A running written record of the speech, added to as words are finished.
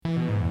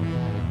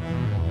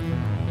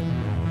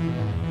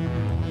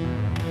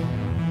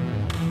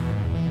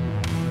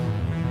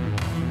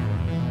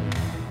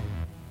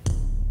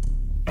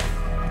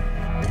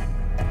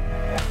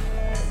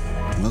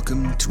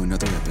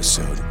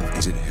episode of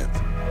Is It Hip?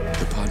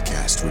 The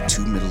podcast where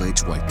two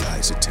middle-aged white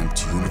guys attempt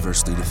to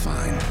universally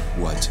define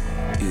what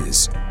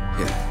is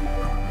hip.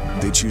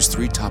 They choose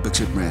 3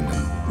 topics at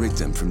random, rate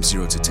them from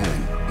 0 to 10,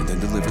 and then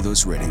deliver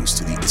those ratings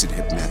to the Is It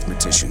Hip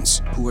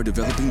mathematicians, who are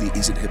developing the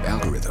Is It Hip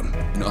algorithm,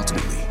 and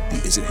ultimately,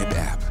 the Is It Hip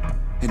app.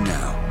 And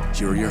now,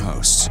 here are your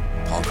hosts,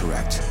 Paul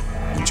Correct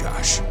and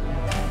Josh.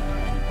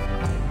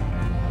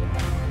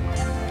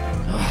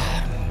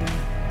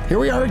 Here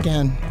we are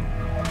again.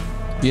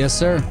 Yes,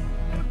 sir.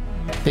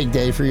 Big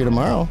day for you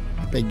tomorrow,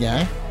 big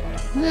guy.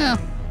 Yeah,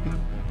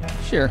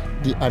 sure.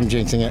 I'm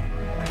jinxing it.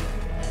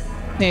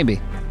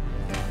 Maybe.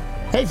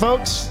 Hey,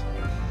 folks.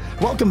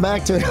 Welcome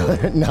back to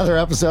another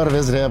episode of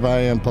Is It Hip? I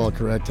am Paul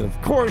Correct. And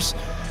of course,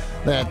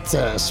 that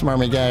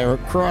smarmy guy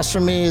across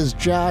from me is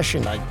Josh,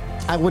 and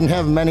I wouldn't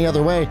have him any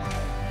other way.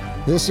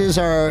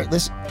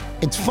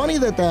 It's funny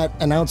that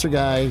announcer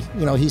guy,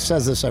 he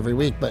says this every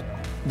week, but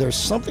there's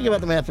something about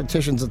the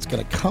mathematicians that's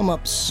going to come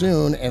up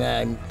soon,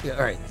 and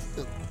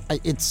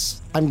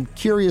I'm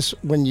curious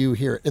when you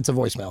hear it. It's a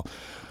voicemail,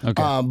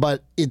 Okay.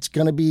 but it's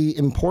going to be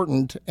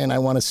important, and I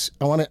want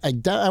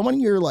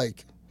your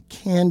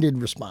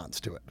candid response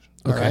to it.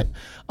 Okay.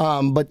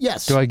 All right. But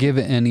yes. Do I give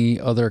it any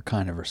other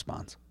kind of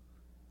response?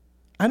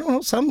 I don't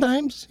know.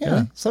 Sometimes,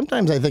 yeah.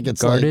 Sometimes I think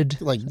it's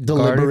guarded, like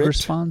deliberate guarded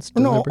response.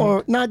 No, Deliberate?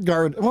 or not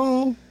guard.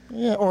 Well,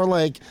 yeah, or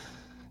like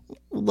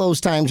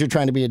those times you're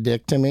trying to be a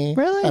dick to me.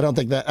 Really? I don't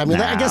think that. I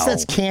mean, I guess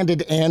that's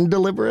candid and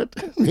deliberate,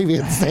 maybe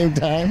at the same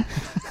time.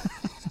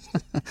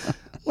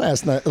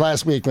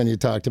 Last week when you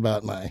talked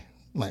about my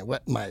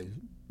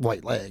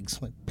white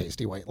legs, my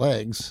pasty white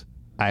legs.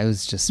 I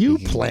was just You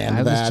speaking.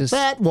 planned that.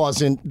 That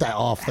wasn't that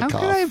off the How cuff.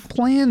 could I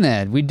plan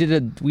that? We did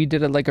a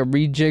like a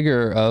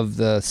rejigger of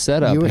the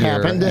setup. You here,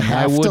 happen to and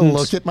have to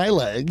look at my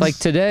legs. Like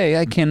today,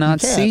 I cannot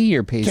Can't. see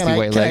your pasty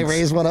white Can I legs.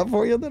 raise one up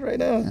for you then right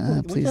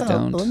now? Please Look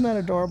don't. Isn't that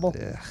adorable?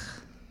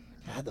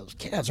 God, those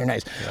calves are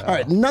nice. All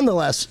right,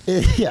 nonetheless,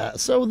 yeah.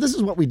 So this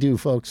is what we do,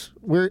 folks.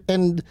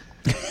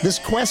 This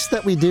quest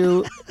that we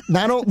do.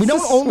 We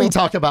don't only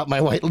talk about my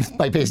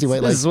pasty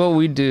white This legs. is what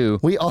we do.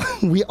 We're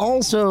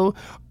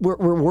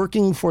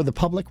working for the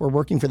public. We're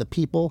working for the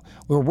people.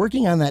 We're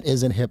working on that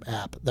Is It Hip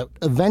app that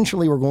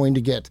eventually we're going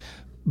to get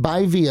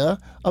by via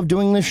of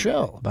doing this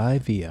show. By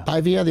via.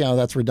 By via,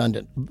 that's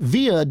redundant.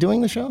 Via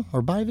doing the show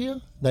or by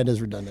via, that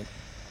is redundant.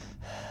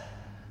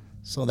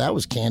 So that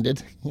was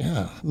candid.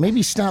 Yeah.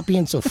 Maybe stop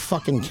being so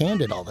fucking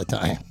candid all the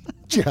time,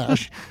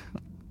 Josh.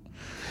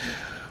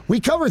 We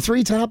cover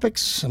 3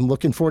 topics. I'm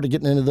looking forward to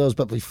getting into those.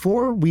 But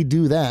before we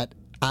do that,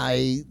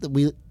 a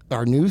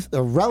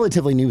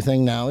relatively new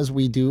thing now is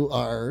we do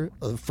our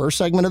first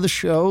segment of the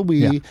show.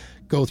 We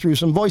go through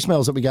some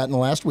voicemails that we got in the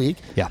last week.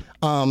 Yeah.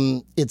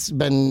 It's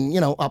been,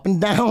 up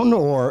and down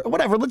or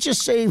whatever. Let's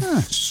just say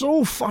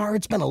so far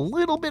it's been a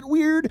little bit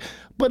weird,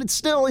 but it's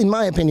still, in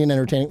my opinion,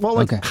 entertaining.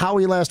 Well,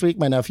 Howie last week,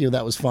 my nephew,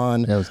 that was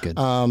fun. That was good.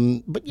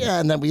 But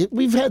yeah, and then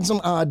we've had some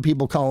odd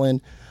people call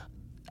in.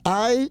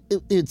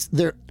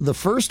 The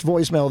first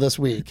voicemail this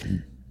week,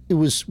 it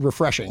was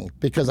refreshing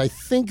because I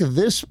think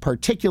this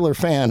particular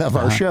fan of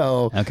our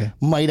show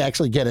might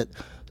actually get it.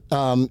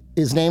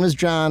 His name is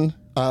John.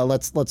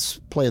 Let's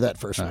play that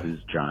first one. This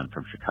is John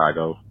from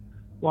Chicago,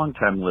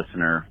 longtime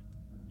listener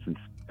since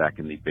back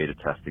in the beta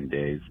testing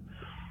days.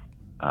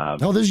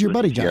 This is your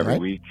buddy John, every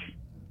right? week.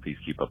 Please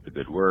keep up the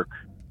good work.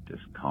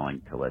 Just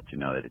calling to let you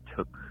know that it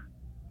took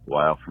a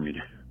while for me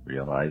to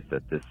realize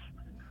that this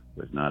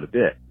was not a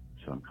bit.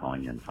 So I'm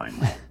calling in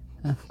finally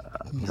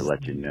to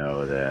let you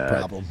know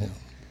that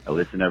I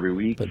listen every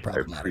week. I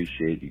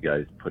appreciate you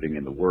guys putting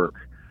in the work.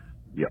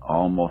 You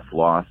almost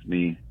lost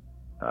me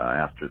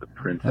after the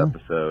Prince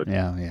episode.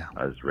 Yeah.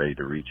 I was ready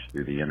to reach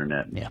through the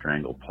internet and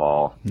strangle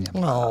Paul.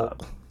 Yeah.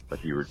 But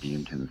he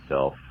redeemed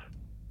himself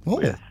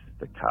with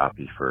the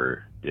copy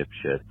for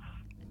Dipshits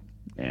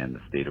and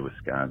the state of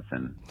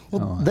Wisconsin.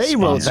 Well, they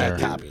wrote that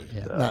copy,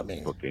 not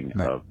me. Booking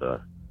of the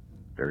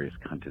various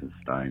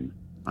Kuntenstein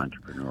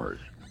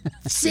entrepreneurs.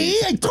 See,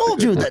 I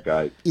told you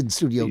that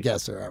in-studio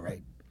guests are all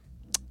right.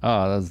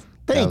 Oh,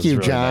 Thank you,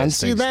 really John. nice.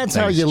 See, that's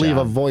how you leave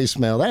a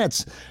voicemail.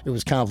 It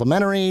was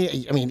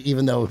complimentary. I mean,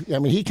 even though, he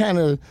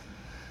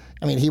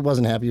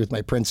wasn't happy with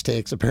my Prince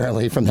takes,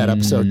 apparently, from that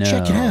episode. No.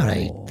 Check it out.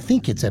 I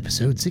think it's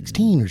episode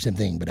 16 or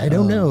something, but I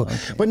don't know. Okay.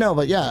 But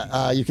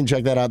you can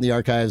check that out in the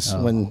archives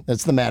when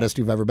it's the maddest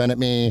you've ever been at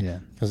me,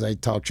 because I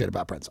talk shit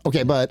about Prince.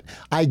 Okay, but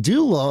I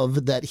do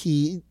love that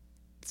he,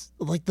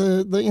 like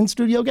the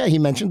in-studio guy, he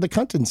mentioned the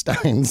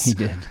Kuntensteins. He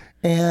did.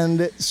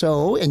 And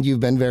you've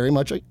been very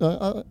much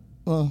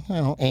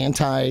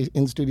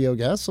anti-in-studio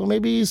guest, so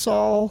maybe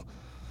Saul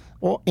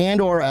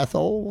or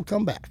Ethel will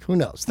come back. Who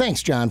knows?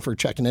 Thanks, John, for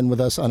checking in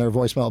with us on our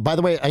voicemail. By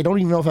the way, I don't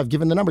even know if I've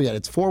given the number yet.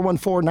 It's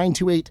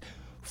 414-928-4447,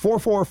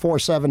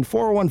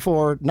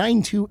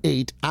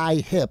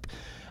 414-928-IHIP.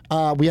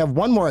 We have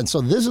one more, and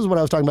so this is what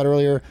I was talking about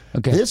earlier.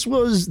 Okay. This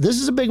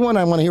is a big one.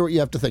 I want to hear what you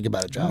have to think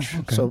about it, Josh.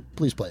 Okay. So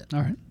please play it.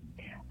 All right.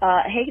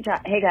 Hey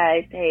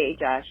guys. Hey,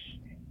 Josh.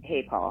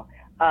 Hey, Paul.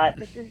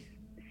 This is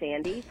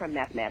Sandy from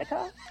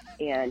Mathematica,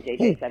 and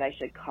JJ said I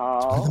should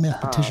call the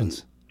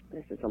mathematicians.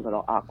 this is a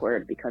little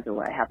awkward because of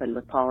what happened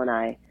with Paul and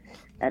I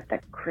at the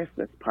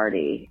Christmas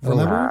party.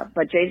 Remember?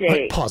 But JJ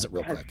Wait, pause it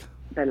real has quick.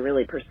 been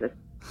really persistent.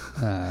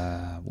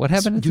 What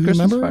happened at Do the you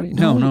Christmas remember? party?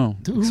 No, No,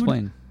 dude.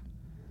 Explain.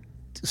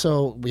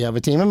 So we have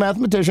a team of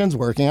mathematicians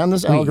working on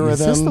this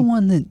algorithm Is this the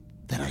one that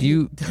that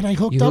you I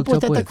hooked up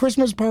with at the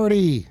Christmas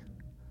party.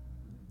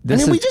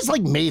 This we is- just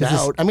like made this is-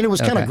 out. I mean, it was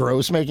kind okay. of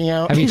gross making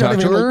out. Have you know what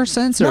talked I mean? to her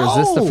since, or is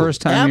this the No,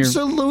 first time you're-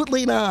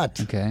 Absolutely not.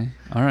 Okay.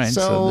 All right.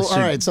 So, this all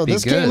should right. So be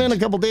this came good in a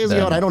couple days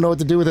ago, and I don't know what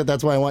to do with it.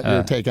 That's why I want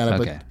your take on it.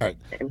 okay. But all right.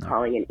 And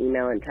calling and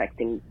email and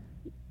texting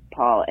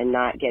Paul and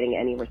not getting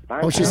any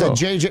response. Oh, she said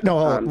JJ. No,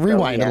 So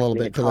rewind he a asked little me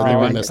bit to because I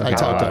call. think I missed. I Okay.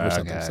 talked over Okay,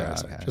 something. okay,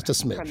 Sorry. okay. Just a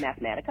From smidge.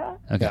 Mathematica.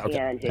 Okay.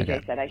 And JJ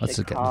Okay. said I Let's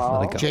should get- call.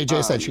 let it go.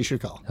 JJ said she should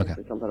call. Okay.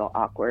 This is a little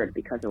awkward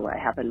because of what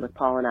happened with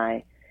Paul and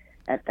I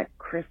at the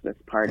Christmas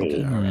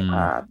party.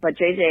 Okay, But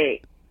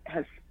JJ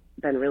has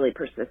been really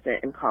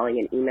persistent in calling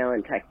and email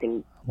and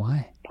texting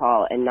Why?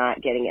 Paul and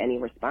not getting any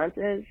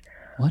responses.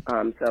 What?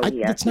 So he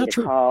that's asked me not to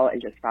true. call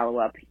and just follow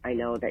up. I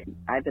know that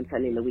I've been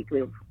sending the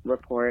weekly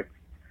reports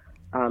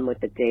with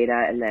the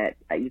data, and that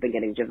you've been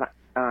getting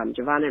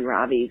Javon and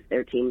Robbie's,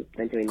 their team's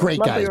been doing the Great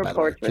monthly guys, by the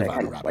way, reports where they're Javon kind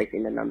and of Robbie.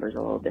 slicing the numbers a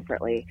little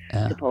differently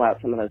Yeah. to pull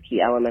out some of those key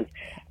elements.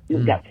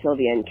 You've got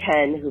Sylvia and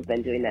Ken who've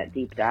been doing that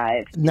deep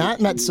dive. Not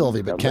into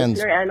Sylvia, but the Ken's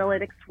listener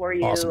analytics for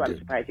you. awesome, I'm dude.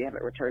 surprised you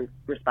haven't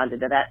responded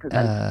to that because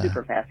I'm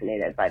super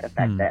fascinated by the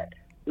fact that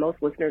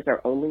most listeners are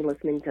only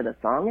listening to the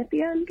song at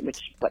the end,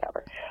 which,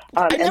 whatever.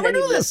 never and then knew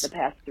you've this. missed the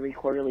past 3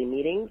 quarterly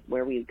meetings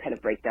where we kind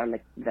of break down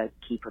the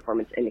key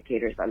performance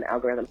indicators on the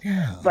algorithm.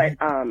 Yeah. But,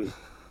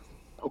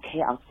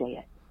 okay, I'll say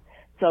it.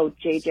 So,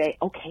 JJ,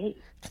 okay.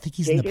 I think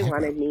he's in the JJ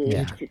wanted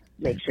background. me to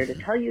make sure to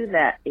tell you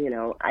that,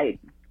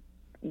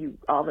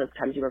 all those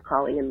times you were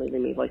calling and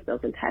leaving me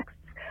voicemails and texts.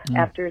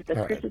 After the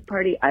Christmas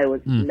party, I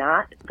was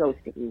not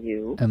ghosting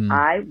you.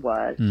 I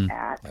was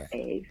at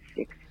a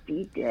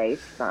 60-day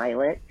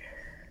silent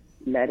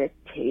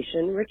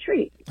meditation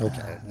retreat.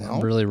 Okay.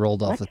 Well, Really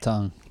rolled off the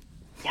tongue.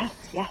 Yes.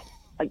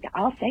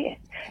 I'll say it.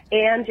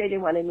 And JJ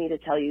wanted me to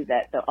tell you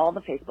that all the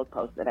Facebook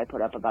posts that I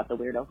put up about the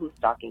weirdo who's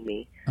stalking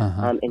me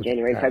in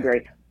January,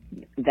 February,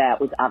 that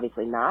was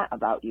obviously not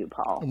about you,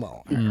 Paul,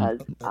 Well,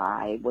 because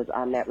I was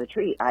on that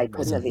retreat. I couldn't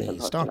wasn't have even me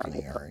posted on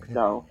stalking Facebook. her.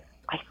 So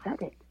I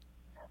said it.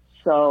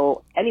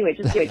 So anyway,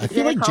 just give it. I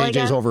feel like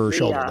JJ's over her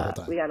shoulder the whole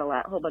time. We got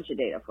a whole bunch of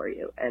data for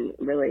you, and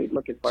really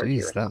looking forward to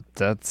your Jeez,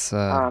 that's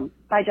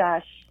Bye,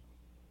 Josh.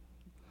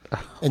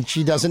 and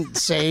she doesn't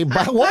say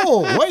bye.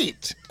 Whoa,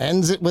 wait.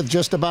 Ends it with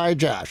just a bye,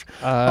 Josh.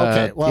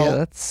 Okay, well, yeah,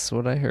 that's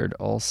what I heard.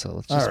 Also,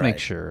 let's all just make right.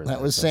 sure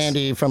That was that's-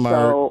 Sandy from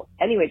our. So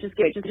anyway, just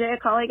give a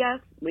call, I guess.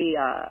 We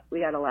got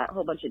a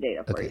whole bunch of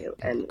data for Okay, you,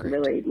 yeah, and great.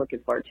 really looking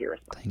forward to your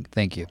response.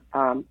 Thank you.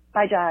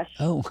 Bye, Josh.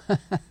 Oh,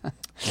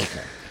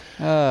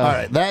 All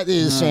right, that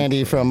is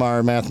Sandy from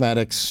our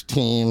mathematics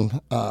team,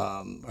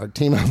 our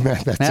team of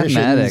mathematicians.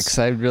 mathematics.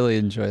 I really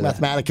enjoy that.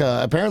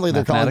 Mathematica. Apparently,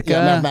 they're calling it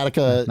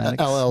Mathematica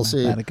Mathematics?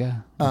 LLC.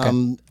 Mathematica.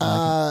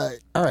 Okay.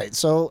 All right,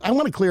 so I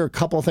want to clear a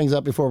couple of things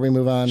up before we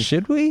move on.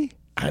 Should we?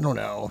 I don't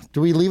know. Do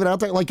we leave it out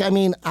there? Like, I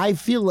mean, I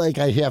feel like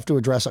I have to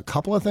address a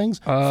couple of things.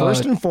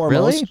 First and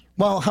foremost, really?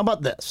 well, how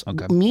about this?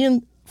 Okay.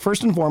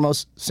 First and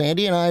foremost,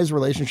 Sandy and I's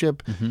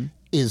relationship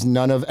is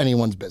none of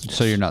anyone's business.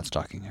 So you're not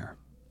stalking her.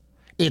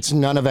 It's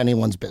none of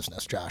anyone's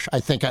business, Josh. I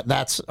think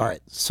that's all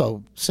right.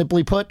 So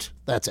simply put,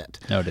 that's it.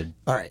 Noted.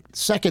 All right.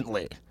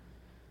 Secondly,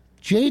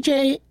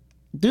 JJ,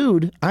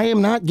 dude, I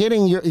am not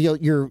getting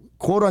your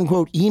quote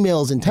unquote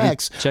emails and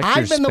texts. checked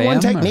I've your been the one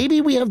spam, or-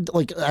 maybe we have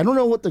I don't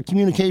know what the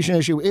communication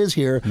issue is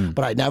here,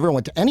 but I never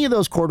went to any of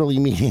those quarterly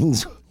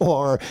meetings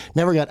or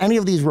never got any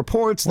of these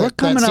reports. We're that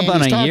coming up on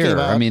Sandy's a talking year.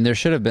 about. I mean, there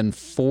should have been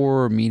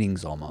 4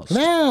 meetings almost.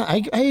 Yeah,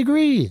 I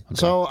agree. Okay.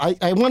 So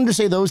I wanted to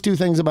say those two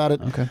things about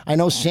it. Okay. I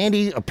know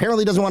Sandy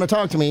apparently doesn't want to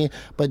talk to me,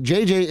 but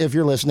JJ, if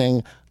you're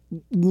listening,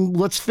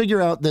 let's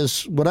figure out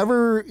this,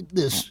 whatever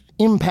this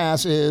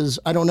impasse is.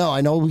 I don't know. I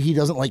know he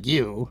doesn't like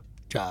you,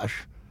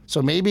 Josh.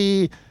 So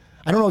maybe,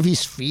 I don't know if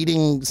he's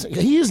feeding.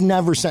 He has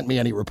never sent me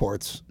any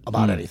reports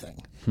about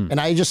anything. And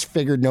I just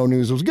figured no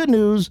news was good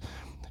news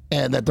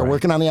and that they're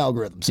working on the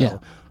algorithm.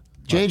 So,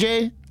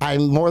 JJ,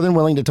 I'm more than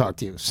willing to talk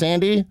to you.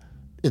 Sandy,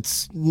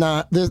 it's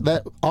not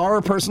that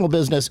our personal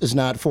business is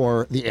not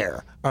for the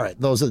air. All right,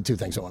 those are the two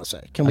things I want to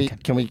say. Can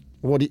we?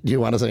 What do you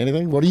want to say?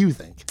 Anything? What do you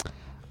think?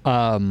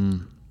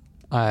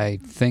 I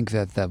think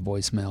that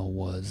voicemail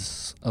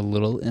was a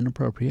little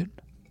inappropriate,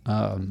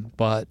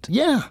 but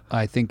Yeah,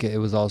 I think it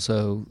was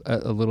also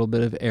a little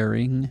bit of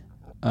airing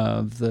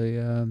of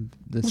the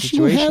she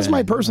situation. has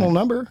my personal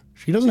number.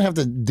 She doesn't have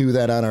to do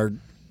that on our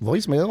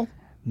voicemail.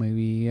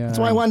 Maybe That's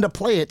why I wanted to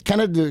play it, kind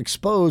of to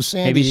expose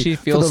Sandy. Maybe she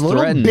feels for the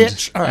little threatened.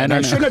 bitch. All right, I don't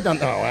I know. shouldn't have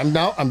done.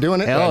 No, I'm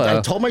doing it. Hello.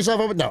 I told myself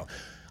I would. No,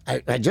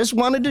 I just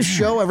wanted to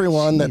show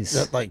everyone Jeez.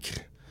 that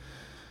like.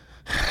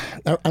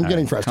 I'm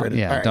getting frustrated.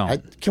 yeah, All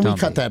right, don't. Can we Don't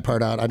cut be. that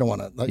part out? I don't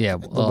want to. Like, yeah,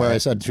 where I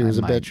said she was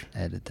a might bitch.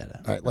 Edit that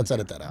out. All right, let's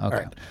edit that out. Okay.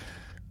 All right.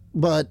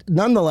 But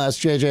nonetheless,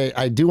 JJ,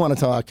 I do want to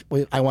talk.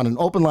 I want an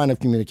open line of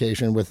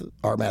communication with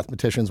our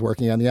mathematicians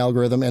working on the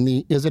algorithm and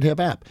the Is It Hip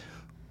app.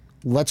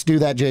 Let's do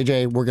that,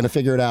 JJ. We're going to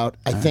figure it out.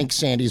 I think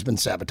Sandy's been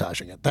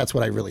sabotaging it. That's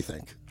what I really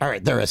think. All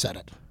right, there I said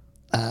it.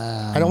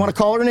 I don't want to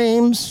call her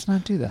names. Let's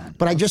not do that.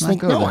 But I just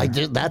think,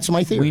 that's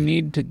my theory. We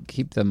need to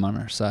keep them on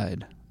our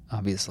side,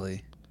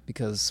 obviously,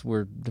 because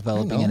we're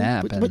developing an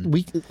app. But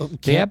we,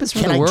 the app is for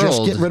the world. Can I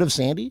just get rid of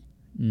Sandy?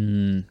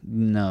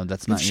 No,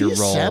 that's not your role.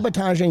 She's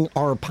sabotaging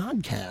our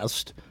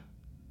podcast.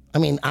 I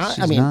mean,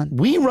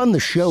 we run the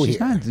show she's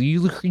here. Not.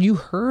 You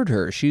heard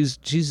her. She's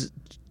just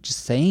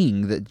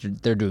saying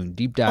that they're doing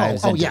deep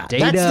dives into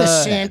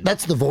data.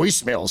 That's the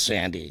voicemail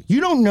Sandy. You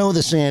don't know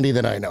the Sandy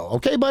that I know,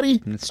 okay,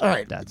 buddy? All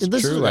right, that's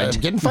true. I'm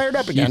getting fired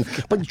up again.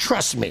 But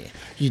trust me,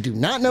 you do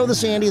not know the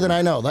Sandy that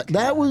I know.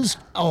 That is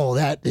all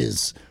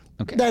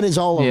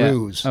a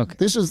ruse. Okay.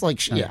 This is like,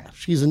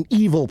 she's an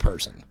evil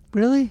person.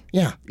 Really?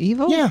 Yeah.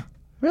 Evil? Yeah.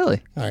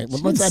 Really? All right, well,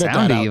 let's edit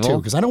that out too,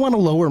 because I don't want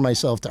to lower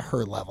myself to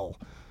her level.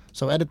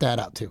 So edit that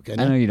out too, can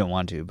you? I know you don't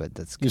want to, but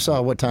that's. You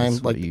saw what time?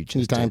 Like you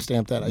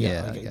timestamp that?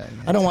 Yeah.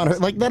 I don't want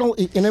her that'll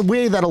in a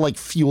way that'll like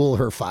fuel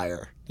her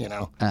fire. You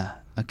know.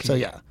 Okay. So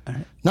yeah. All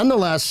right.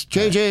 Nonetheless,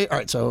 JJ. All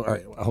right. So all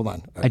right. Hold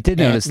on. Right. I did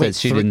notice that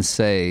she didn't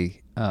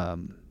say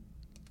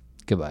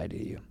goodbye to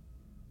you.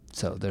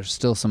 So there's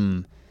still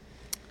some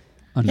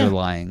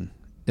underlying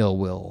ill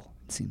will.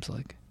 It seems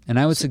like. And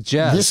I would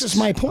suggest this is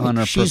my point. On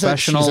a she's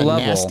professional she's a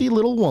level, nasty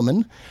little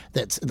woman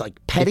that's like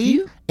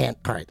petty and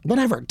all right,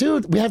 whatever,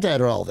 dude. We have to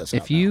edit all this.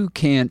 If you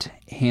can't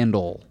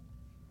handle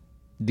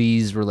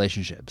these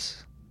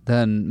relationships,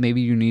 then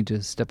maybe you need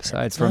to step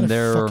aside from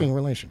their fucking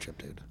relationship,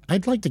 dude.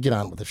 I'd like to get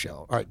on with the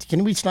show. All right,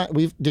 can we start?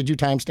 Did you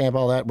timestamp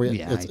all that?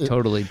 Yeah, I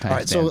totally timestamped. All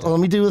right, so let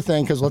me do the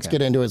thing because let's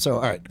get into it. So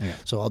all right,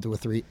 so I'll do a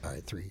 3. All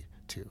right, 3,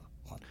 2,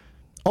 1.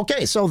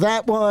 Okay, so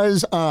that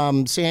was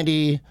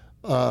Sandy.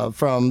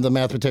 From the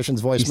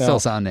mathematician's voicemail. He's still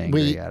sounding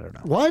angry. I don't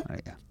know. What?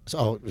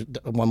 So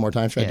one more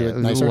time. Should I do it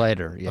nicer?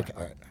 Lighter. Yeah. Okay.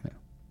 All right.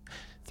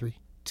 3,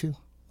 2.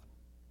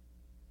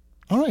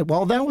 All right.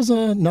 Well, that was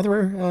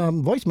another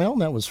voicemail.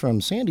 That was from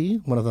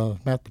Sandy, one of the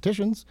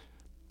mathematicians.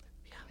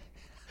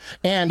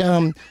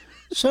 And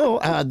so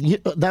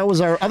that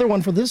was our other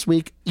one for this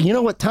week. You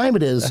know what time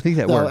it is? I think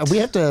that worked. We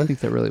have to. I think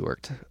that really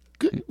worked.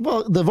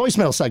 Well, the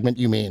voicemail segment,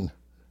 you mean?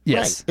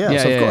 Yes. Right.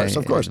 Yes,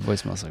 of course. The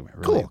voicemail segment.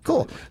 Really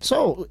Cool.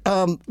 So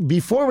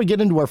before we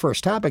get into our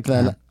first topic,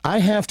 then, I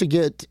have to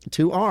get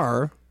to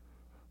our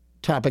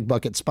Topic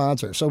Bucket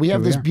sponsor. So we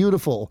have this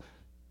beautiful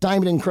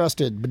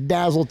diamond-encrusted,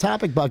 bedazzled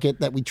Topic Bucket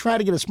that we try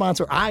to get a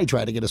sponsor. I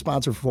try to get a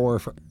sponsor for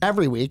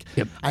every week.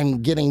 Yep.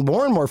 I'm getting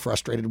more and more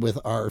frustrated with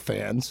our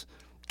fans.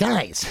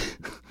 Guys,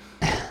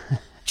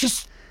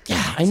 just,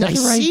 I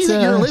see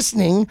that you're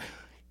listening.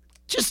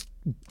 Just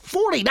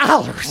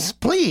 $40,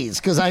 please,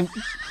 because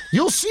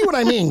you'll see what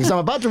I mean, because I'm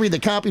about to read the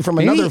copy from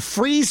another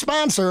free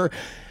sponsor.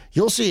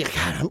 You'll see.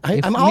 God,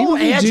 I'm all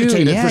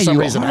agitated for some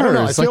reason. I don't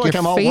know. I feel like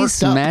I'm all worked up. Your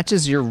face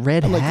matches your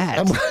red hat.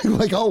 I'm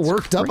like all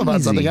worked up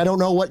about something. I don't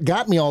know what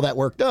got me all that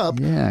worked up.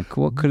 Yeah,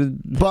 what could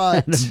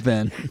have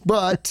been?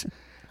 But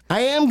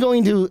I am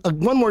going to,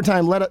 one more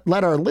time,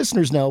 let our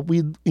listeners know.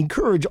 We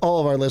encourage all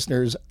of our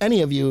listeners,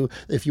 any of you,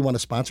 if you want to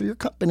sponsor your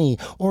company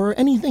or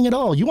anything at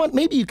all,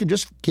 maybe you could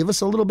just give us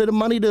a little bit of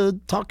money to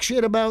talk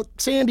shit about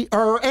Sandy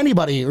or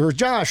anybody or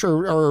Josh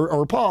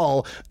or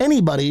Paul,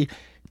 anybody,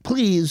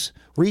 please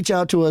reach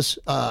out to us.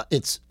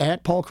 It's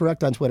at Paul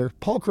Correct on Twitter,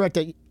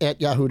 paulcorrect at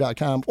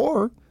yahoo.com,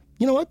 or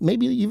you know what,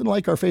 maybe even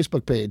like our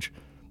Facebook page,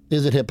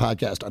 Is It Hip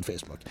Podcast on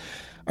Facebook.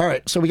 All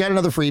right, so we got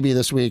another freebie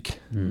this week,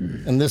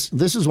 and this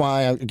is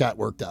why I got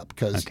worked up,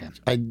 because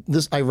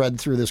I read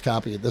through this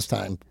copy this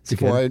time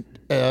before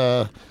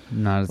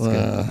Not as good.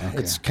 Okay.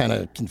 It's kind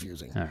of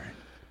confusing. All right.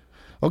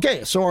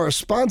 Okay, so our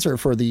sponsor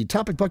for the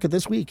Topic Bucket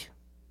this week,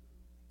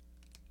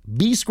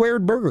 B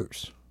Squared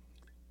Burgers.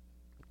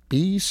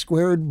 B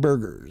Squared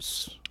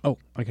Burgers. Oh,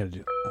 I got to do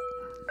it.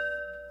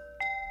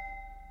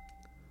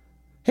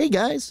 Hey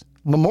guys,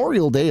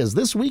 Memorial Day is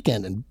this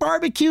weekend, and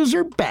barbecues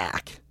are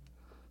back.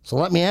 So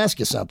let me ask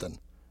you something.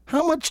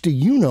 How much do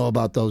you know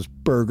about those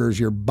burgers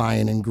you're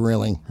buying and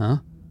grilling? Huh?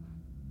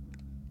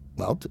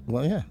 Well,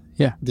 yeah.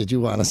 Yeah. Did you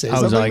want to say I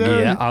was something like,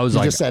 there? yeah. I was you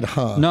like, just said,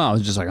 huh? No, I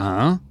was just like,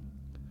 huh?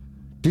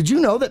 Did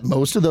you know that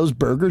most of those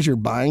burgers you're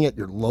buying at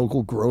your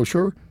local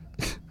grocer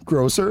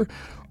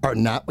are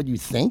not what you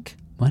think?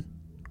 What?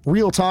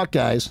 Real talk,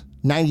 guys.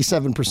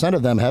 97%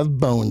 of them have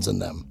bones in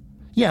them.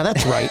 Yeah,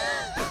 that's right.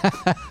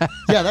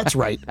 Yeah, that's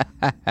right.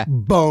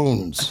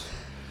 Bones.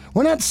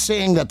 We're not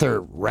saying that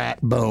they're rat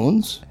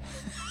bones.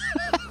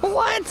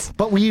 What?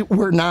 But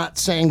we're not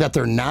saying that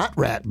they're not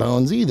rat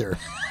bones either.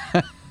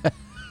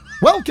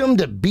 Welcome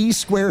to B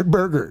Squared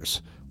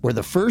Burgers, where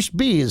the first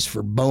B is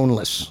for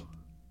boneless.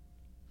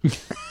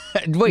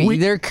 Wait,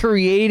 they're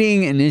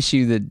creating an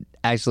issue that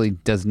actually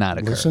does not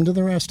occur. Listen to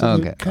the rest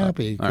of the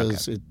copy,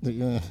 because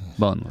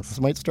boneless.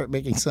 This might start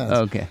making sense.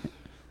 Okay.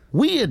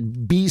 We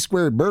at B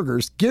Squared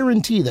Burgers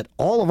guarantee that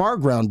all of our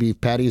ground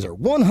beef patties are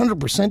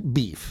 100%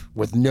 beef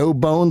with no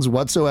bones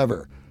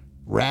whatsoever,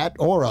 rat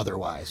or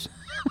otherwise.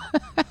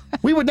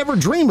 We would never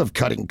dream of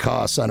cutting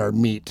costs on our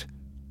meat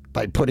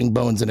by putting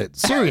bones in it.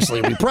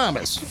 Seriously, we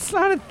promise. It's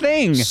not a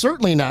thing.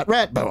 Certainly not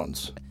rat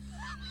bones.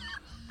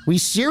 We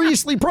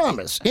seriously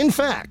promise. In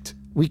fact,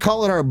 we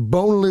call it our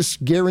boneless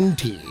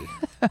guarantee.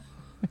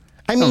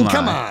 I mean,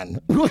 come on.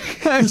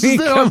 I'm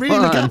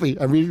reading the copy.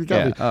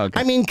 Yeah, okay.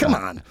 I mean, come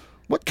on.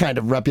 What kind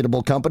of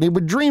reputable company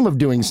would dream of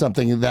doing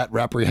something that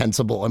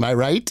reprehensible? Am I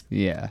right?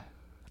 Yeah.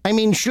 I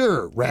mean,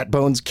 sure, rat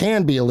bones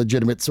can be a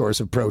legitimate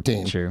source of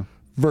protein. True.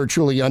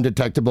 Virtually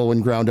undetectable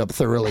when ground up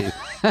thoroughly.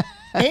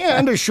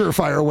 And a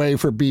surefire way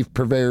for beef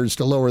purveyors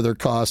to lower their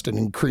cost and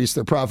increase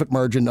their profit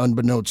margin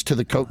unbeknownst to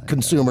the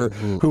consumer,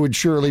 who would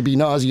surely be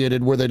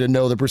nauseated were they to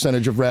know the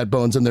percentage of rat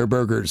bones in their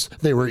burgers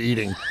they were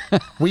eating.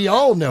 We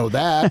all know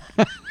that.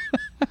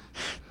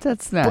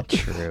 That's not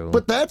true.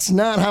 But that's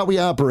not how we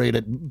operate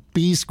at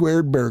B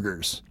Squared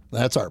Burgers.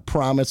 That's our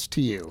promise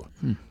to you.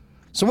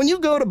 So when you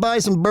go to buy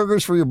some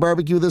burgers for your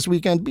barbecue this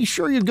weekend, be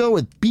sure you go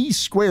with B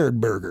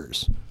Squared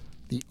Burgers.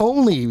 The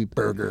only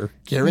burger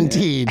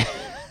guaranteed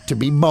to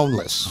be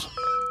boneless.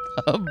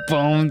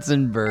 Bones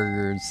and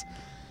burgers.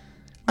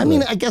 I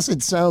mean, I guess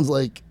it sounds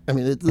like,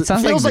 it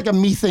feels like a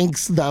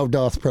methinks thou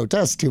doth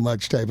protest too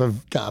much type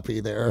of copy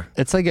there.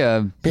 It's like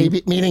a...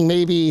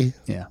 Maybe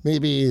Yeah.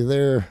 Maybe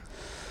they're...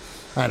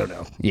 I don't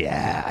know.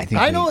 Yeah, I think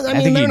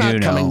they're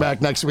not coming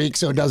back next week,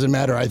 so it doesn't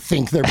matter. I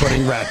think they're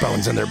putting rat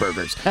bones in their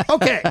burgers.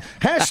 Okay.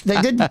 They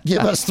did give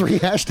us 3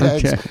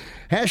 hashtags. Okay.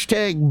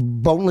 Hashtag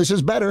boneless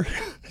is better.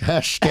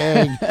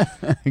 Hashtag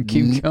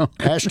keep going.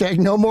 Hashtag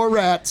no more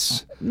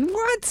rats.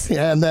 What?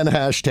 And then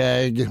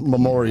hashtag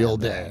Memorial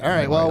Day. All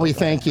right. Well, we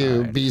thank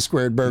you, B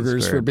Squared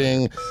Burgers, for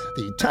being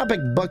the Topic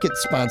Bucket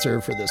sponsor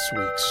for this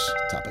week's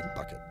Topic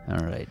Bucket.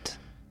 All right.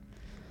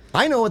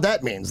 I know what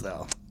that means,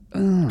 though.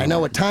 I know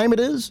what time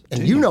it is,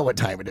 and you know what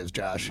time it is,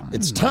 Josh.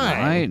 It's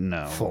time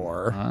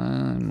for...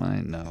 I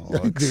might know.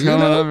 Do you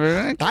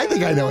know? I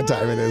think I know what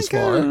time it is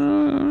for.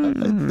 I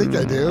think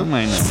I do. I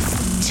might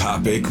know.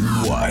 Topic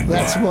 1.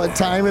 That's what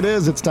time it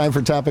is. It's time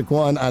for Topic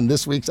 1 on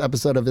this week's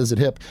episode of Is It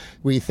Hip.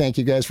 We thank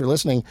you guys for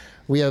listening.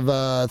 We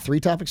have 3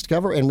 topics to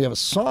cover, and we have a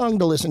song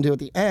to listen to at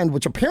the end,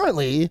 which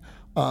apparently...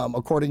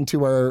 according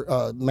to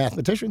our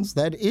mathematicians,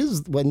 that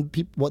is when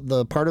what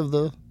the part of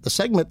the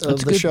segment of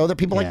the show that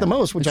people like the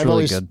most, which I've really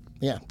always good.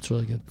 Yeah, It's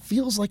really good.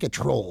 Feels like a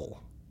troll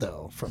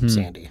though from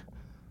Sandy,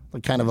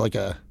 like kind of like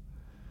a.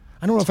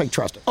 I don't know if I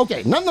trust it.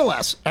 Okay,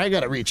 nonetheless, I got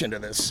to reach into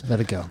this.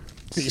 Let it go.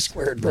 B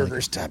Squared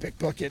Burgers Topic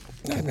Bucket.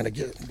 I'm gonna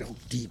go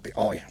deep.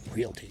 Oh yeah,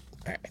 real deep.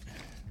 All right.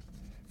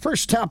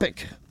 First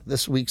topic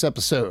this week's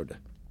episode: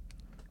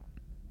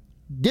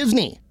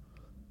 Disney.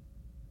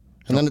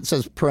 And then it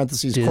says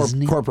parentheses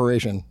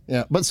corporation.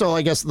 Yeah. But so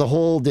I guess the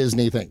whole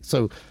Disney thing.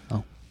 So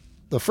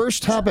the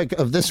first topic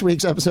of this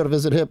week's episode of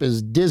Is It Hip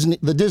is Disney,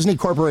 the Disney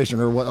Corporation,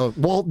 or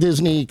Walt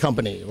Disney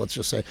Company, let's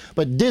just say.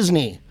 But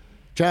Disney,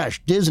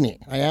 Josh, Disney,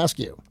 I ask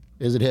you,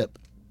 is it hip?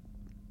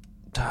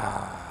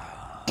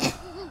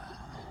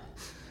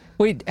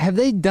 Wait, have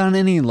they done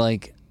any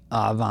like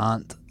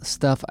Avant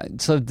stuff?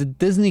 So the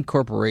Disney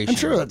Corporation. I'm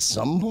sure at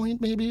some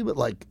point maybe, but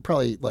like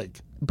probably like.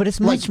 But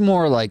it's much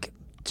more like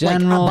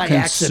general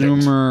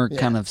consumer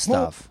kind of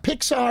stuff. Well,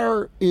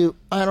 Pixar,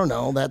 I don't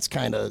know. That's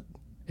kind of.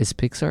 Is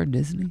Pixar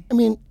Disney? I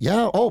mean,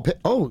 yeah.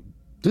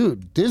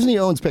 Dude, Disney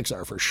owns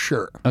Pixar for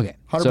sure. Okay,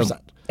 100%.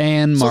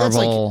 And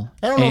Marvel.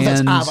 I don't know if that's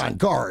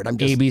avant-garde. I'm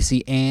just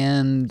ABC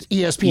and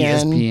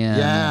ESPN.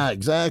 Yeah,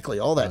 exactly.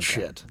 All that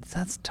shit.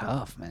 That's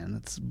tough, man.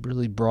 That's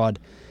really broad.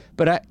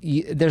 But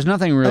there's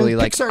nothing really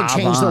like Pixar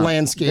changed the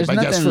landscape, I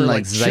guess, for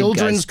like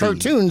children's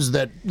cartoons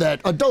that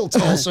adults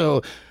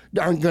also.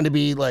 Aren't going to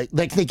be like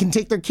they can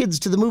take their kids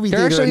to the movie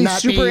theater. They're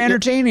actually super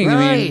entertaining. Right,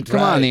 I mean, come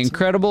on, The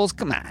Incredibles.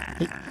 Come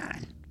on,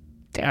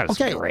 that was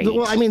great.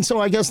 Well, I mean, so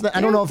I guess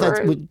I don't know if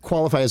that would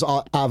qualify as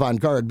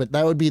avant-garde, but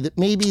that would be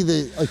maybe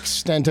the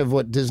extent of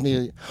what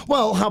Disney.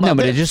 Well, how about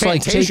but it just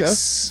Fantasia? Like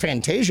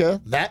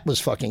Fantasia, that was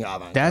fucking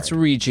avant-garde. That's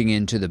reaching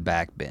into the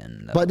back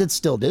bin, though. But it's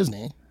still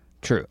Disney.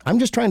 True. I'm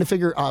just trying to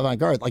figure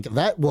avant-garde. Like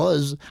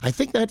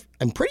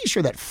I'm pretty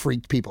sure that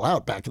freaked people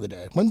out back in the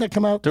day. When did that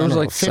come out? There was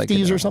like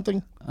 50s or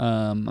something.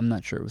 I'm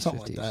not sure it was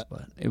something 50s, like that.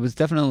 but it was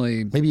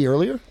definitely maybe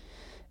earlier.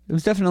 It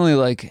was definitely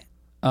like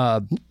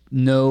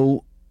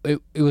no.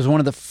 It was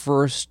one of the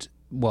first.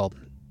 Well,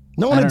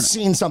 no one had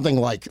seen something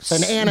like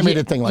an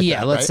animated thing like that.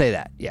 Yeah, let's right? say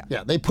that. Yeah.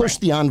 Yeah, they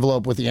pushed the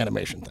envelope with the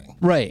animation thing.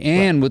 Right,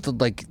 and with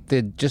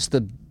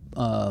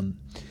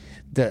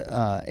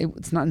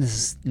it's not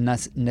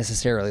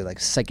necessarily like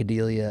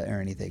psychedelia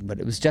or anything, but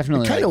it was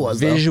definitely kind of like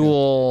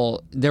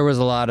visual. Yeah. There was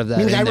a lot of that.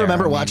 I mean, I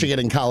remember watching it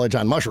in college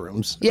on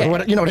mushrooms. Yeah,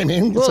 you know what I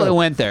mean. Well, it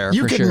went there.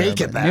 You for could sure,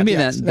 make it that. Maybe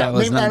yes. that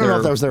was. Not I don't know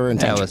if that was their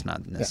intention. That was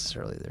not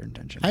necessarily their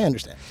intention. I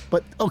understand,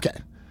 but okay.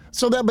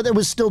 So but it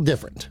was still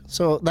different.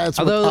 So that's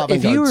although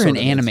if you were an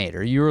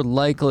animator, you were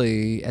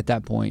likely at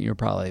that point you're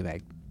probably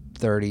like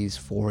 30s,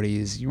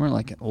 40s. You weren't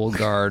like an old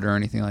guard or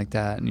anything like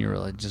that, and you were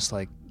like just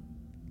like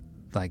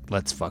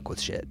let's fuck with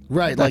shit.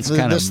 Right, that's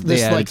like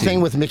this like thing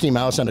with Mickey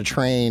Mouse on a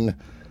train,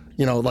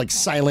 like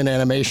silent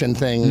animation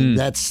thing.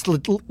 That's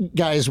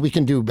guys, we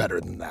can do better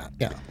than that.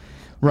 Yeah.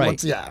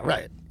 Right. Yeah.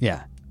 Right.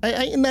 Yeah.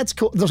 And that's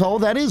cool. So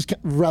that is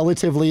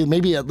relatively,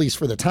 maybe at least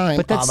for the time,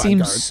 But that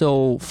avant-garde. seems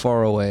so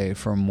far away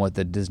from what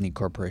the Disney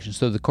Corporation.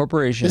 So the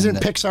corporation Isn't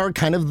Pixar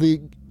kind of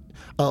the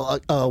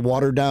a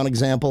watered down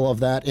example of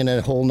that in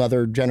a whole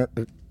nother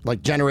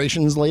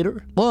generations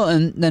later? Well,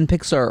 and then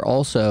Pixar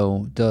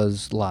also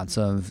does lots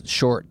of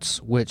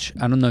shorts, which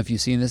I don't know if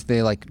you've seen this.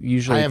 They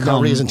usually. I have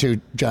no reason to,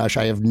 Josh.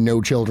 I have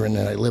no children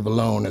and I live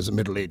alone as a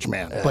middle-aged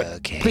man.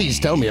 But please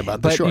tell me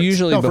about the But shorts.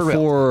 usually No, for real.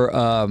 before,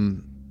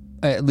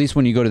 at least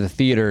when you go to the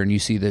theater and you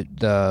see the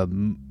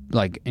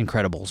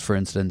Incredibles, for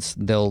instance,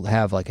 they'll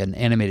have an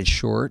animated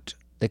short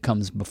that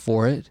comes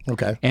before it.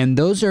 Okay. And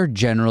those are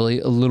generally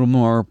a little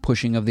more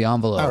pushing of the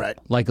envelope. All right.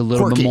 A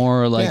little Quirky. bit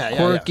more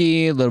quirky,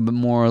 Yeah. a little bit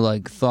more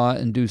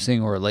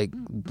thought-inducing, or like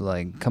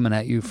coming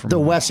at you from The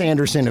Wes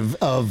Anderson of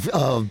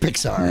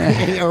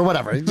Pixar or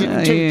whatever.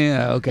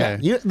 okay.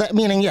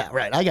 Meaning,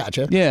 right. I got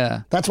you.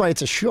 Yeah. That's why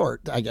it's a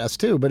short, I guess,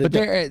 too. But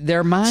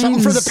their minds,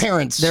 something for the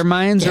parents. Their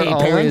minds are Hey,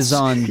 always parents?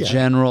 on Yeah.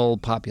 general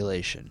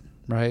population,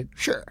 right?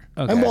 Sure.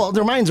 Okay. And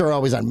their minds are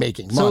always on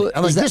making money.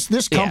 So is that-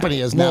 this company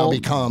yeah. has now Well-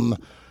 become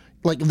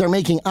they're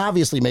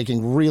obviously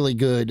making really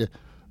good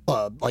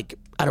I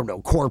don't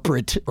know,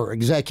 corporate or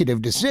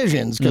executive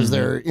decisions because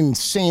they're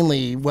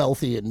insanely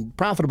wealthy and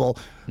profitable.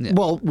 Yeah.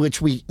 Well,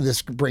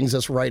 this brings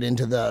us right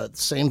into the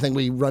same thing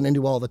we run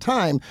into all the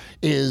time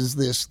is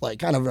this I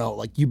don't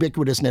know,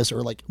 ubiquitousness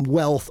or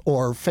wealth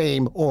or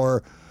fame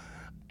or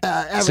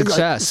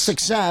success.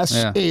 Success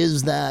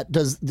is that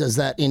does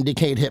that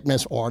indicate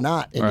hipness or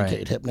not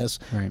indicate hipness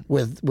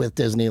with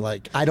Disney?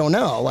 I don't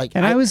know.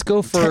 And I always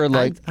go for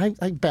I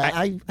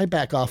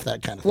back off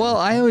that kind of thing. Well,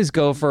 I always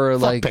go for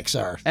Fuck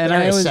Pixar. And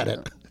I always said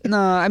it.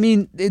 No, I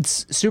mean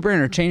it's super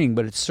entertaining,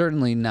 but it's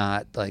certainly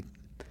not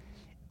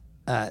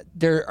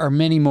there are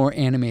many more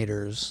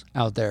animators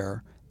out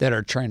there that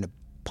are trying to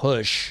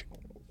push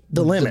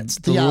the limits,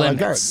 the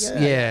limits.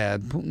 avant-garde. Yeah,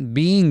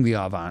 being the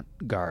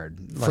avant-garde.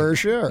 For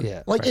sure.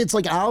 Yeah, it's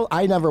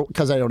I never,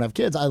 because I don't have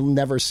kids, I'll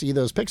never see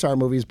those Pixar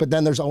movies, but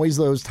then there's always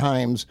those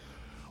times,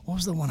 what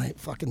was the one I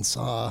fucking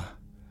saw?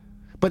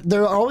 But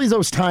there are always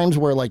those times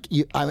where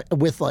I'm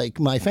with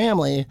my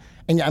family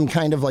and I'm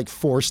kind of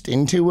forced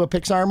into a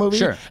Pixar movie.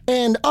 Sure.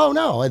 And oh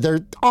no,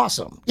 they're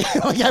awesome.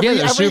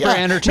 They're super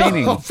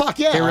entertaining. No, fuck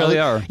yeah. They really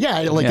are. Yeah,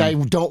 I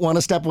don't want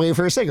to step away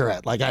for a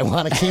cigarette. I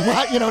want to keep,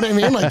 you know what I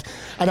mean?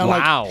 I don't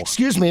wow.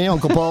 excuse me,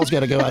 Uncle Paul's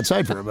got to go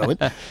outside for a moment.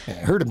 Yeah,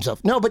 hurt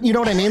himself. No, but you know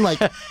what I mean?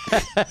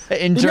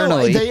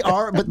 Internally. They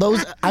are, but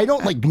those, I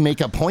don't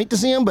make a point to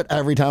see them, but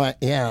every time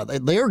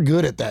they are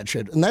good at that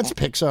shit. And that's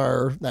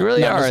Pixar. They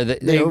really are.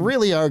 They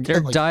really are. They're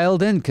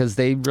dialed in because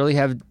they really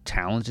have a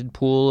talented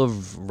pool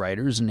of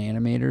writers and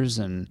animators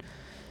and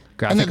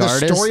graphic the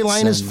artists.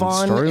 storyline is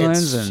fun.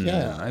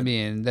 I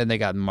mean, then they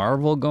got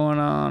Marvel going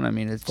on. I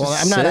mean, it's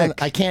just I'm not.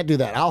 sick. I can't do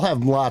that. I'll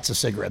have lots of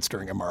cigarettes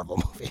during a Marvel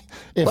movie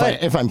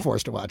if I'm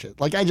forced to watch it.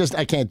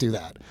 I can't do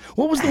that.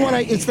 What was the one?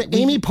 It's the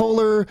Amy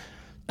Poehler,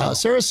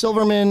 Sarah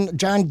Silverman,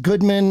 John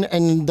Goodman,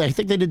 and I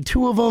think they did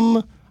two of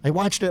them. I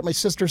watched it at my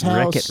sister's house.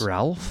 Wreck-It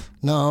Ralph?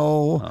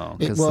 No,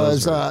 it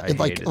was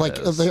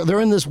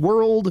they're in this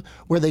world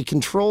where they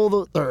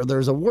control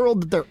there's a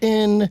world that they're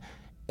in.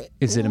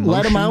 Is it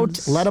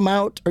emotions? Let them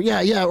out, or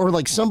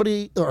or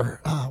somebody, or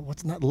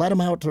what's not let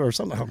them out, or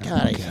something. Oh God,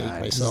 I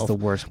hate myself. This is the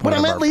worst part but I'm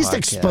of at our least podcast.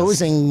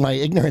 exposing my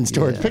ignorance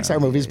towards Pixar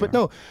movies. But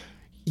no,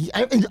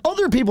 and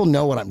other people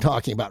know what I'm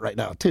talking about right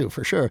now too,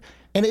 for sure.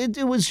 And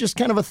it was just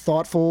kind of a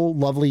thoughtful,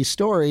 lovely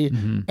story,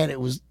 and it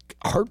was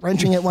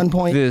heart-wrenching at one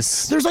point. There's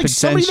somebody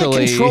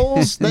that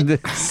controls the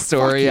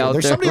story out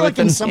There's there.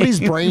 somebody in somebody's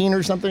brain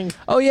or something.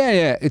 Oh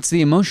yeah. It's the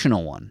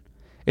emotional one.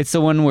 It's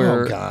the one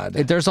where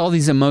there's all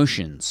these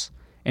emotions.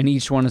 And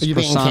each one is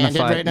personified. Being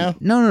candid right now?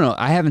 No.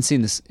 I haven't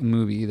seen this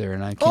movie either,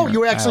 and I can't. Oh,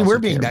 you actually were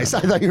being nice. I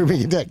thought you were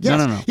being a dick.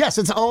 Yes. No. Yes,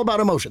 it's all about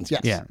emotions.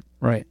 Yes. Yeah.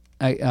 Right.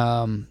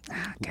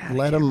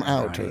 Let them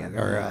out,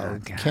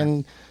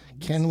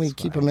 can we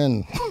keep them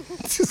in?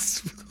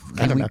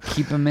 I don't know.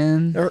 Keep them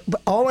in.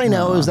 But all I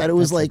know is that it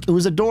was it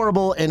was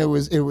adorable and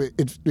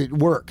it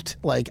worked.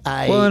 Well,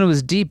 and it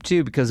was deep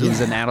too because it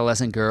was an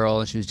adolescent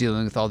girl and she was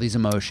dealing with all these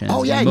emotions.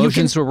 Oh yeah,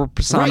 emotions were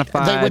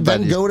personified They would by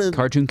then these go to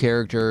cartoon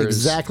characters.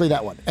 Exactly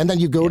that one, and then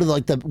you go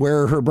to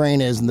where her brain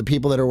is and the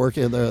people that are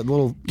working, the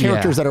little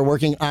characters that are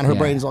working on her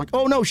brain is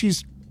oh no,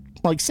 she's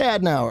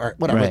sad now or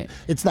whatever. Right.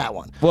 It's that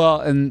one.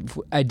 Well, and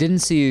I didn't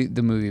see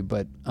the movie,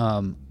 but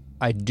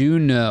I do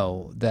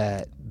know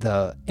that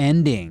the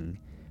ending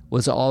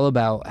was all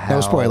about how...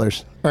 No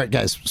spoilers. All right,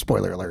 guys,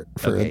 spoiler alert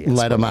for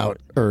let them out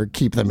or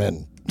keep them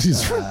in.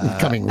 He's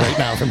coming right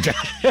now from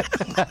Josh.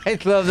 I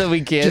love that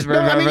we can't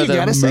remember you the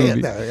gotta movie. say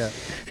it though, yeah.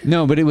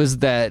 No, but it was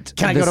that...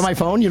 Can I go to my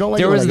phone? You don't like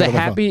there it when was I go the to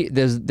my happy.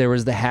 There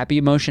was the happy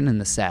emotion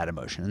and the sad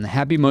emotion, and the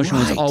happy emotion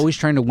was always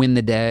trying to win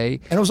the day.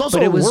 And it was also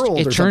but a world.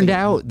 It or turned something.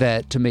 out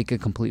that to make a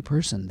complete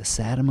person, the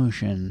sad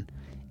emotion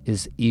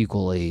is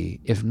equally,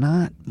 if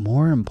not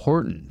more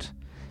important,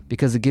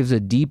 because it gives a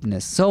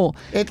deepness. So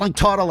it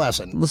taught a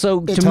lesson.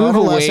 So it to taught move a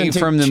away lesson to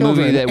from the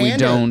children movie that we and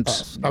don't.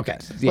 us. Okay,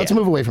 let's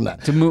move away from that.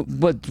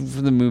 But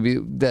for the movie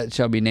that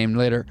shall be named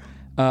later.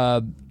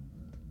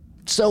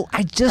 So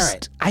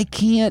I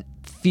can't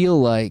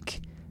feel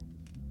like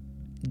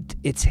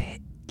it's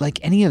like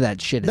any of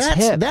that shit is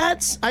hip.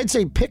 That's I'd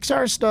say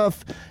Pixar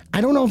stuff. I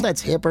don't know if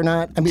that's hip or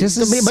not. I mean, this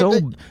is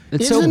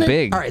it's so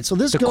big. All right, so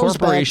this goes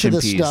back to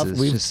the stuff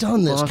we've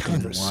done this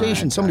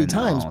conversation so many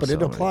times, but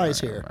it applies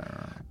here.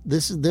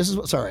 This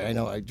is sorry, I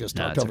know I just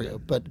talked over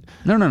you, but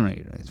no,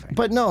 it's fine.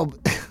 But no,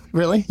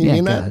 really, you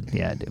mean that?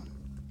 Yeah, I do.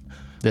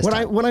 What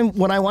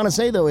I want to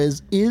say though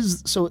is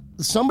so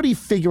somebody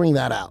figuring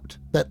that out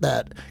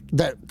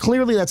that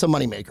clearly that's a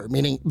moneymaker.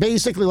 Meaning,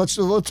 basically, let's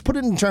put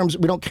it in terms.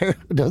 We don't care.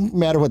 It doesn't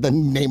matter what the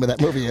name of that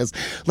movie is.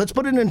 Let's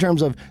put it in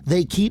terms of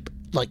they keep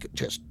like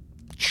just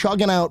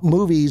chugging out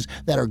movies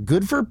that are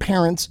good for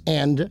parents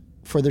and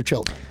for their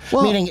children.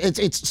 Well, meaning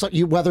it's so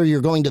whether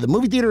you're going to the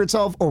movie theater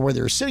itself or whether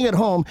you're sitting at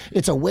home,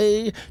 it's a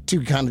way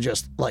to kind of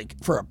just like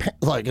for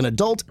like an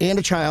adult and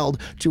a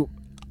child to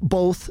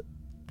both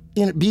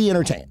be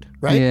entertained,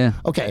 right? Yeah.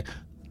 Okay.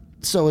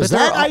 So is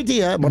that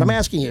idea, what I'm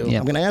asking you,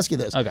 I'm going to ask you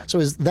this. Okay. So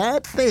is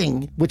that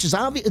thing, which is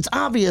obvious, it's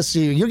obvious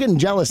you're getting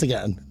jealous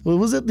again. What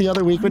was it the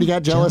other week when you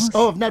got jealous?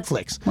 Oh, of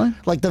Netflix. What?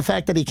 Like the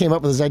fact that he came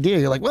up with this idea.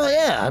 You're like, well,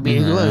 yeah, I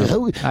mean,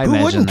 who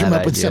wouldn't come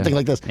up with something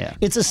like this? Yeah.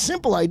 It's a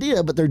simple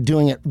idea, but they're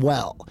doing it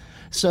well.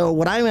 So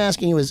what I'm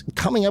asking you is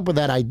coming up with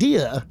that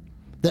idea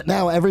that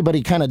now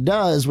everybody kind of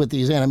does with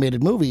these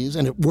animated movies,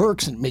 and it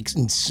works and makes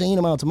insane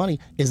amounts of money,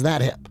 is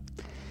that hip?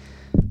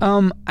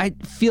 I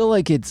feel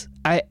like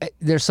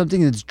there's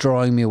something that's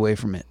drawing me away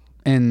from it,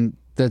 and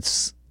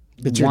that's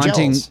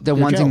wanting.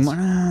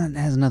 It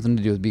has nothing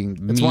to do with being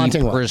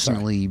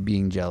personally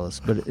being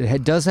jealous, but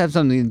it does have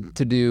something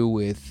to do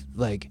with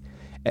like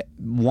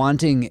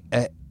wanting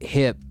a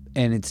hip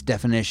and its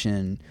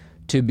definition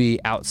to be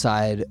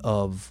outside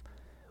of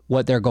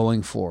what they're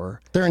going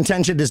for. Their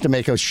intention is to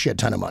make a shit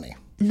ton of money.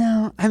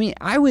 No, I mean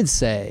I would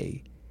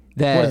say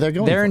that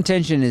their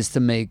intention is to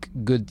make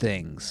good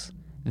things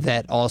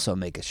that also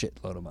make a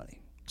shitload of money.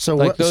 So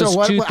like those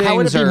two how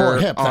would it things be more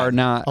hip, are then?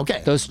 not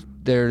okay. Those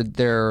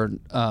they're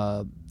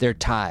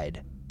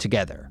tied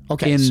together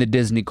okay. in the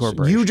Disney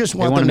Corporation. So you just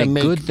want them to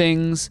make good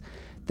things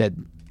that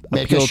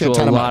appeal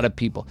to a lot of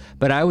people.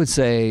 But I would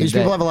say these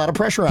people have a lot of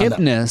pressure on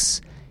them.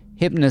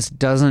 Hipness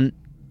doesn't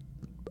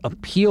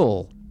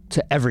appeal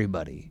to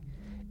everybody.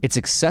 It's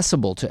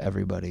accessible to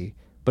everybody,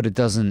 but it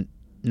doesn't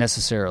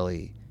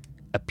necessarily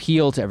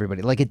appeal to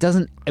everybody. Like it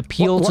doesn't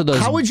appeal to those.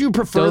 How would you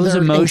prefer those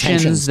their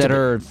emotions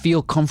that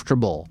feel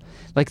comfortable?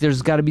 Like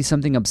there's got to be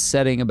something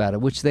upsetting about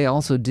it, which they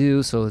also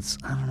do. So it's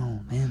I don't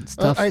know, man. It's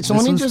tough. All right, so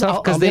let me just.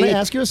 I'm going to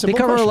ask you a simple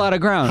question. They cover a lot of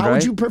ground. How right?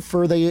 would you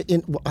prefer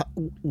in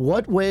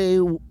what way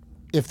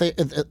if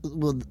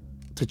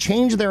to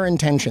change their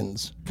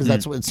intentions? Because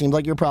that's what it seemed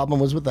like your problem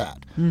was with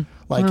that.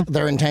 Like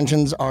their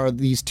intentions are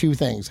these two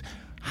things.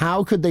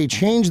 How could they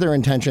change their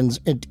intentions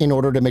in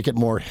order to make it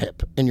more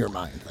hip in your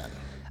mind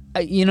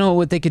then? You know,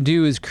 what they could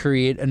do is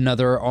create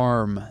another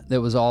arm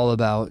that was all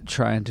about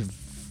trying to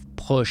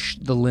push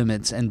the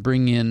limits and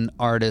bring in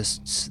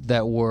artists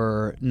that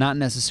were not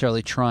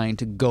necessarily trying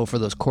to go for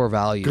those core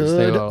values.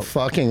 Good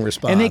fucking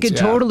response. And they could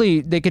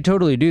totally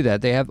do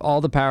that. They have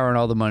all the power and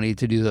all the money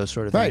to do those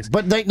sort of things.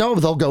 But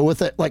they'll go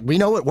with it. Like we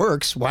know it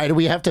works. Why do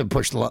we have to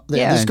push the?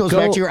 This goes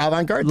back to your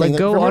avant-garde thing. Like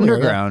go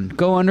underground.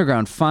 Go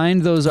underground.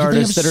 Find those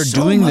artists that are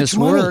doing this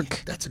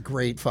work. That's a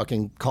great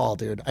fucking call,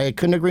 dude. I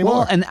couldn't agree more.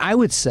 Well, and I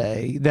would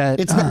say that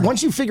it's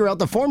once you figure out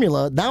the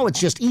formula, now it's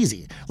just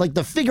easy. Like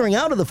the figuring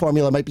out of the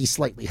formula might be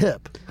slightly hip.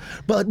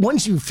 But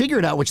once you figure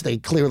it out, which they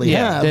clearly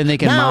have, then they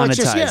can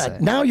monetize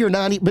it. Now you're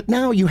not, but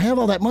now you have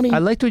all that money. I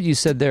liked what you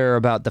said there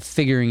about the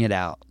figuring it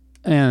out.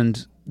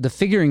 And the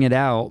figuring it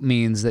out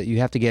means that you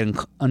have to get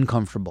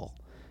uncomfortable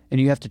and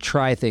you have to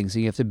try things.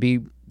 And you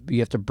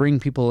have to bring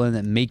people in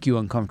that make you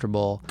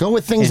uncomfortable. Go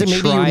with things that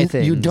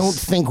maybe you don't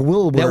think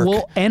will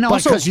work. And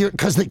also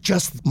because they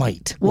just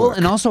might. Well,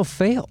 and also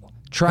fail.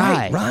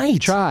 Try,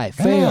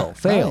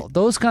 fail.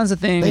 Those kinds of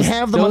things. They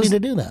have the money to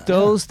do that.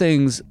 Those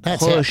things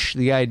push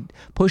the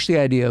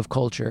idea of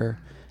culture,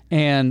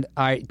 and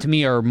to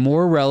me are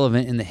more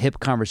relevant in the hip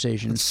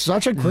conversation. It's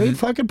such a great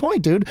fucking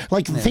point, dude.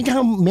 Like, think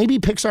how maybe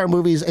Pixar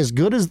movies, as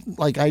good as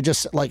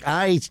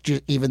I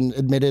even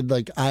admitted,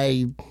 like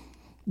I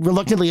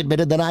reluctantly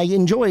admitted that I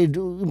enjoyed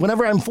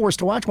whenever I'm forced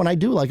to watch one. I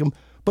do like them.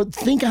 But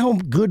think how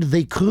good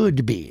they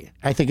could be,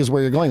 I think is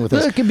where you're going with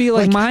this. It could be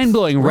like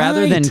mind-blowing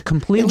rather than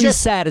completely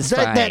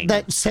satisfying.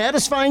 That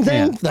satisfying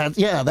thing,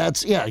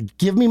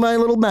 give me my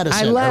little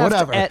medicine or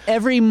whatever. At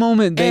every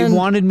moment they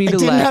wanted me to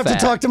laugh I didn't have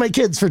to talk to my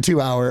kids for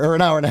 2 hours or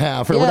an hour and a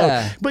half or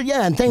whatever. But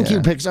and thank you,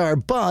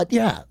 Pixar. But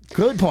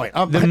good point.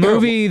 The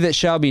movie that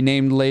shall be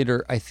named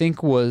later, I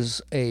think, was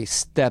a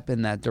step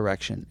in that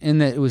direction. In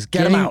that it was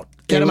Get him out.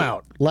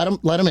 Let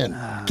him in.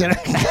 Get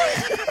him.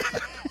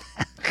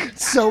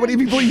 So many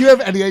people. You have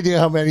any idea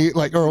how many?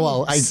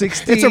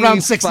 It's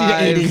around 60 to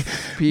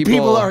 80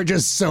 people are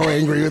just so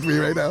angry with me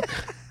right now.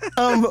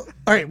 All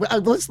right,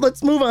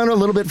 let's move on a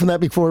little bit from that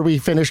before we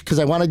finish, because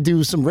I want to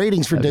do some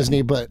ratings for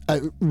Disney. But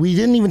we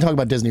didn't even talk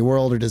about Disney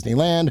World or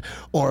Disneyland,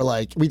 or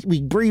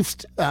we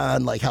briefed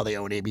on how they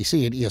own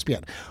ABC and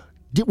ESPN.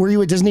 were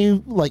you at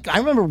Disney? Like, I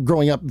remember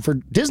growing up, for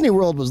Disney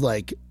World was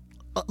like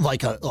I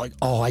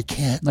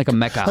can't. Like a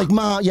mecca. Like,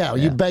 mom,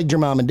 you begged your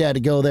mom and dad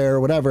to go there or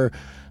whatever.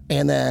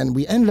 And then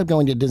we ended up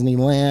going to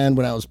Disneyland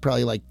when I was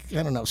probably like,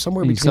 I don't know,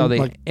 somewhere between saw the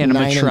like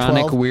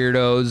animatronic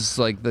weirdos,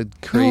 like the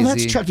crazy. No,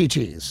 that's Chuck E.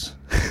 Cheese.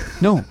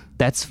 No,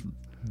 that's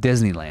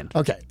Disneyland.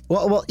 Okay.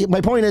 Well,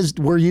 my point is,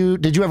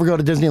 did you ever go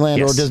to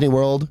Disneyland or Disney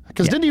World?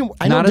 Because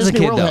I know Disney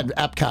World had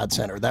Epcot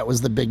Center. That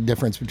was the big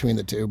difference between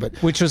the two. But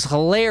which was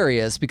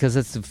hilarious because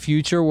it's the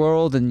future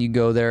world, and you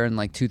go there in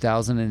like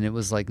 2000, and it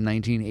was like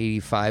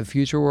 1985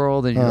 future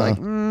world, and you're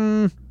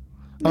like,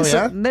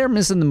 they're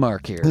missing the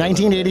mark here.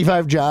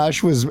 1985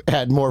 Josh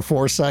had more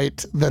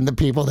foresight than the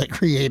people that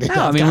created it.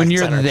 No, I mean, when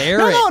you're there...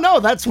 No,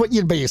 that's what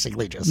you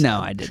basically just said.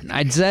 No, I didn't.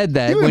 I said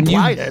that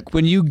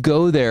when you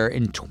go there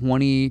in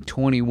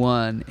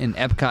 2021 and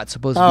Epcot's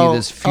supposed to be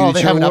this future world.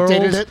 They haven't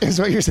updated it,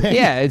 is what you're saying?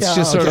 Yeah, it's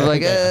just sort of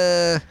like...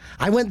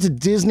 I went to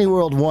Disney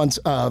World once,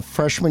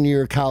 freshman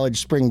year college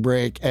spring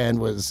break, and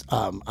was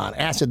on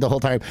acid the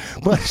whole time.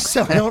 But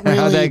so I don't really...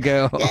 How'd that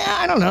go? Yeah,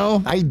 I don't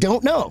know. I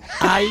don't know.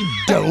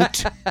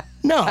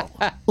 No,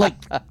 like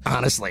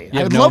honestly,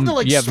 I'd love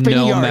to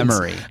spin yards.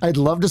 Memory. I'd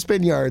love to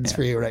spin yards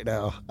for you right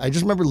now. I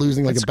just remember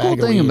losing like a bag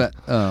of weed.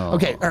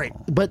 Okay, all right,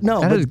 but no.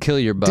 How did it kill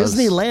your buzz?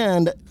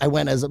 Disneyland, I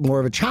went as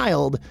more of a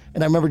child,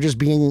 and I remember just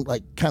being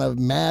like kind of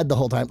mad the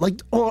whole time.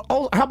 Like,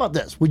 how about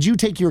this? Would you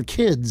take your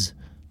kids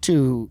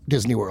to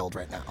Disney World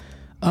right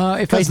now?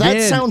 Because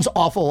that sounds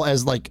awful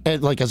as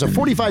as a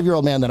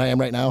 45-year-old man that I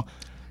am right now.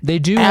 They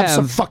do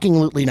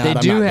absolutely not. They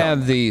do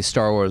have the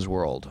Star Wars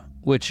world,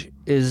 which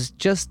is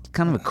just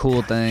kind of a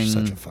cool thing.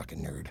 Such a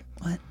fucking nerd.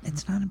 What?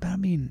 It's not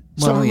about being...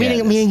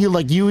 meaning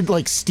you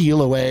would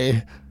steal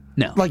away...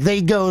 No. Like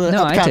they'd go to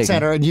Epcot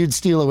Center and you'd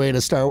steal away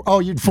to Star Wars. Oh,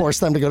 you'd force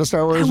them to go to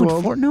Star Wars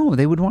World? No,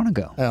 they would want to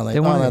go.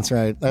 Oh, that's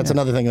right. That's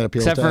another thing that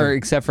appeals to them.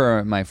 Except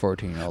for my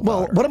 14-year-old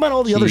Well, daughter. What about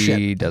all the other shit?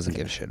 She doesn't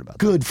give a shit about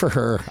that. Good for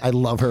her. I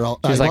love her.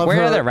 She's like,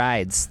 where are the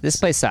rides? This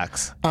place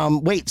sucks.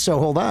 Wait, so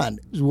hold on.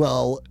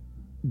 Well...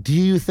 Do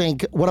you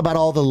think? What about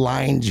all the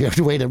lines you have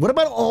to wait in? What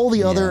about all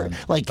the other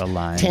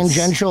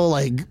tangential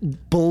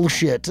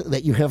bullshit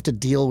that you have to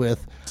deal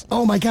with?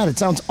 Oh my god, it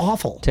sounds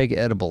awful. Take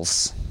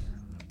edibles.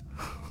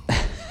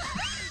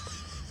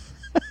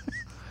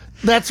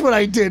 That's what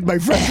I did my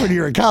freshman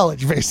year of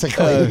college,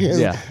 basically.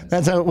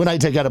 That's how when I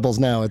take edibles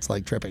now, it's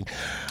like tripping.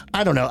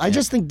 I don't know. I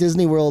just think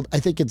Disney World. I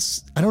think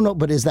I don't know,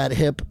 but is that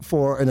hip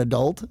for an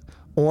adult?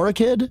 Or a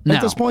kid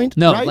at this point?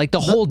 No, right? like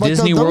the whole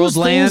Disney World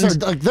land.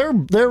 They're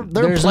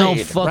There's played,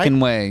 no fucking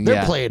way.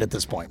 They're played at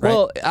this point, right?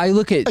 Well, I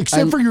look at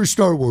except for your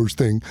Star Wars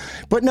thing,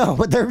 but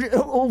they're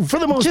for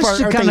the most part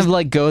just to kind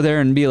of go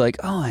there and be like,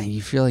 oh,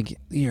 you feel like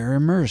you're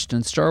immersed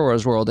in Star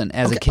Wars world. And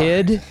as a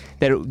kid,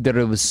 that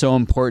it was so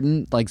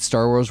important. Like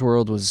Star Wars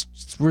world was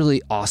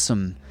really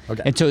awesome.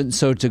 Okay, and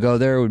so to go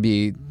there that'd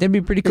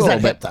be pretty cool. Is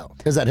that hip though?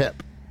 Is that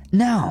hip?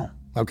 No.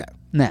 Okay.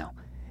 No.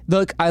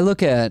 Look, I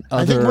look at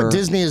other I think what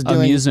Disney is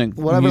doing,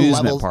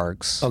 amusement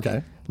parks.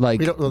 Okay. Like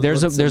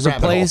there's a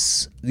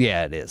place.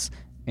 Yeah, it is.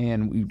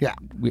 And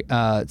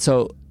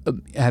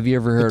have you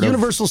ever heard of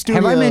Universal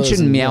Studios? Have I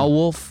mentioned Meow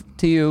Wolf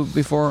to you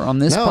before on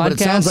this podcast? But it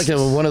sounds like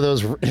one of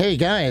those. Hey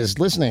guys,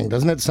 listening,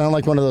 doesn't it sound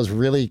like one of those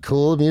really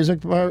cool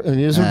amusement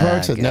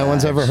parks that no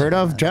one's ever heard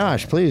of?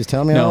 Josh, please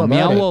tell me all about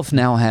Meow it. Wolf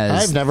now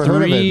has. I've never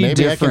heard of it.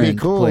 Maybe I can be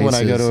cool when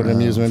I go to an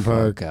amusement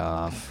park. Fuck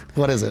off.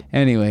 What is it?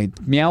 Anyway,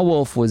 Meow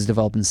Wolf was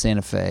developed in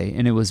Santa Fe,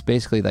 and it was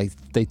basically like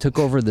they took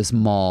over this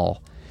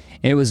mall.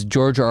 It was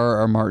George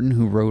R.R. Martin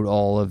who wrote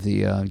all of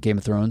the Game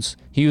of Thrones.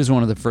 He was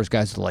one of the first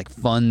guys to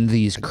fund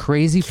these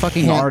crazy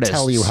fucking artists. I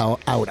can't tell you how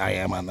out I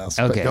am on this.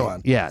 Okay, but go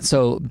on. Yeah,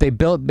 so they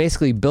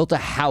basically built a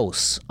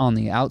house on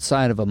the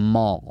outside of a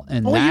mall,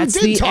 and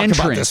that's the entrance.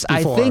 About this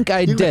before. I think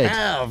I did.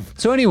 Have.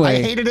 So anyway,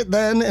 I hated it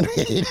then, and I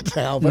hate it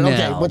now. But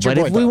okay, what's your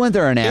point? If we went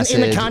there on acid,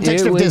 in the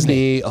context of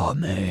Disney, be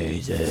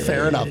amazing.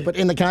 Fair enough. But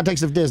in the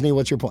context of Disney,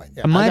 what's your point?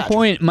 Yeah, my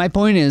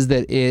point is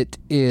that it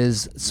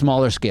is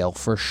smaller scale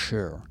for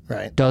sure.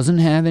 Right. Doesn't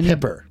have any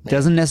hipper.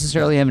 Doesn't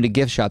necessarily have any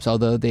gift shops,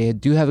 although they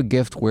do have a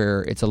gift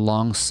where it's a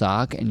long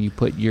sock and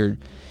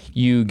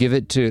you give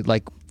it to,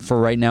 like, for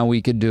right now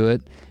we could do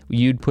it.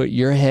 You'd put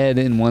your head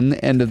in one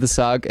end of the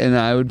sock and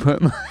I would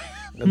put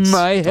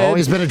my head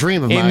always been a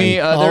dream of mine. In the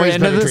other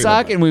end of the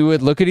sock, and we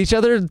would look at each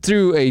other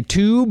through a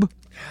tube.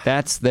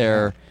 That's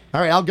their.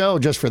 All right, I'll go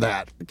just for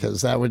that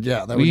because that would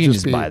we can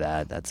just buy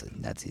that. That's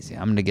easy.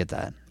 I'm gonna get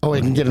that. Oh,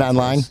 you can get it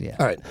online. Yeah.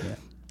 All right. Yeah.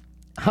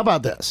 How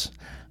about this?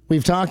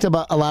 We've talked a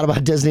lot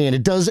about Disney, and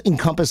it does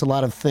encompass a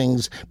lot of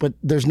things, but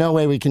there's no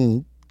way we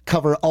can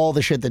cover all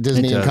the shit that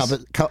Disney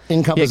encompasses.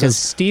 Yeah, because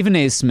Stephen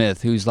A.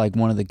 Smith, who's like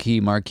one of the key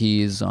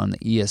marquees on the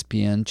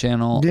ESPN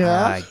channel,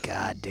 God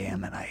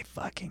damn it, I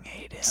fucking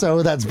hate him.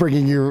 So that's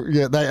bringing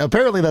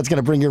apparently that's going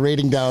to bring your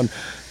rating down.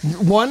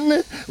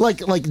 Do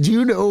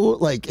you know,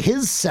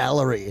 his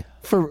salary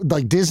for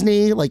like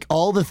Disney, like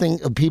all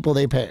the people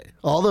they pay,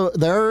 all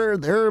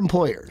their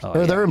employers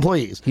or their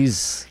employees.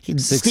 He's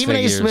Stephen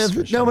A.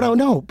 Smith. Sure.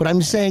 No. But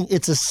I'm saying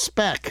it's a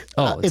spec.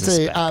 It's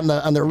a spec.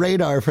 on the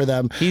radar for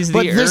them. He's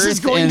but the this Earth is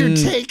going to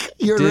take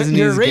your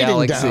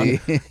rating galaxy.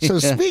 down. So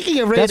speaking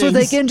of ratings, that's what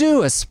they can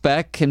do. A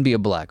spec can be a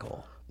black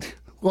hole.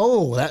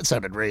 Whoa, that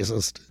sounded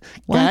racist.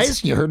 What?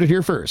 Guys, you heard it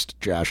here first.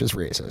 Josh is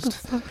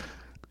racist.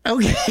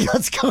 Okay,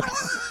 let's go.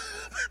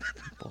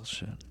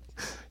 Bullshit.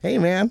 Hey,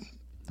 man.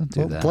 Don't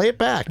do that. Play it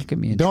back.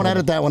 Don't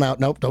edit that one out.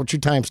 Nope. Don't you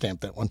timestamp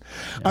that one.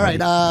 All right.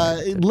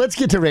 Let's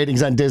get to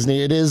ratings on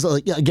Disney. It is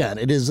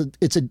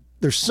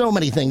there's so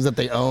many things that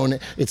they own.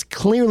 It's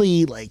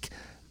clearly like,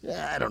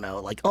 I don't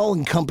know, like all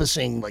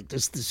encompassing. Like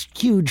there's this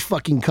huge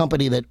fucking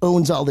company that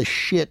owns all this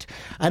shit.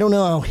 I don't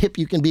know how hip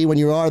you can be when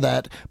you are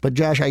that. But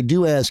Josh, I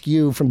do ask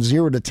you from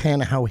 0 to 10,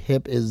 how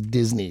hip is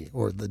Disney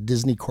or the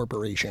Disney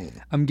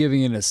Corporation? I'm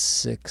giving it a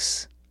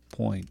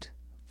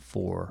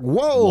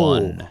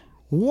 6.41.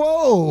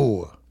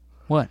 Whoa.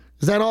 What?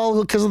 Is that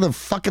all because of the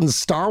fucking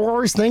Star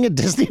Wars thing at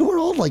Disney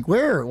World? Like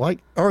where? Like,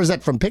 or is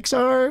that from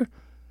Pixar?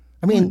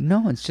 I mean,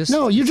 no, it's just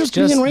you're just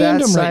being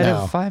random right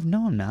now. 5.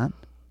 No, I'm not.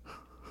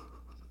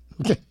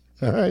 Okay,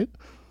 all right.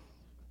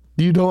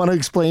 You don't want to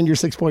explain your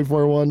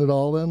 6.41 at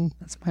all, then?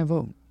 That's my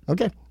vote.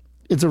 Okay,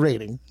 it's a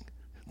rating.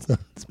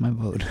 That's my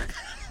vote.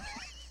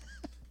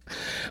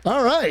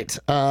 All right,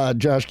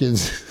 Josh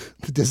gives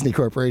the Disney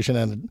Corporation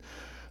on a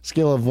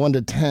scale of 1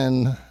 to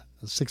 10.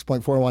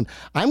 6.41.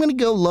 I'm going to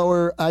go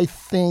lower. I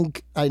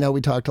know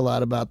we talked a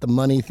lot about the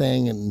money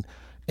thing,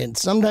 and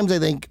sometimes I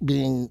think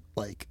being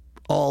like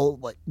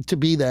to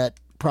be that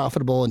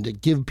profitable and to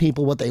give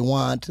people what they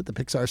want, the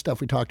Pixar stuff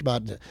we talked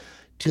about,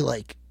 to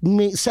like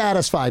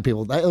satisfy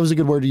people. That was a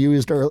good word you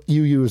used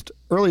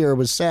earlier,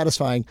 was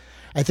satisfying.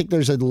 I think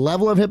there's a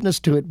level of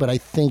hipness to it, but I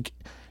think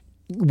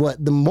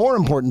what the more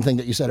important thing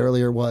that you said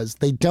earlier was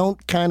they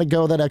don't kind of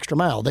go that extra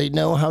mile. They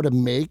know how to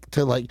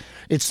it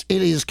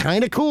is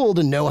kind of cool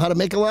to know how to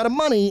make a lot of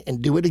money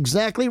and do it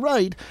exactly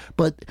right,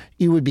 but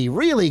it would be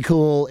really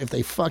cool if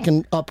they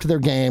fucking upped their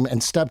game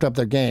and stepped up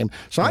their game.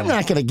 So I'm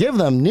not going to give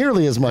them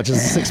nearly as much as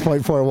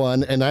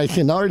 6.41, and I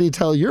can already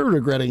tell you're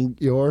regretting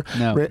your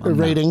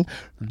rating.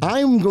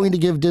 I'm going to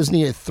give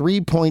Disney a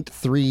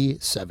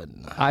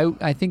 3.37.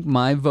 I think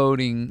my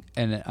voting,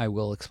 and I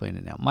will explain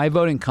it now, my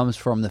voting comes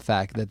from the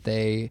fact that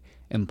they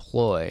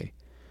employ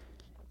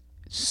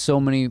so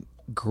many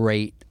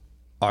great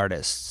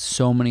artists,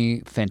 so many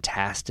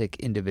fantastic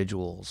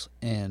individuals,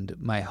 and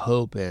my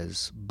hope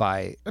is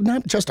by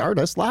not just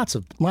artists, lots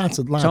of that's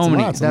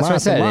what I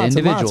said,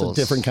 individuals,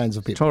 different kinds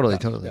of people. Totally.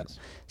 Yes.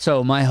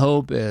 So my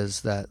hope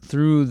is that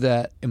through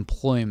that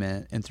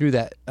employment and through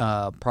that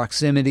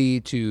proximity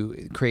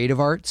to creative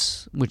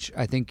arts, which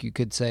I think you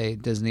could say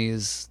Disney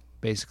is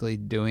basically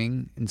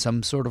doing in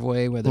some sort of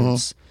way, whether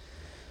it's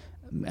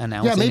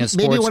announcing a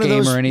sports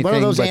game or anything. One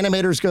of those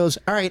animators goes,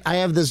 all right, I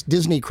have this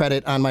Disney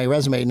credit on my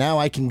resume. Now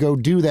I can go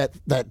do that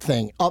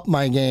thing, up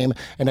my game,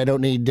 and I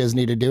don't need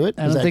Disney to do it.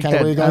 I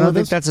don't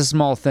think that's a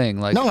small thing.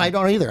 Like, no, I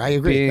don't either. I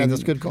agree.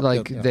 That's good.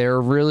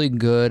 They're really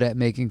good at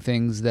making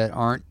things that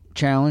aren't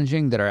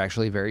challenging, that are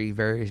actually very,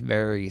 very,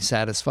 very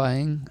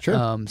satisfying.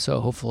 Sure. So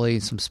hopefully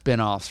some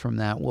spin-offs from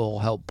that will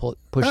help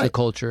push the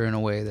culture in a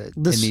way that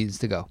it needs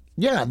to go.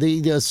 Yeah,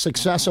 the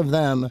success of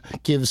them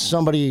gives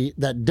somebody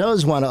that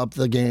does want to up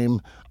the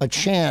game a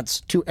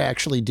chance to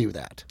actually do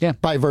that. Yeah.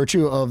 By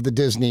virtue of the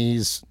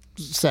Disney's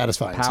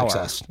satisfying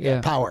success. Yeah.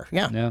 Power.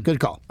 Yeah.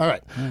 Good call. All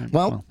right.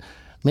 Well,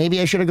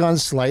 maybe I should have gone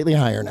slightly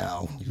higher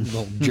now, you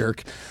little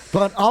jerk.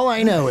 But all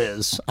I know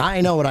is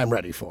I know what I'm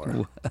ready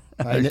for.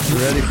 Ready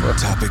for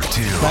topic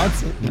 2.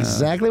 That's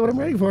exactly what I'm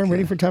ready for. I'm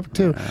ready for topic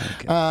 2.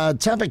 Okay.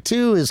 Topic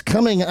 2 is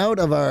coming out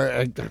of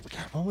our,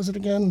 what was it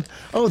again?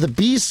 Oh, the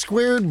B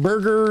Squared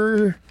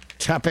Burger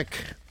topic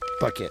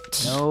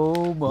bucket.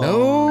 No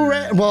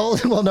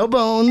bones. No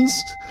bones.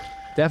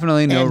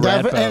 Definitely no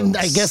rat bones. And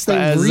I guess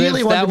they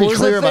really wanted to be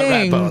clear about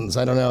rat bones.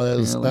 I don't know. That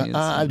was an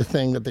odd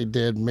thing that they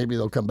did. Maybe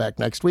they'll come back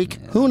next week.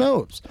 Yeah. Who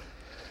knows?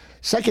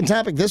 Second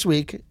topic this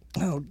week.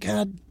 Oh,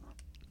 God.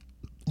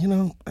 You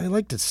know, I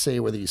like to say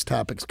where these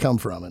topics come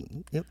from.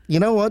 And you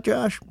know what,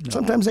 Josh? No.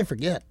 Sometimes I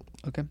forget.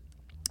 Okay.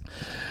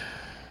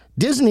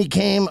 Disney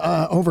came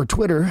over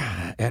Twitter,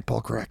 at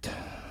Paul Correct.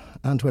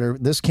 On Twitter.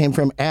 This came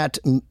from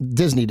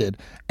Disney did,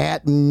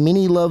 at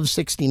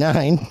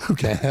MiniLove69.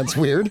 Okay, that's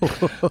weird.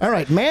 All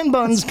right, Man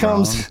Buns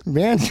comes.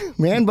 Man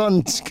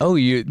Buns. Oh,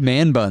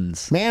 Man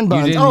Buns. Man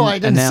Buns. Oh, I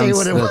didn't say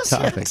what it was.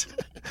 Topic.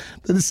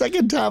 The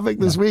second topic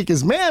this week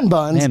is Man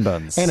Buns. Man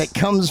Buns. And it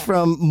comes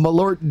from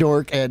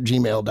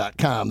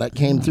malortdork@gmail.com. That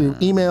came through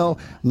email.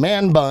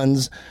 Man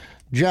Buns.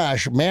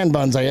 Josh, Man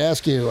Buns, I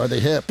ask you, are they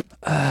hip?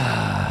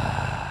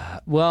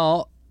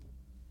 Well,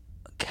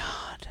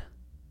 God.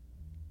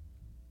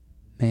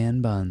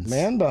 Man Buns.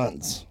 Man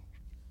Buns.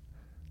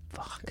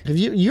 Fuck. Have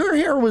your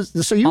hair was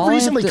so you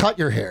recently cut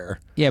your hair.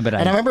 Yeah, but I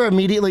remember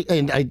immediately,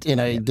 and I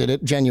did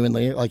it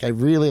genuinely. Like I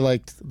really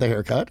liked the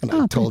haircut, and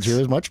I told you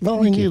as much.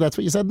 Well, thank you. That's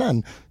what you said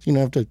then. You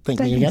don't have to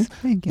thank me again.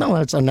 Thank you. No,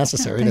 it's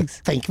unnecessary to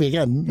thank me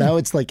again. Now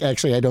it's like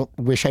actually, I don't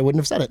wish I wouldn't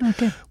have said it.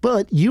 Okay.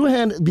 But you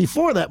had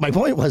before that. My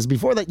point was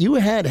before that you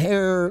had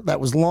hair that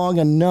was long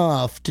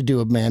enough to do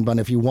a man bun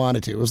if you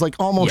wanted to. It was like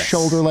almost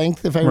shoulder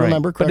length, if I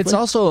remember correctly. But it's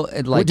also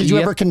like. Did you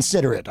ever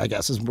consider it? I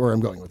guess is where I'm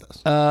going with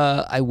this.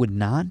 I would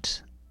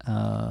not.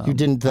 You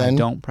didn't then? I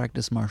don't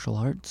practice martial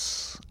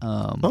arts.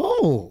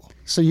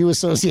 So you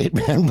associate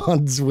man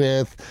buns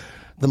with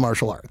the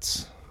martial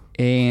arts.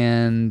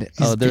 And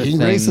other being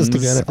things racist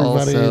again,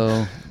 everybody.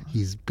 Also,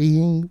 he's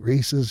being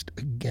racist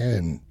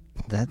again.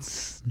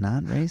 That's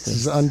not racist. This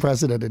is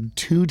unprecedented.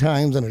 2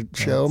 times in a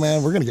show,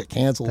 man. We're going to get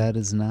canceled. That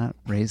is not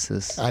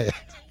racist.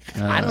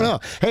 I don't know.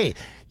 Hey,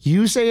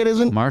 you say it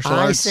isn't. Martial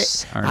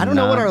arts I don't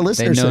know what our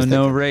listeners say. They know think.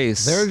 no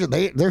race.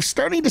 They're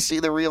starting to see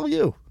the real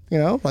you. You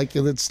know, like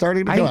it's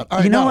starting to come out.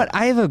 Right, you know what?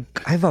 I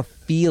have a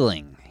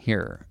feeling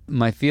here.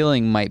 My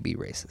feeling might be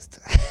racist.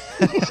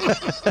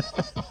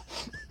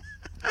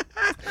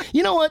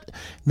 You know what?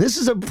 This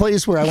is a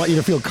place where I want you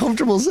to feel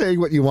comfortable saying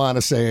what you want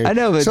to say. I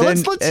know, but so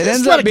then let's it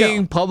ends up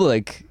being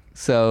public.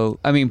 So,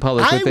 I mean,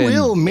 public. I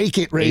will make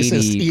it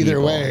racist either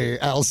people. way.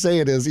 I'll say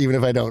it is, even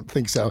if I don't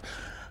think so.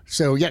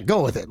 So, yeah,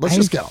 go with it. Let's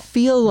just go.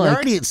 Feel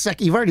like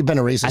you've already been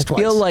a racist twice.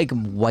 I feel like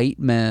white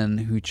men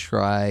who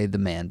try the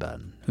man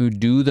bun, who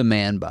do the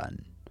man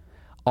bun,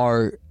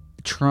 are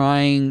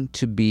trying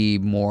to be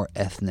more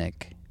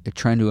ethnic. They're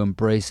trying to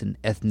embrace an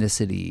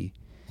ethnicity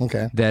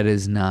that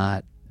is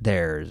not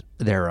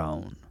their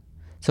own.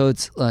 So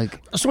it's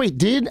like. So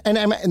wait,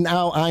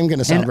 now I'm going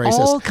to sound racist.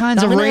 All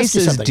kinds of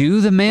races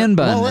do the man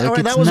bun. Well,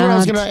 that was what I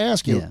was going to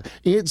ask you.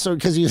 Yeah.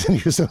 Because you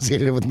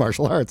associated it with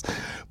martial arts,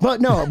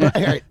 but no,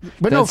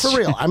 no, for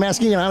real. I'm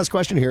asking an honest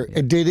question here.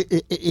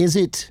 Is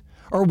it,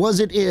 or was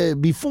it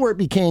before it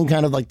became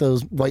kind of like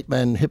those white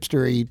men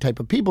hipstery type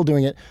of people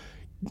doing it?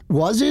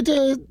 Was it?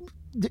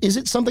 Is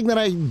it something that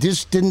I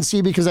just didn't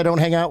see because I don't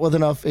hang out with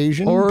enough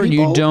Asian people? Or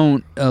you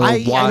don't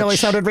watch I know I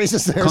sounded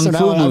racist there, Kung so now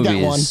Fu I've got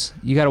one. movies.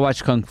 You got to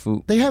watch Kung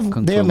Fu. They have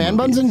man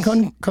buns in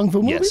Kung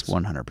Fu movies? Yes,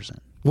 100%.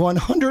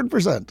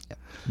 100%.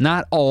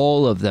 Not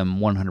all of them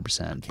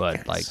 100%,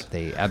 but like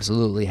they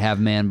absolutely have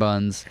man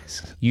buns.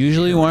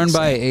 Usually worn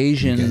by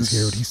Asians. You guys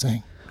hear what he's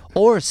saying?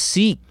 Or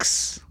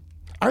Sikhs.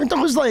 Aren't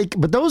those like,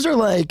 but those are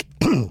like,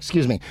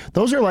 excuse me,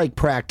 those are like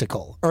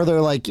practical, or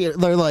they're like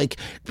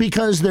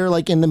because they're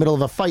like in the middle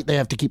of a fight, they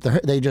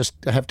just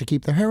have to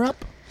keep their hair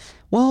up.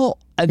 Well,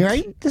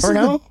 right? This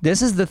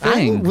is the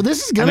thing.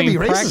 This is going to be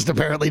racist,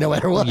 apparently, no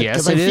matter what.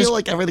 Yes, it is. I feel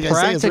like everything I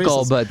say is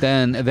racist. But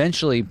then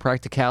eventually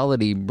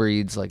practicality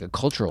breeds like a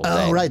cultural thing.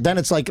 Oh, right. Then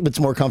it's like it's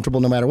more comfortable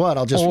no matter what.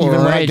 I'll just, even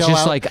when I go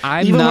out, like,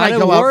 I'm not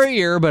a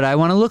warrior, but I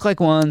want to look like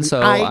one,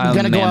 so I'm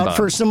going to go out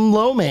for some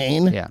lo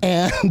mein,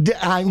 and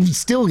I'm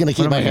still going to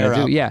keep my hair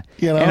up. Yeah.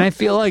 You know? And I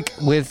feel like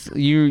with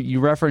you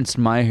referenced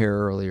my hair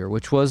earlier,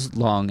 which was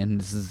long. And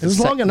this is it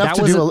was long enough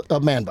to do a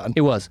man bun.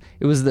 It was.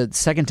 It was the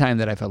second time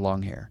that I've had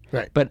long hair.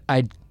 Right. But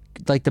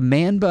like the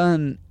man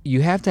bun,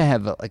 you have to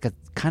have like a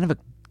kind of a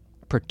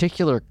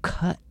particular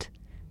cut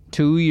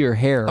to your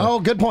hair. Oh,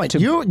 good point.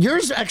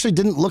 Yours actually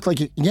didn't look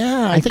like it.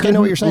 Yeah, I think I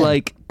know what you're saying.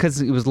 Like,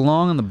 because it was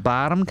long on the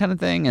bottom kind of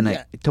thing,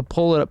 and to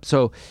pull it up.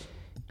 So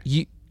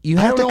you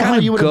have to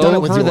kind of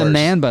go for the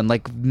man bun.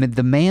 Like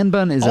the man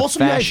bun is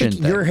also, a fashion I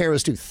think thing. Your hair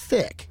is too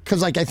thick.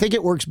 Because like I think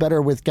it works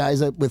better with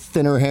guys with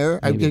thinner hair.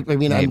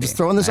 Maybe. I'm just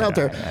throwing this out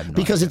there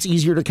because it's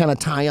easier to kind of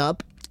tie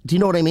up. Do you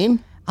know what I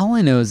mean? All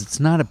I know is it's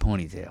not a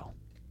ponytail.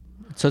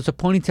 So it's a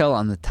ponytail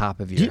on the top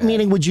of your head.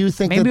 Meaning, would you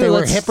think that they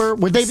were hipper?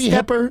 Would they be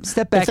hipper?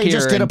 Step back if they here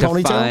just did a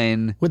ponytail?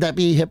 Define. Would that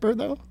be hipper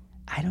though?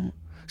 I don't.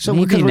 So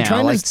maybe because we're now,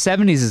 trying like to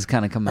 70s is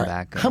kind of coming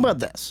back. How about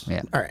this?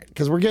 Yeah. All right,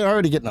 because we're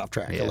already getting off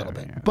track a little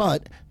bit. Yeah.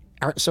 But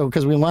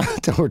because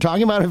we're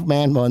talking about if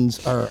man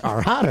buns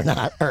are hot or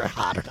not,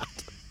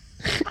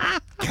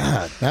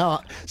 God,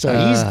 now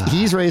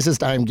he's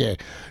racist. I'm gay.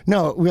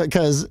 No,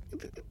 because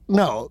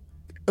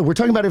we're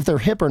talking about if they're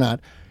hip or not.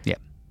 Yeah.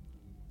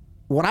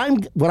 What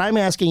I'm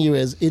asking you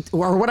is,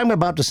 or what I'm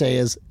about to say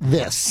is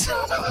this.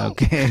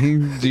 Okay.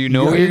 Do you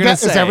know what you're going to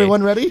say? Is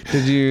everyone ready?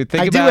 Did you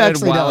think about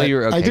it while you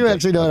were? Okay, I do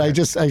actually know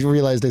it. I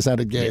realized I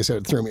sounded gay, so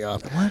it threw me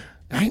off. What?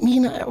 I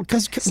mean,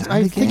 because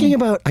I'm thinking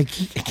about. I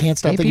can't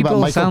stop thinking about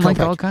Michael Kopech. Like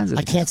all kinds of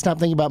I can't stop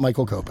thinking about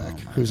Michael Kopech,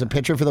 who's a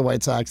pitcher for the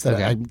White Sox that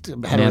I'm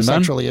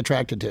heterosexually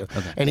attracted to,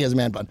 and he has a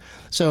man bun.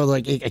 So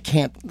like, I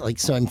can't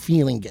so I'm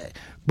feeling gay.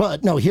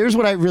 But no, here's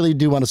what I really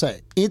do want to say.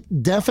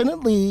 It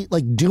definitely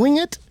doing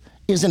it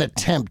is an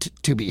attempt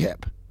to be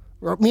hip.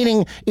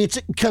 Meaning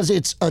it's because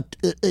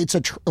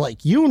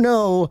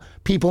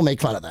people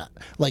make fun of that.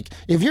 Like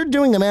if you're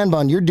doing the man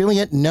bun, you're doing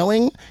it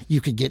knowing you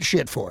could get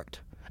shit for it.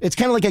 It's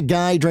kind of like a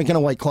guy drinking a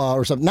White Claw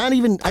or something. Not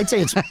even, I'd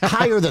say it's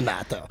higher than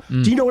that though.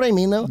 Do you know what I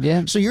mean though?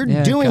 Yeah. So you're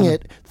doing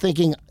it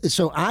thinking,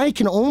 so I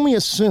can only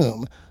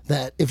assume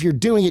that if you're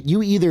doing it,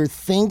 you either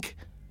think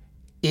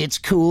it's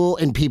cool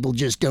and people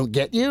just don't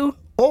get you,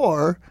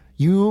 or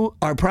you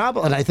are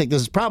probably, and I think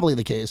this is probably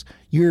the case,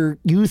 you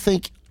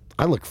think,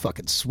 I look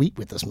fucking sweet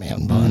with this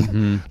man bun.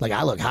 Mm-hmm. Like,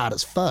 I look hot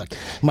as fuck.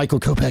 Michael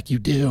Kopech, you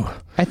do.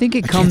 I think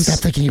I can't stop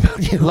thinking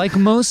about you. Like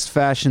most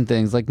fashion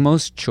things, like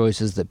most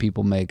choices that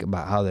people make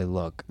about how they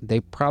look,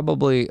 they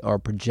probably are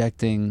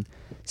projecting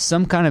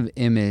some kind of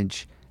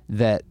image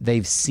that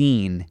they've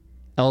seen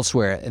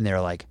elsewhere, and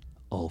they're like,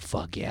 oh,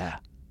 fuck yeah,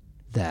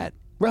 that's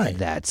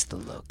the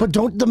look. But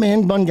don't the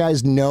man bun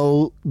guys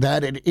know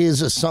that it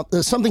is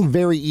something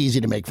very easy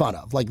to make fun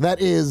of? Like,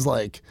 that is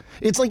like,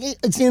 it's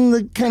in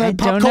the kind of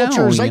pop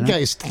culture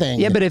zeitgeist thing.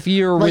 Yeah, but if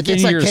you're within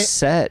your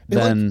set,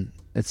 then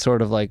it's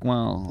sort of like,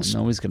 well,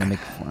 nobody's going to make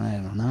fun. I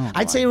don't know.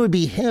 I'd say it would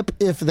be hip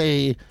if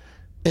they,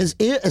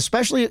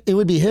 especially it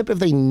would be hip if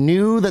they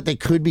knew that they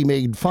could be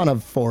made fun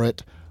of for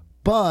it,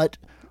 but...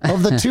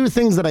 Of the two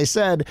things that I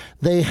said,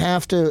 they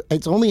have to,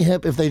 it's only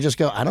hip if they just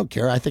go, I don't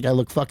care, I think I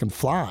look fucking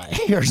fly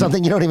or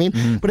something, you know what I mean?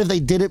 Mm-hmm. But if they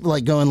did it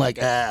like going like,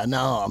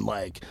 no, I'm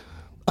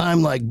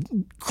like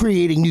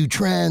creating new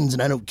trends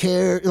and I don't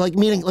care. Like,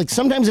 meaning, like,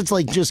 sometimes it's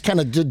like just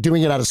kind of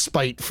doing it out of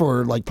spite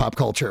for like pop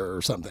culture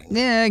or something.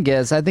 Yeah, I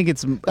guess. I think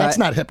that's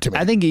not hip to me.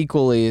 I think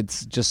equally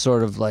it's just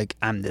sort of like,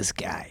 I'm this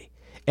guy.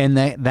 And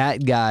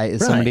that guy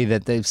is somebody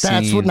that they've seen.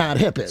 That's what not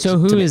hip is. So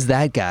who is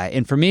that guy?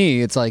 And for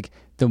me, it's like,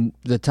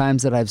 the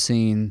times that I've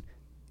seen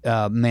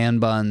man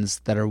buns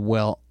that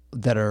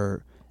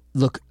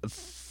look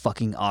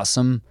fucking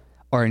awesome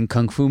are in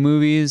kung fu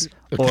movies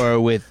or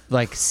with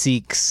like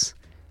Sikhs,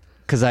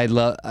 because I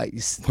love.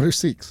 What are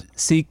Sikhs?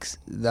 Sikhs,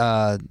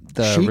 the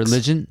Sheiks?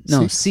 religion.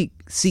 No,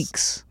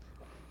 Sikhs,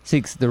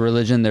 the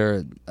religion.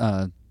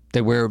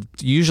 They wear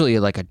usually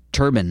like a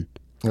turban.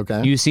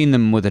 Okay, you've seen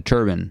them with a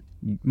turban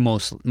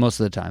most of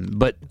the time,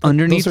 but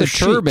underneath the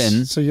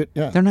turban,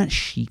 they're not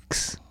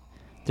sheiks.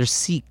 They're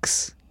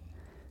Sikhs.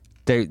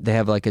 They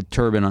have like a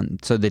turban on,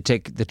 so they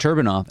take the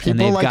turban off, and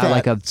they've got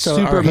like a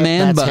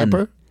Superman bun.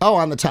 Hipper? Oh,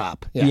 on the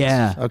top. Yes.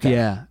 Yeah. Okay.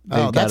 Yeah.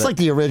 Oh, that's like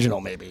the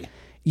original, maybe.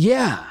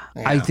 Yeah,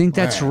 I think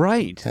that's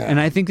right. Yeah. And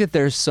I think that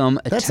there's some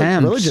attempts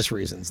like religious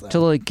reasons, though, to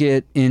like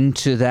get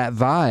into that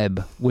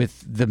vibe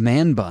with the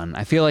man bun.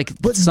 I feel like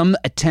some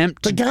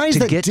attempt the guys to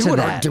that get do to it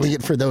that aren't doing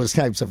it for those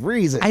types of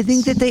reasons. I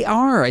think that they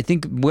are. I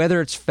think whether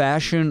it's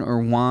fashion or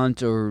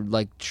want or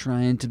like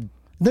trying to.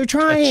 They're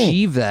trying to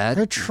achieve that.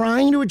 They're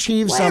trying to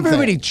achieve something.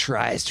 Everybody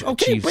tries to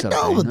achieve something.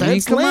 Okay, but no,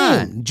 that's lame.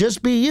 On.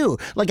 Just be you.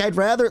 Like, I'd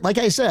rather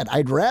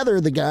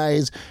the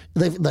guys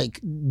like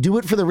do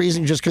it for the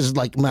reason just because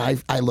like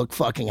I look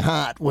fucking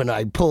hot when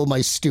I pull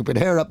my stupid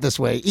hair up this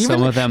way. Even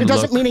some of them it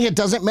doesn't meaning it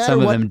doesn't matter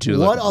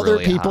what other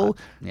really people.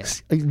 Yeah.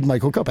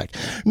 Michael Kopech.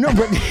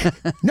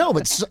 No,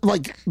 but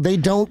like they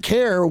don't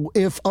care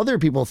if other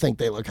people think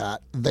they look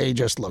hot. They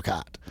just look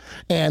hot,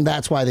 and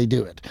that's why they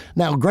do it.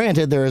 Now,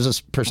 granted, there is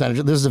a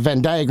percentage. There's a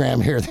Venn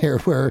diagram here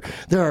where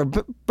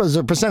there's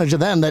a percentage of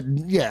them that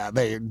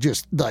they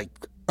just like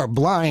are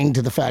blind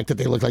to the fact that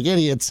they look like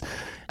idiots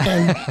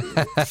and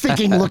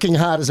thinking looking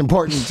hot is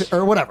important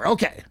or whatever.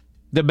 Okay.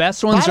 The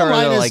best ones are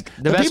like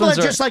the people that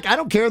just like, I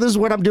don't care, this is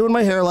what I'm doing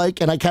my hair like,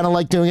 and I kind of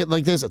like doing it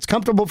like this. It's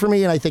comfortable for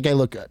me and I think I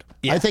look good.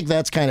 Yeah. I think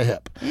that's kind of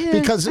hip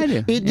because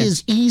it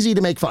is easy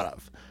to make fun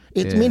of.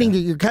 It's meaning that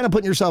you're kind of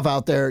putting yourself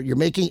out there. You're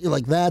making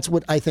like that's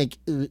what I think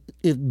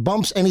it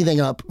bumps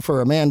anything up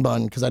for a man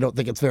bun because I don't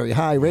think it's very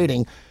high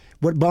rating.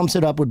 What bumps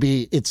it up would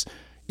be it's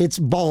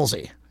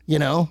ballsy, you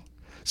know.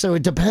 So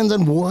it depends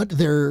on what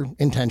their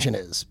intention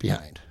is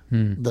behind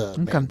the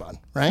man bun,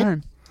 right?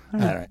 All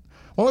right.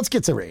 Well, let's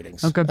get to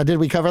ratings. Okay. Did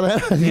we cover that?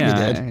 I think we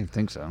did. I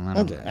think so.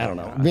 I don't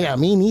know. Yeah,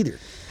 me neither.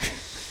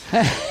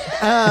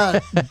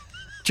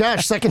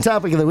 Josh, second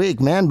topic of the week,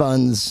 man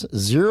buns,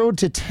 0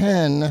 to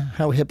 10.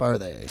 How hip are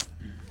they?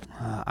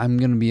 I'm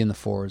going to be in the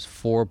 4s,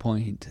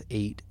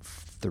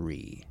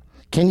 4.83.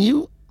 Can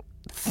you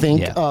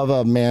think of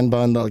a man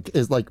bun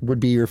that would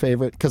be your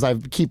favorite? Because I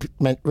keep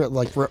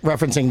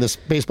referencing this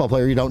baseball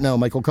player you don't know,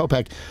 Michael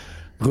Kopech,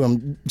 who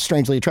I'm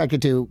strangely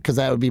attracted to, because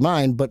that would be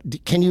mine. But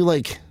can you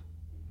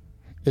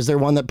is there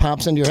one that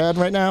pops into your head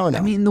right now? Or no?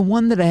 I mean, the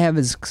one that I have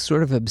is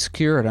sort of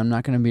obscured. I'm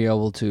not going to be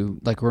able to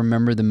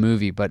remember the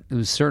movie, but it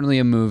was certainly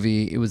a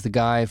movie. It was the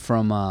guy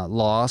from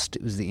Lost.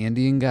 It was the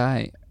Indian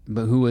guy,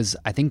 but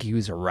I think he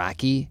was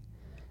Iraqi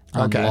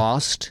on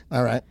Lost.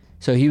 All right.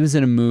 So he was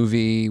in a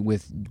movie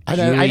with I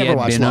never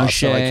watched Lost,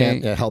 so I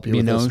can't help you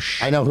with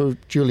this. I know who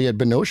Juliette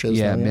Binoche is.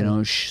 Yeah,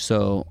 Binoche.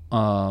 So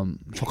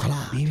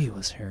maybe it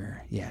was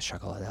her. Yeah,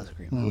 Chocolat. That was a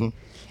great movie. Mm-hmm.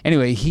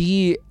 Anyway,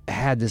 he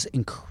had this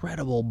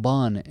incredible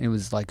bun. It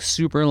was like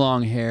super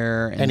long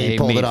hair, and he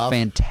pulled it off.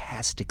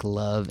 Fantastic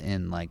love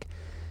and like.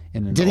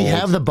 Did he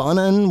have the bun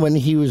on when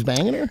he was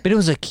banging her? But it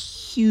was a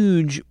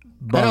huge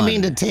bun. I don't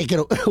mean to take it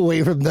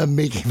away from them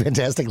making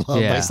fantastic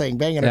love by saying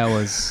banging her.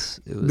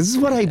 This is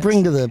what I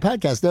bring to the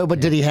podcast, though.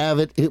 But did he have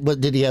it?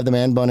 Did he have the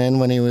man bun in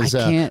when he was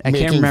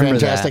making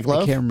fantastic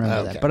love? I can't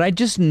remember that. But I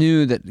just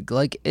knew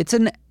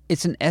that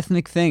it's an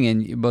ethnic thing,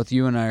 and both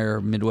you and I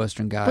are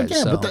Midwestern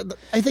guys. But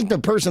I think the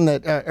person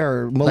that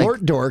or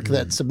Malort Dork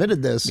that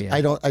submitted this,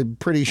 I'm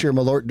pretty sure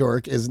Malort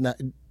Dork is not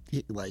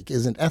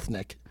isn't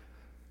ethnic.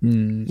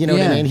 You know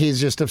what I mean?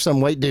 He's just some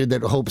white dude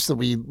that hopes that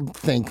we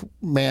think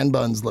man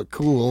buns look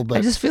cool. But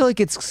I just feel like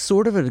it's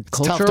sort of a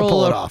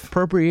cultural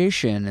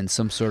appropriation in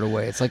some sort of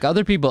way. It's like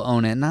other people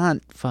own it, not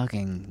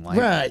fucking white.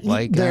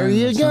 Right. There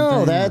you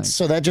go.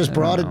 So that just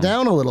brought it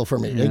down a little for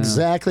me. Yeah.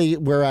 Exactly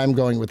where I'm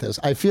going with this.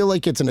 I feel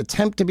like it's an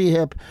attempt to be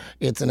hip.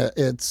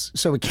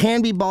 So it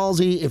can be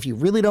ballsy if you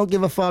really don't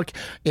give a fuck.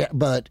 Yeah,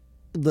 but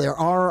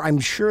I'm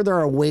sure there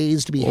are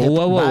ways to be hip.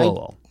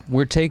 Whoa.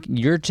 You're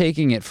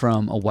taking it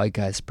from a white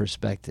guy's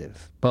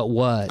perspective, but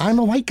what? I'm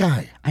a white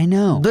guy. I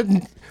know,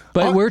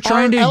 but we're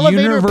trying to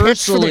universally.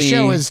 Pitch for the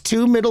show is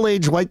two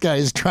middle-aged white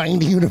guys trying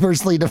to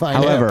universally define.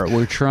 However,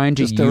 we're trying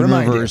to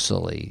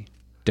universally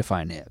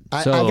define it.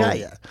 I got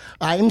you.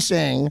 I'm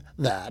saying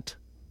that.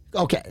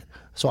 Okay,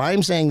 so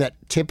I'm saying that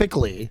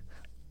typically,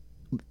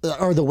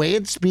 or the way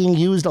it's being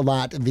used a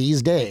lot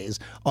these days,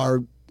 are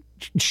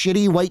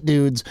shitty white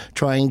dudes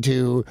trying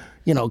to,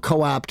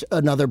 co-opt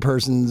another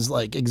person's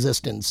like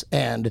existence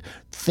and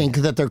think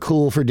that they're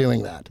cool for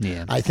doing that.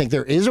 Yeah. I think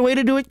there is a way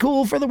to do it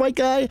cool for the white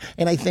guy,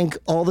 and I think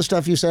all the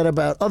stuff you said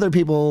about other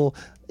people,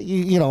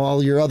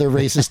 all your other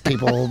racist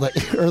people or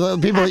the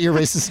people that you're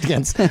racist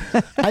against,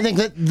 I think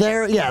that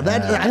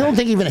I don't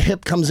think even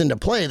hip comes into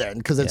play then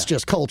because it's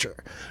just culture.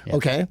 Yeah.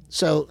 Okay,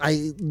 so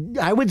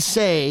I would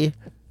say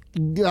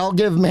I'll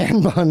give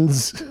man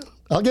buns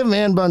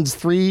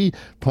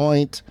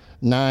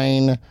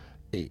 3.98.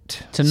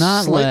 To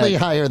not slightly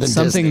let higher than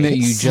something Disney. that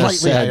you just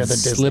said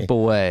slip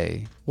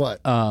away. What?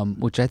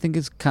 Which I think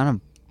is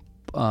kind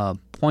of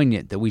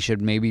poignant that we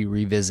should maybe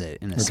revisit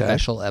in a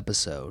special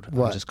episode.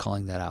 What? I'm just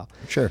calling that out.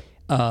 Sure.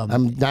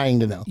 I'm dying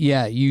to know.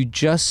 Yeah, you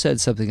just said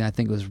something I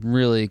think was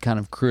really kind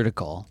of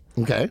critical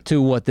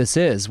to what this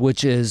is,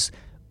 which is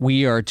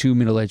we are two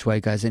middle-aged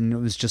white guys, and it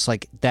was just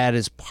like that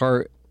is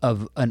part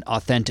of an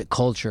authentic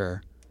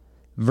culture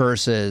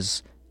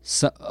versus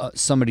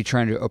somebody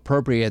trying to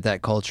appropriate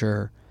that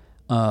culture.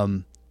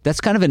 That's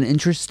kind of an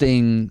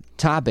interesting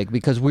topic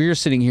because we're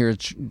sitting here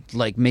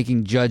like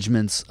making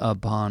judgments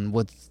upon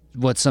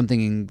what's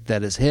something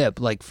that is hip.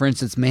 Like, for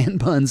instance, man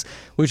buns,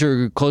 which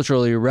are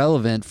culturally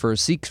irrelevant for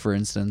Sikhs, for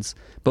instance,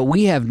 but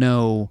we have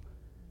no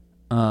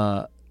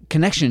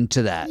connection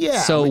to that.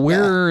 Yeah, so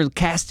we're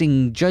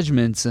casting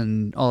judgments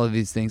and all of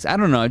these things. I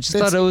don't know. I just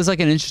thought it was like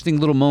an interesting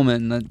little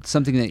moment and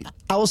something that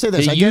I will say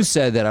this. You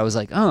said that I was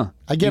like, you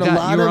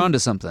were onto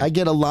something. I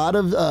get a lot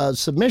of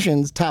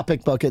submissions,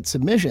 topic bucket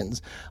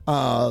submissions,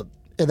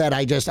 that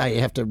I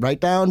have to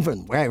write down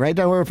where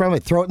we're from, I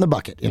throw it in the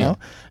bucket, you know?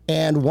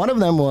 And one of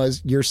them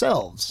was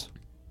yourselves.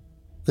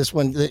 This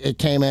one, it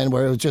came in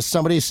where it was just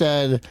somebody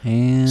said,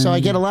 so I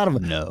get a lot of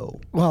them. No.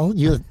 Well,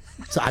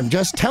 so I'm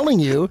just telling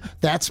you,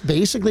 that's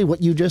basically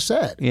what you just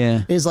said.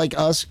 Yeah. Is like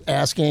us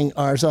asking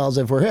ourselves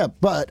if we're hip.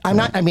 But I'm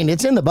not,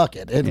 it's in the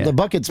bucket. If the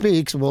bucket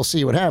speaks, we'll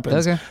see what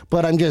happens. Okay.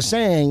 But I'm just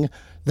saying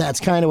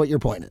that's kind of what your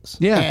point is.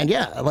 Yeah. And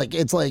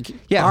it's like.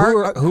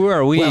 Yeah, who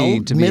are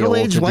we to be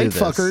middle-aged able to white do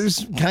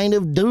fuckers kind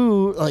of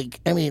do,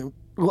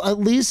 at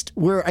least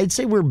I'd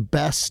say we're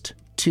best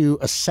to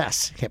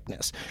assess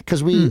hipness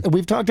because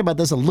we've talked about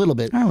this a little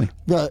bit. Are we?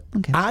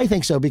 I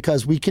think so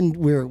because we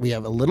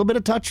have a little bit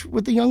of touch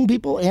with the young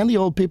people and the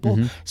old people,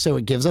 so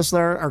it gives us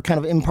our kind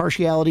of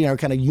impartiality and our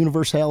kind of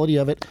universality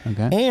of it.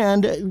 Okay.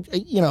 And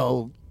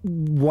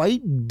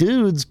white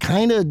dudes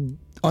kind of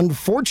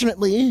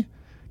unfortunately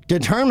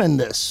determine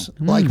this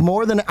like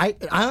more than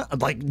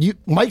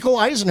Michael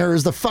Eisner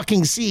is the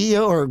fucking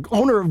CEO or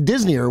owner of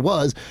Disney or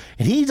was,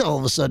 and he's all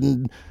of a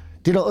sudden.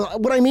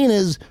 What I mean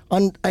is,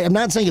 I'm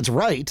not saying it's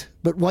right,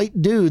 but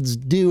white dudes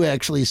do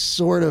actually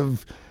sort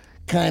of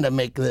kind of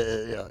make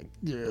in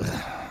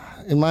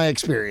my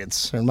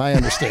experience, or my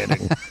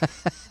understanding.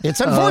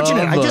 It's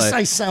unfortunate.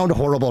 I sound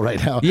horrible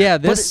right now. Yeah,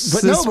 this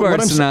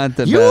part's not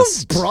the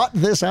best. You brought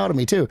this out of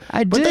me, too.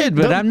 I did,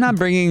 but I'm not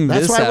bringing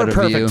this out of you.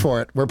 That's why we're perfect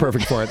for it. We're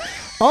perfect for it.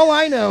 All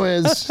I know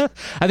is...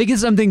 I think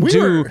it's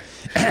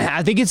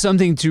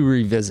something to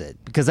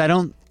revisit, because I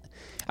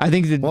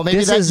think that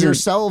maybe that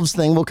yourselves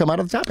thing will come out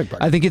of the topic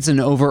bucket. I think it's an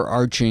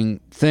overarching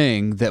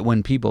thing that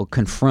when people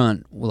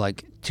confront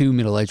like two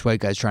middle-aged white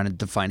guys trying to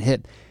define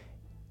hip,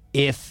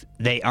 if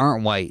they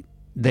aren't white,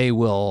 they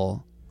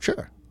will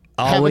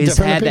always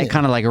had that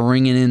kind of like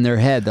ringing in their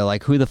head. They're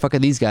like, who the fuck are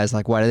these guys?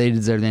 Like, why do they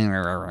deserve anything?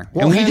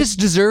 And we just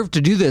deserve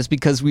to do this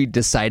because we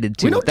decided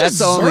to. We don't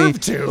deserve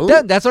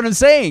to. That's what I'm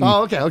saying.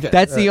 Oh, okay.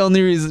 That's the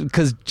only reason,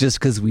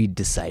 because we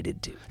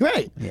decided to.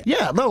 Right.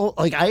 Yeah. No,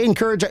 I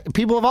encourage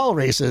people of all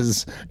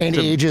races and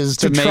ages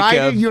to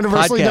try to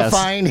universally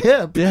define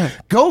hip. Yeah.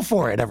 Go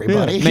for it,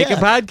 everybody. Yeah. Make a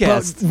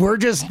podcast. But we're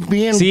just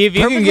being See if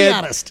you perfectly can get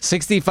honest.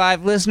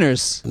 65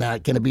 listeners.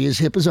 Not going to be as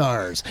hip as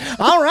ours.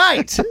 All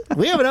right.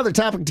 We have another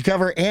topic to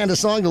cover and a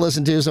song to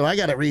listen to, so I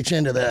got to reach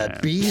into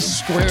that B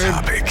squared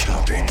topic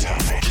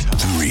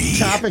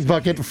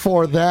bucket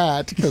for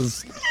that,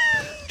 because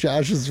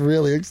Josh is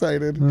really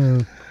excited.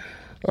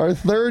 Our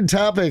third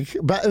topic,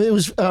 it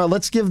was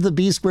let's give the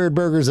B squared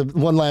burgers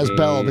one last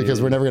bell,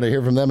 because we're never going to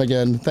hear from them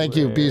again. Thank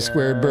you, B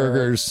squared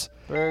burgers.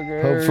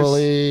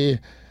 Hopefully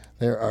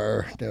There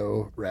are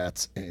no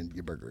rats in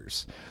your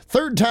burgers.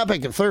 Third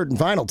and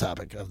final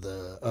topic of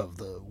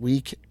the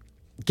week: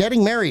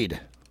 getting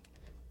married.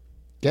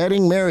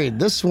 Getting married.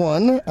 This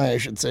one, I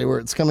should say where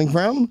it's coming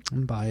from.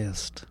 I'm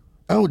biased.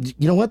 Oh,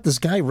 you know what? This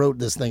guy wrote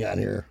this thing on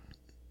here.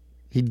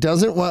 He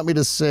doesn't want me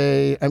to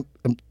say.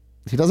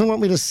 He doesn't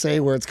want me to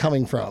say where it's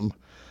coming from,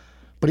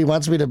 but he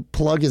wants me to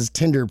plug his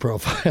Tinder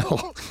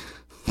profile.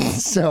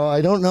 So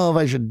I don't know if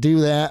I should do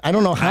that. I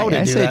don't know how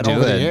to do that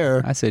over the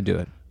air. I say do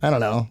it. I don't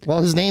know.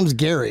 Well, his name's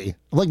Gary.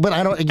 But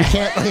I don't. You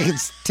can't.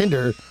 It's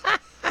Tinder.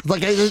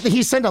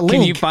 He sent a link.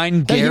 Can you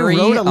find Gary?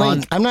 He wrote a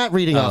link. I'm not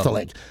reading off the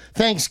link.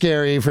 Thanks,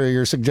 Gary, for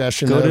your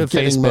suggestion. Go to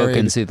Facebook married.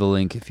 And see the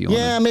link if you want.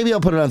 Yeah, maybe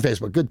I'll put it on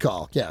Facebook. Good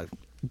call. Yeah.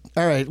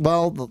 All right.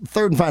 Well, the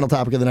third and final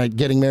topic of the night: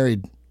 getting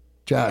married.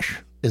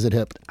 Josh, is it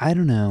hip? I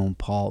don't know,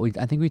 Paul.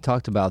 I think we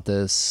talked about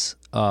this.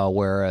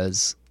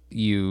 Whereas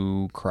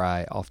you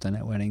cry often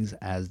at weddings,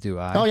 as do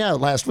I. Oh yeah,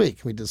 last week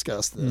we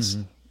discussed this.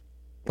 Mm-hmm.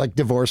 Like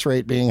divorce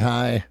rate being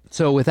high.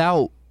 So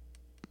without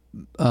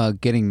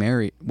getting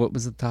married, what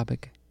was the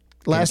topic?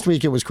 Last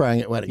week it was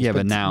crying at weddings. Yeah,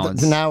 but now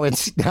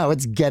it's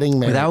getting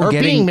married. Without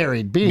being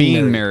married.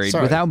 Being married.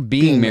 Sorry. Without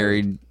being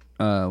married,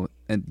 and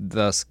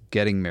thus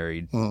getting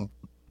married,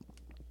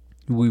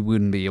 we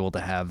wouldn't be able to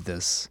have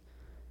this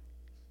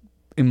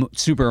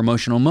super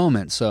emotional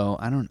moment. So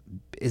I don't.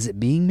 Is it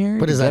being married?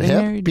 But is that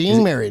hip? Married?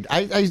 Being married.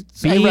 I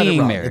read it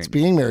wrong. Married. It's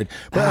being married.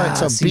 But,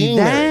 so being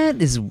married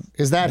is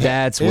that hip?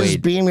 That's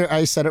weird. Being married.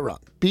 I said it wrong.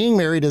 Being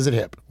married, is it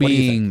hip? What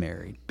being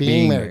married.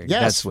 Being married.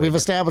 Yes, we've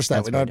established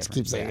that. We don't have to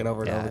keep saying it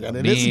over and over again.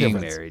 It is a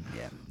difference. Married.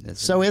 Yeah.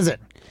 So is it?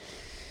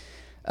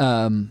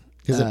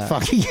 Is it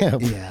fucking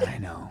hip? Yeah, I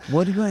know.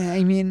 What do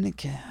I mean?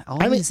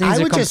 I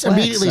would just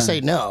immediately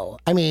say no.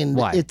 I mean,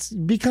 why? It's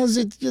because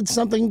it's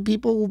something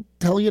people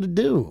tell you to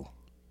do.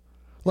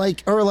 No,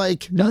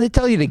 they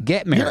tell you to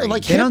get married.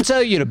 They don't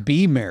tell you to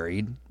be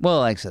married.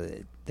 Well,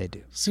 actually, they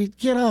do. See,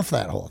 get off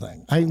that whole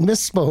thing. I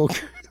misspoke.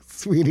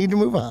 We need to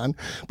move on.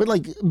 But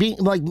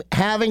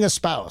having a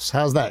spouse,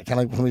 how's that?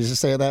 Can we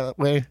just say it that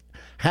way?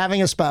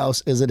 Having a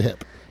spouse, is it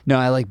hip? No,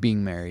 I like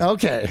being married.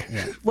 Okay.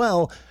 Yeah.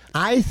 Well,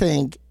 I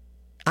think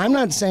I'm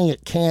not saying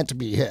it can't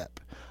be hip.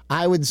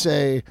 I would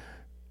say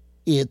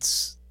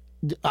it's.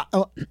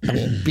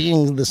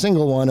 Being the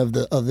single one of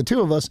the two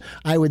of us,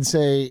 I would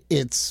say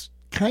it's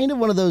kind of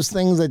one of those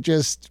things that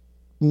just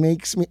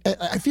makes me.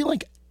 I feel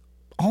like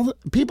all the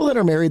people that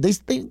are married,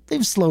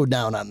 they've slowed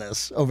down on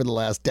this over the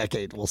last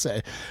decade, we'll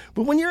say.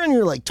 But when you're in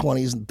your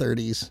 20s and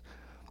 30s,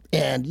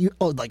 and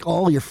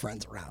all your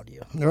friends around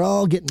you, they're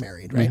all getting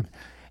married, right? Yeah.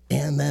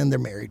 And then they're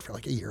married for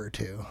a year or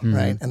two,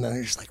 right? And then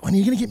they're just like, when are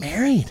you gonna get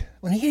married?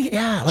 When are you gonna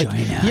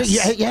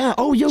get yeah?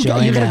 Oh, you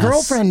got a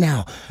girlfriend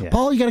now, yeah.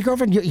 Paul. You got a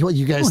girlfriend.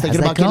 You guys thinking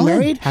about getting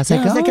married? How's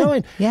that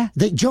going? Yeah,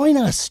 join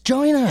us.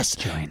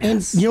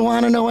 And you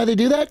want to know why they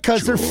do that?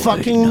 Because they're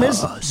fucking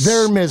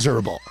they're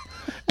miserable.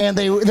 And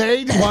they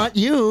want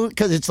you,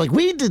 because it's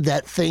we did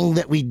that thing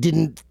that we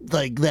didn't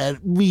that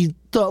we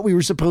thought we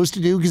were supposed to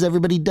do because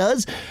everybody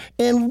does,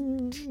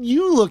 and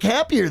you look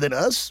happier than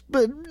us,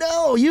 but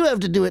no, you have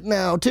to do it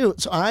now too.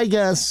 So I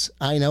guess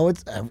I know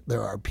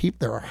there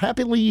are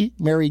happily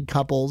married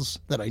couples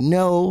that I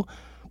know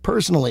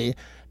personally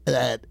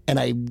and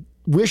I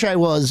wish I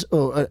was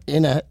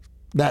in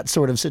that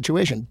sort of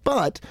situation,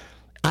 but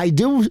I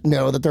do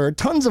know that there are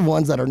tons of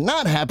ones that are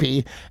not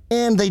happy,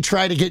 and they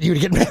try to get you to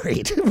get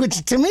married,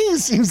 which to me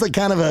seems like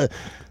kind of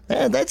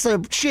that's a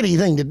shitty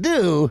thing to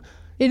do.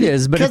 It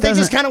is, but because they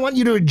just kind of want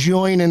you to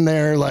join in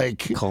their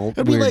cult.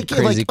 It'd be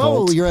crazy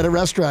cult. Oh, you're at a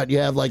restaurant, you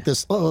have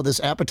this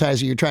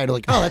appetizer, you try to oh,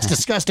 that's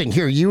disgusting.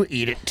 Here, you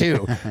eat it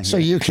too, so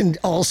you can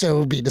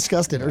also be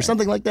disgusted or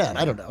something like that.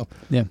 I don't know.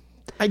 Yeah,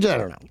 I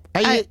don't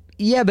know.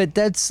 Yeah, but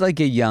that's a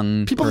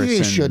young people think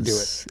they should do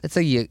it.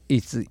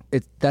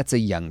 That's a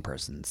young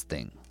person's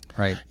thing,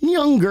 right?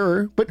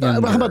 Younger, but how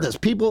about this?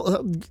 People,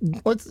 I'm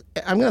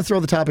going to throw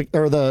the topic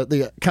or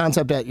the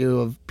concept at you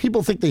of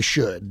people think they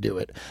should do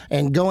it,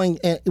 and going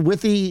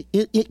with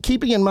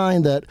keeping in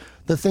mind that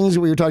the things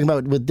that we were talking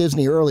about with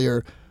Disney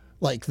earlier,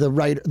 like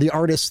the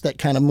artists that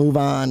kind of move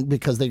on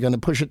because they're going to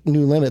push it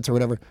new limits or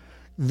whatever.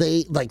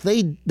 They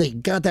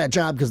got that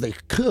job because they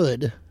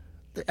could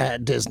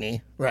at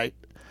Disney, right?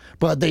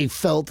 But they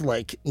felt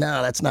no,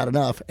 that's not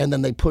enough, and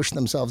then they pushed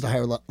themselves to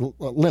higher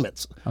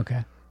limits.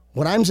 Okay.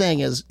 What I'm saying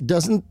is,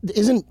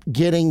 isn't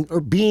getting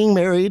or being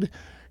married,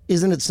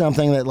 isn't it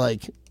something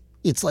that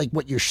it's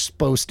what you're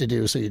supposed to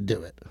do, so you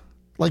do it?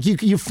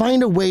 You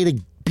find a way to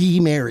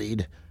be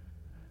married.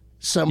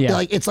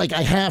 It's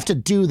I have to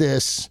do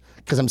this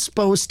because I'm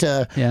supposed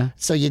to. Yeah.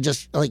 So you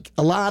just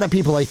a lot of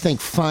people I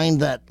think find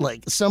that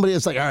somebody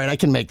that's all right, I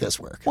can make this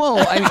work.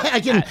 Well,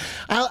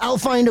 I'll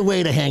find a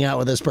way to hang out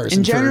with this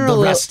person for the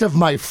rest of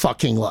my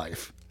fucking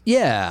life.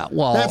 Yeah.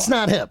 Well, that's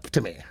not hip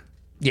to me.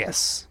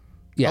 Yes.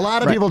 Yeah. A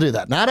lot of people do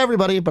that. Not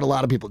everybody, but a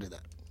lot of people do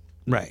that.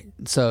 Right.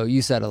 So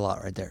you said a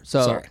lot right there.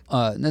 So sorry.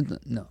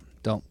 No,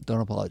 don't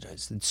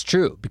apologize. It's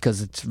true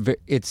because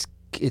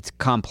it's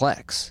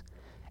complex,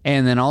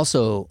 and then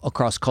also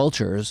across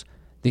cultures.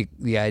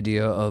 The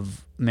idea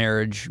of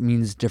marriage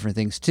means different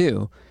things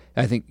too.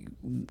 I think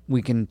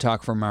we can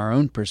talk from our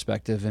own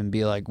perspective and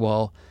be like,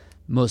 well,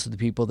 most of the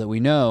people that we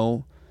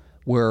know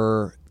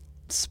were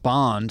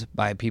spawned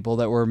by people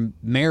that were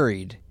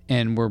married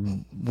and were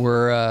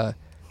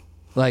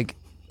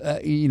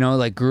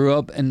grew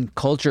up in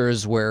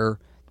cultures where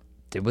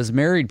it was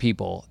married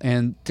people,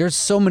 and there's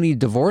so many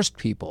divorced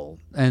people,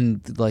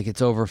 and like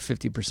it's over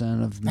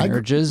 50% of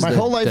marriages. My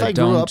whole life I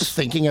grew up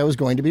thinking I was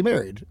going to be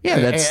married. Yeah,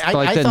 that's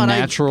like the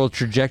natural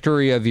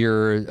trajectory of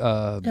your.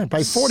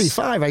 By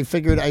 45, I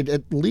figured I'd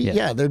at least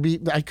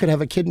I could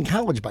have a kid in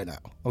college by now.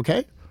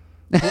 Okay.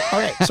 Well, all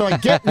right, so I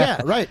get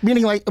right.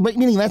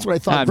 Meaning that's what I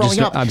thought growing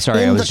up. I'm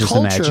sorry, I was just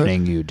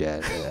imagining you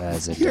dead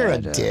as a You're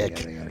dad. A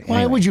dick.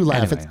 Why would you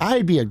laugh? Anyway.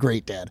 I'd be a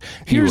great dad.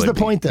 Here's the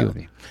point, though.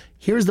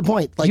 Here's the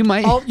point. Like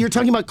you're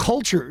talking about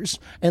cultures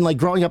and like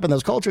growing up in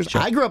those cultures.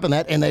 Sure. I grew up in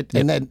that, and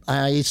then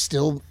I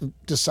still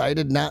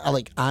decided not.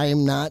 Like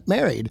I'm not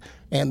married,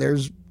 and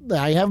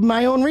I have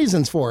my own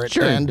reasons for it.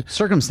 Sure. And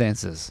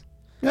circumstances.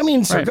 I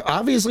mean,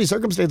 obviously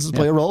circumstances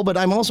play a role, but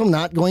I'm also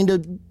not going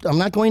to. I'm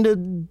not going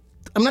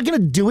to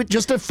do it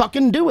just to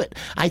fucking do it.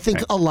 I think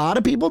a lot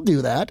of people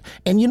do that,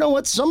 and you know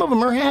what? Some of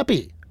them are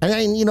happy.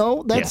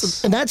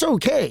 And that's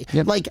okay.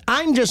 Yep. Like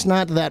I'm just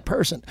not that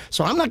person,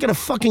 so I'm not gonna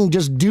fucking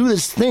just do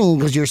this thing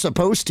because you're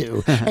supposed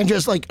to, and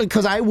just like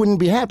because I wouldn't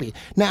be happy.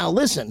 Now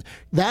listen,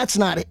 that's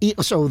not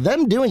so.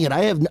 Them doing it,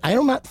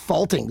 I'm not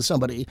faulting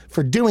somebody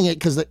for doing it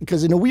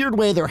because in a weird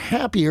way they're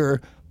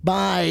happier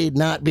by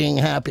not being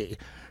happy,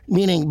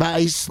 meaning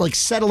by like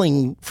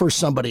settling for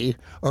somebody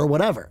or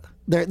whatever.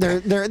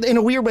 They're in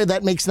a weird way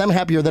that makes them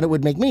happier than it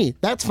would make me.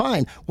 That's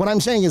fine. What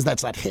I'm saying is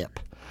that's not hip.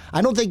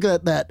 I don't think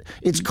that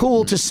it's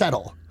cool to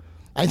settle.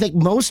 I think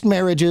most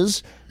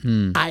marriages,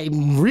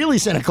 I'm really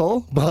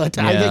cynical, but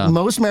I think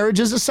most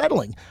marriages are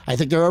settling. I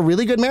think there are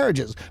really good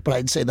marriages, but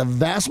I'd say the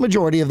vast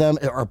majority of them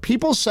are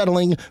people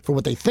settling for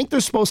what they think they're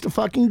supposed to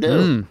fucking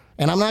do.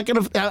 And I'm not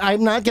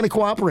gonna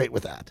cooperate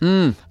with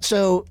that.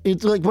 So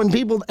it's like when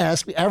people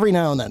ask me, every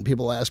now and then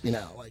people ask me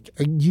now, like,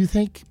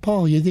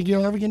 Paul, you think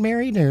you'll ever get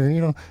married?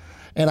 Or,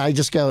 and I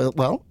just go,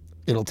 well,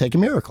 it'll take a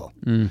miracle.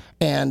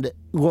 And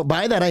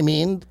by that I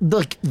mean,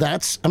 look,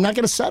 I'm not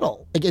going to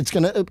settle. Like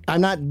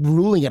I'm not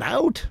ruling it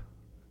out.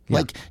 Yeah.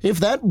 Like if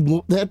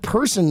that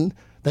person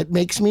that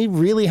makes me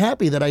really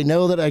happy, that I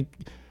know that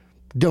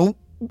I'm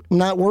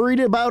not worried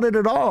about it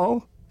at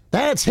all,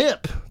 that's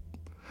hip.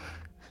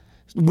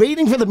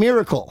 Waiting for the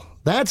miracle,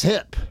 that's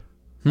hip.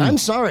 I'm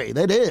sorry,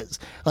 that is.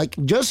 Like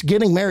just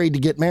getting married to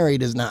get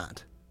married is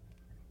not.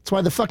 That's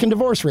why the fucking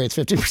divorce rate's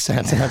 50%.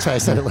 And that's why I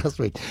said it last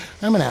week.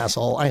 I'm an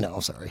asshole. I know.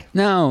 Sorry.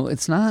 No,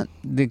 it's not,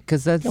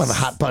 because that's kind of a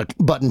hot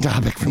button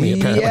topic for me.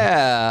 Apparently.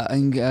 Yeah,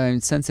 I'm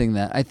sensing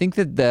that. I think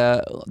that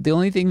the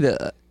only thing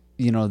that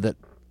that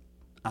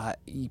I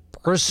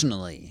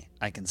personally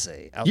I can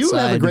say outside you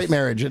have a great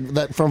marriage,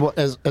 that from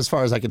as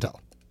far as I can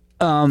tell,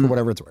 for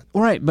whatever it's worth.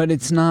 Right, but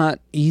it's not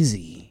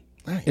easy.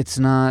 Right. It's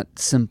not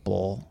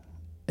simple.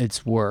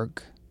 It's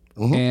work,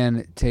 and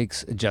it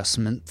takes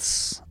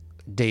adjustments.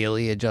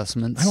 Daily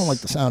adjustments. I don't like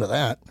the sound of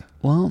that.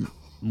 Well,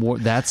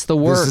 that's the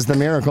work. This is the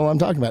miracle I'm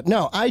talking about.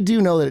 No, I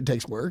do know that it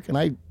takes work, and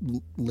I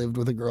lived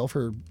with a girl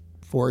for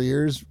 4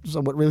 years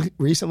somewhat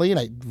recently, and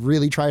I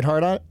really tried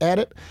hard at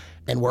it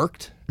and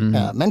worked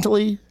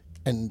mentally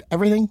and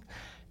everything,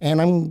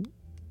 and I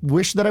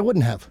wish that I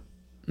wouldn't have.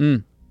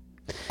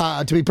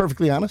 To be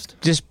perfectly honest.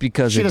 Just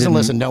because she doesn't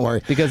listen, don't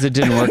worry. Because it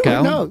didn't work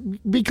out? No,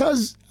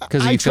 because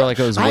you feel like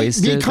it was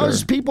wasted?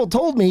 Because people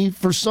told me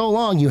for so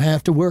long, you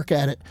have to work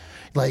at it.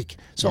 Like,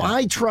 so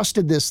I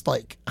trusted this,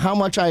 like, how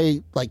much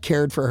I, like,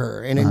 cared for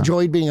her and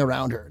enjoyed being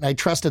around her. And I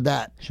trusted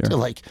that to,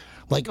 like,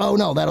 oh,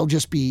 no,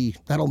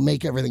 that'll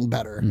make everything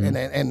better.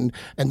 And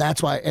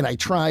that's why, and I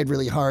tried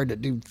really hard to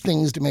do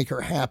things to make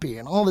her happy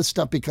and all this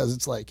stuff because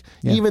it's like,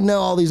 even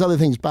though all these other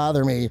things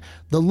bother me,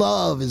 the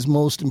love is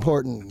most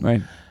important.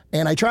 Right.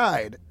 And I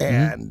tried,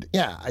 and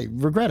I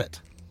regret it,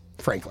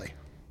 frankly.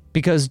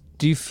 Because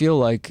do you feel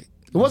like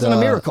it wasn't a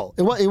miracle?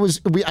 It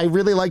was. I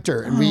really liked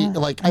her, and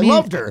I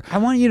loved her. I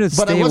want you to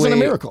stay away. But it wasn't a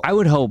miracle. I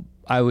would hope.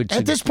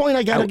 At this point,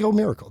 I gotta go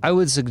miracle. I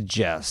would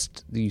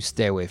suggest that you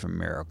stay away from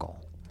miracle.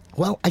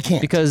 Well, I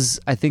can't, because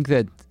I think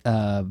that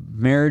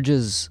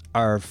marriages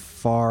are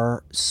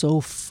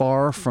so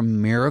far from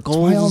miracles.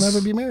 That's why I'll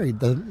never be married.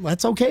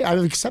 That's okay.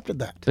 I've accepted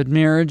that. But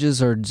marriages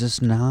are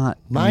just not.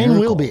 Mine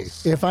miracles. will be.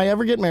 If I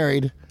ever get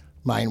married,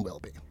 mine will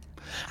be.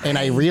 And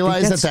I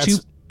realize that's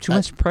too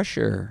much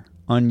pressure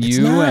on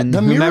you and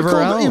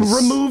whomever else. It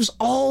removes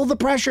all the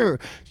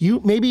pressure.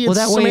 Maybe it's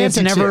that way it's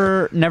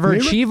never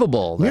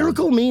achievable.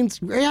 Miracle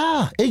means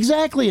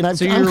exactly. And I'm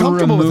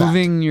comfortable with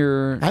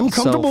that. I'm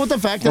comfortable with the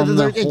fact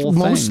that it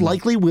most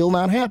likely will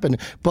not happen.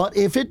 But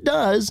if it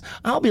does,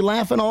 I'll be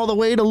laughing all the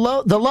way to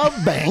the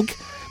love bank.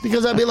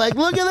 Because I'd be like,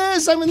 look at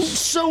this, I'm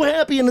so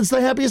happy, and it's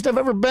the happiest I've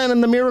ever been,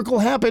 and the miracle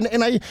happened.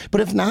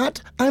 But if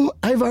not,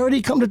 I've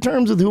already come to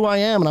terms with who I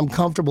am, and I'm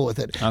comfortable with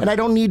it. Okay. And I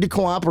don't need to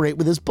cooperate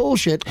with this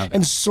bullshit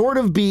and sort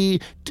of be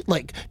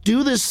like,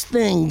 do this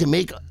thing to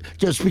make,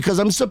 just because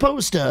I'm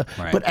supposed to,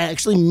 but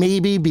actually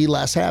maybe be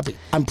less happy.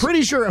 I'm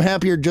pretty sure I'm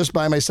happier just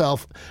by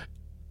myself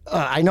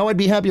I know I'd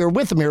be happier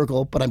with a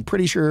miracle, but I'm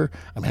pretty sure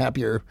I'm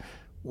happier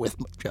with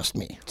just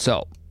me.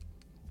 So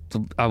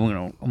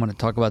I'm gonna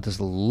talk about this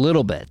a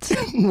little bit.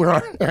 All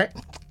right.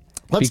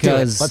 Let's do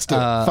it.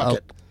 Fuck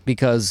it.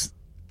 Because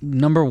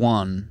number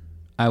one,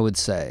 I would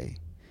say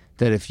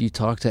that if you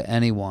talk to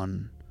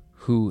anyone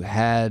who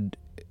had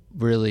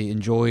really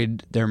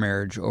enjoyed their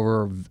marriage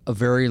over a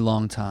very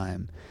long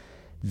time,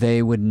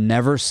 they would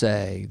never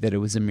say that it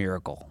was a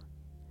miracle.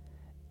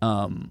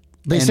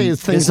 They say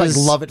things like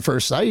love at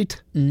first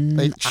sight.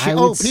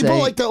 People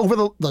like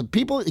the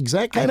people,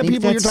 exact kind of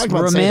people you're talking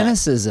about.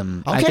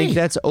 Romanticism. Okay. I think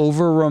that's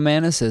over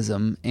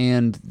romanticism,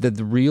 and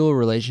the real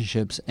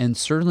relationships, and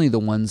certainly the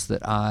ones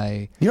that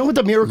I You know what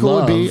the miracle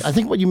would be? I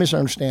think what you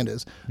misunderstand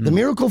is the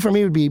miracle for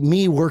me would be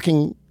me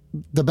working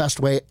the best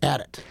way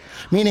at it.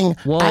 Meaning,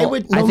 I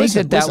would. No, I think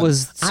listen, that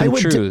was some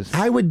truth.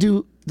 I would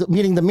do.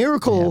 Meaning, the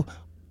miracle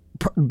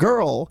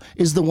girl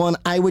is the one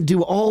I would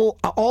do all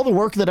the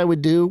work that I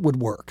would do would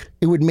work.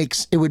 It would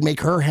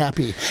make her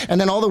happy,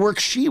 and then all the work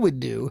she would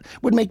do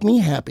would make me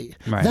happy.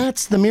 Right.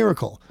 That's the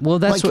miracle. Well,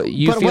 that's what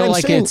you feel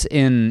like it's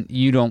in.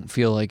 You don't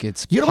feel like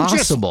it's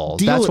possible.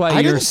 That's why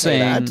you're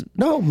saying that.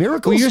 No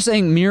miracles. Well, you're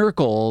saying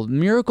miracle.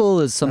 Miracle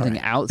is something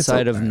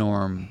outside of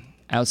norm,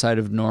 outside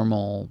of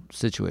normal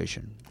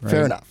situation. Right?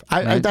 Fair enough.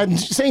 I'm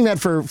saying that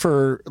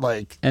for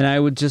like. And I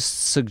would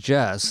just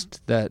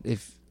suggest that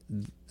if.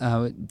 I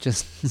would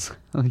just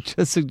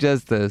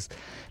suggest this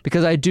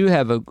because I do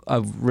have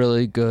a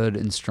really good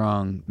and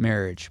strong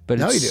marriage,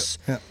 but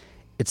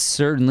it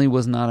certainly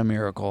was not a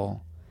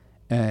miracle,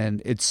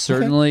 and it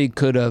certainly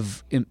could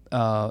have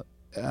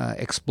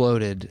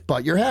exploded.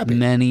 But you're happy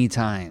many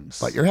times.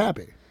 But you're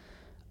happy.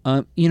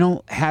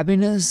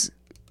 Happiness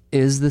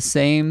is the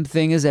same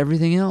thing as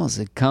everything else.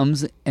 It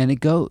comes and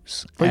it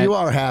goes. But you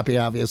are happy,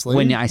 obviously.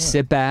 When I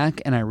sit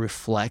back and I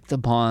reflect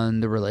upon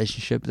the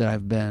relationship that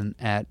I've been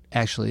at,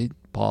 actually.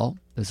 Paul,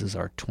 this is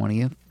our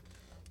 20th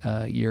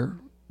year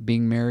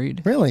being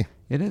married. Really?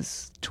 It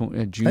is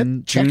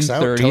June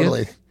 30th.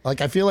 Totally. Like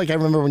I feel like I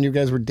remember when you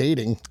guys were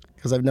dating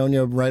because I've known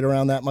you right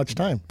around that much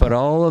time. But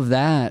all of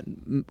that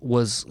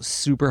was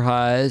super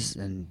highs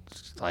and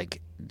like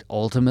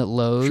ultimate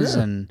lows,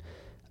 and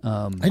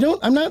I'm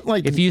not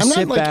like if you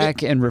sit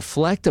back and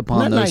reflect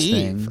upon those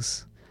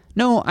things.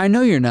 No, I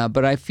know you're not,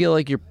 but I feel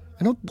like you're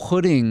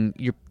putting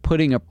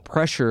a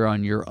pressure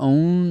on your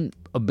own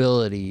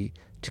ability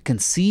to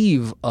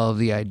conceive of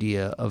the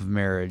idea of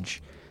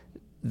marriage,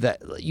 that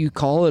you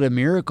call it a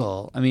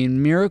miracle. I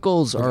mean,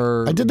 miracles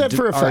are I did that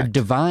for a fact. Are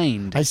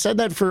divine. I said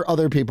that for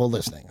other people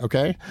listening,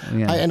 okay?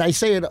 Yeah. And I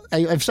say it,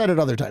 I've said it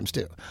other times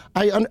too.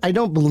 I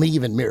don't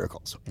believe in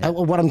miracles. Yeah.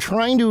 What I'm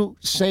trying to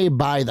say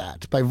by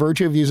that, by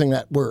virtue of using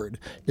that word,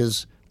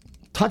 is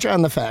touch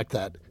on the fact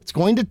that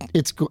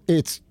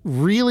it's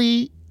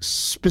really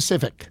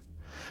specific.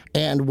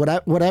 And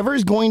whatever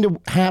is going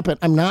to happen,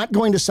 I'm not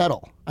going to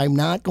settle. I'm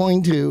not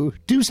going to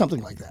do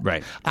something like that.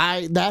 Right.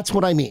 That's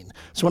what I mean.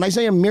 So when I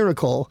say a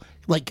miracle,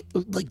 like,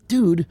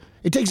 dude,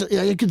 it takes.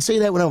 I could say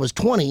that when I was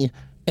 20,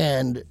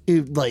 and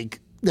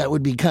that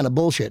would be kind of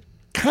bullshit.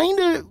 Kind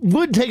of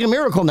would take a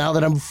miracle now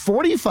that I'm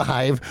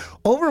 45,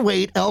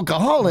 overweight,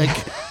 alcoholic,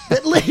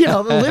 that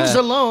lives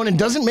alone and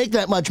doesn't make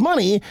that much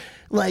money.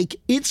 Like,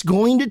 it's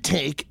going to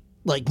take.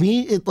 Like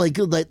me, like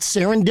that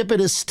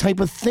serendipitous type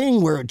of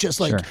thing where it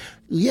just like,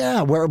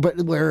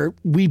 where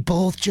we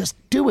both just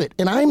do it.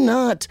 And I'm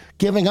not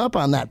giving up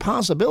on that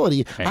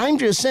possibility. Right. I'm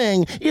just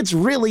saying it's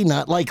really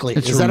not likely.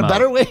 Is that a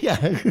better way?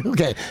 Yeah.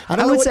 Okay. I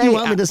don't know what you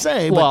want me to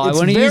say, but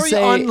it's very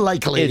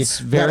unlikely. It's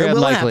very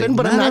unlikely. Happen,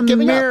 but not I'm not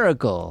giving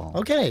miracle.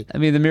 Up. Okay. I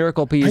mean, the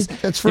miracle piece.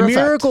 That's for the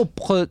miracle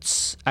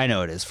puts. I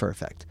know it is for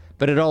effect,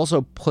 but it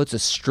also puts a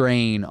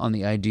strain on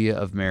the idea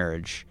of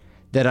marriage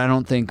that I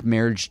don't think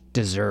marriage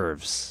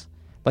deserves.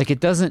 Like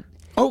it doesn't.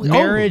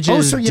 Marriage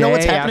is so you know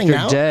what's happening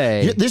now?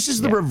 Day. This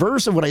is the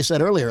reverse of what I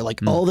said earlier. Like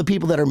all the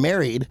people that are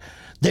married,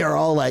 they're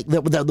all like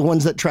the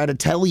ones that try to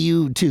tell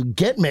you to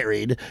get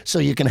married so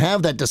you can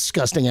have that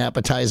disgusting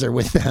appetizer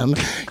with them.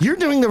 You're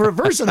doing the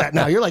reverse of that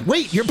now. You're like,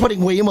 wait, you're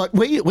putting way much.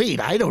 Wait,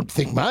 I don't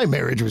think my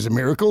marriage was a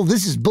miracle.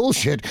 This is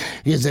bullshit.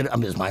 Is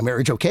my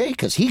marriage okay?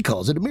 Because he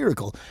calls it a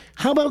miracle.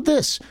 How about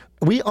this?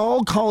 We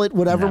all call it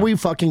whatever we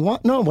fucking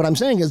want. No, what I'm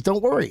saying is,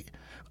 don't worry.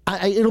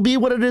 It'll be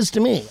what it is to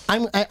me.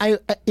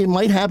 It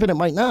might happen, it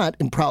might not,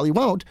 and probably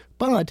won't,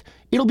 but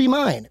it'll be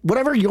mine.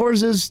 Whatever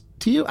yours is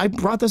to you. I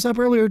brought this up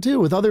earlier, too,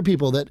 with other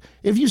people, that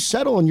if you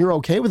settle and you're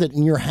okay with it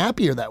and you're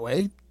happier that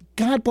way,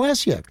 God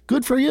bless you.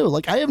 Good for you.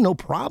 Like, I have no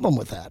problem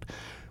with that.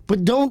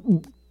 But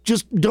don't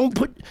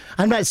put,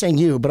 I'm not saying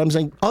you, but I'm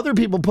saying other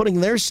people putting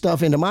their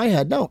stuff into my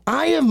head. No,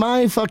 I have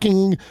my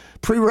fucking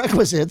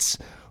prerequisites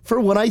for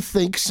what I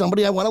think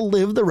somebody I want to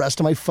live the rest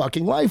of my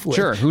fucking life with.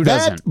 Sure, who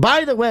doesn't?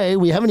 By the way,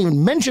 we haven't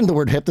even mentioned the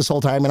word hip this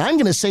whole time, and I'm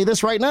going to say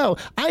this right now.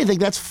 I think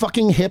that's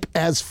fucking hip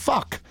as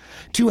fuck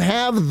to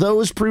have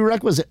those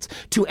prerequisites,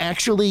 to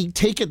actually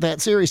take it that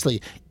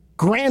seriously.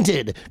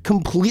 Granted,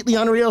 completely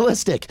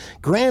unrealistic.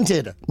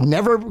 Granted,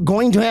 never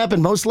going to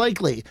happen, most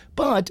likely.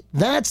 But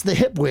that's the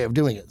hip way of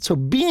doing it. So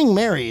being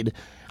married,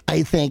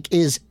 I think,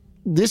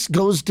 this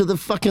goes to the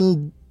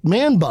fucking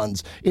man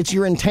buns. It's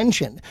your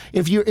intention.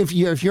 If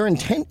your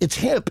intent, it's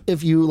hip.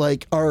 If you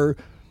like are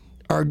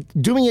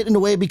doing it in a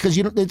way because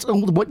it's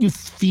what you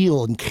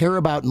feel and care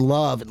about and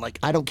love, and like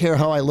I don't care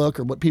how I look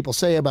or what people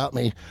say about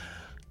me.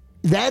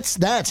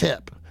 That's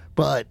hip.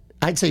 But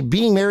I'd say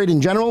being married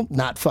in general,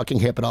 not fucking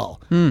hip at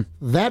all.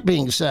 That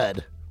being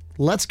said,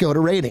 let's go to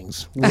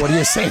ratings. What do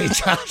you say,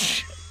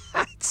 Josh?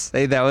 I'd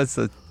say that was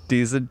a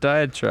decent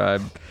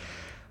diatribe.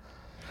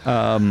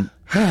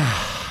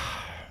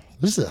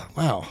 This is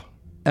wow.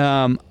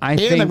 I'm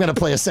going to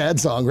play a sad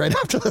song right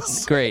after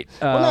this. Great.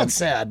 Well, not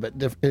sad, but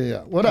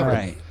whatever. All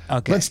right.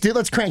 Okay.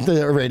 Let's crank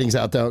the ratings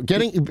out though.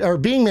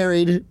 Being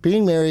married.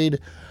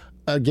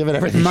 Give it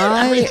everything.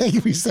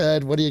 Everything we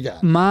said. What do you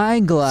got? My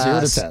glass.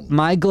 0 to 10.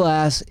 My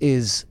glass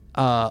is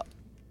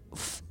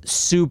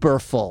super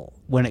full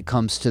when it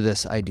comes to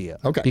this idea.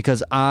 Okay.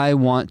 Because I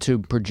want to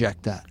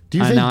project that. Do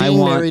you think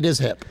being married is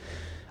hip?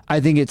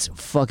 I think it's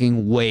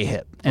fucking way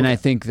hip, and I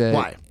think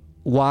that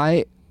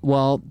why?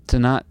 Well, to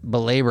not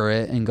belabor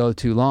it and go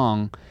too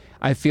long,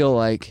 I feel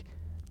like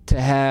to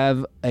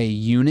have a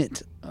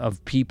unit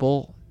of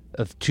people,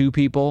 of two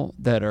people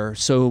that are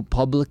so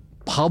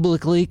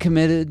publicly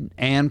committed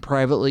and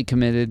privately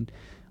committed,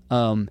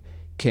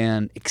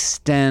 can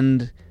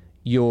extend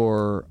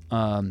your.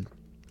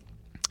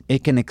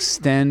 It can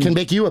extend. Can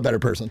make you a better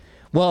person.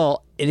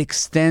 Well, it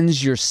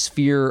extends your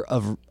sphere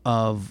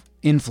of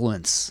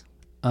influence.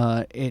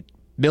 It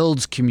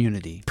builds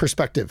community.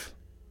 Perspective.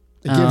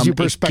 It gives you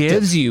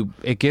perspective.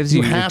 It gives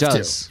you. Have it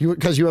does. to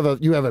because you have a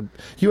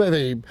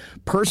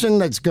person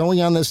that's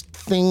going on this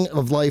thing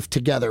of life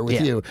together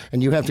with you,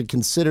 and you have to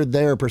consider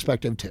their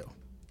perspective too.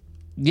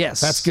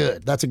 Yes, that's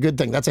good. That's a good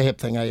thing. That's a hip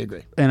thing. I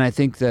agree. And I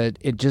think that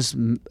it gives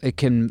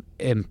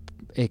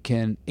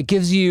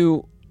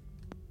you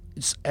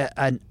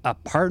a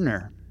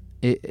partner.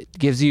 It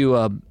gives you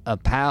a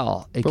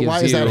pal. But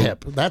why is that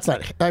hip? That's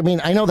not. I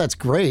mean, I know that's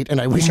great, and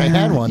I wish I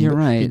had one. You're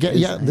right.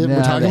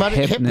 We're talking about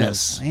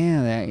hipness.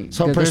 Yeah.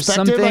 So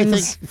perspective, I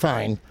think,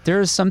 fine.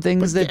 There's some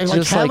things that like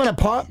just having a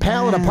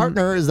pal and a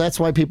partner is that's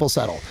why people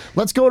settle.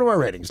 Let's go to our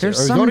ratings.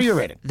 Go to your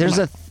rating.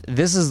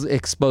 This is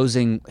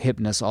exposing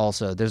hipness.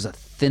 Also, there's a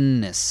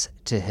thinness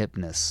to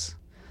hipness,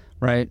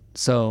 right?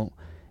 So.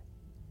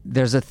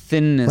 There's a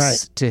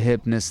thinness to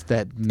hipness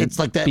that it's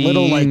like that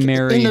little like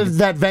married, in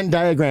that Venn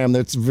diagram.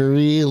 That's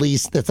really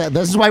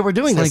this is why we're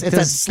doing this. It's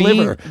that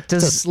sliver. It's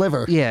a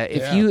sliver. Yeah.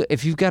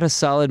 If you've got a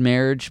solid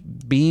marriage,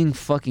 being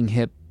fucking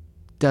hip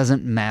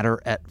doesn't matter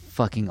at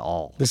fucking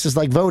all. This is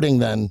like voting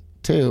then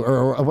too,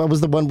 or what was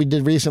the one we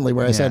did recently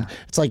where I said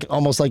it's like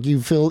almost like you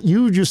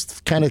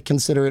just kind of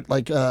consider it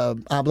like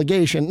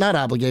obligation, not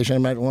obligation. I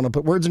might want to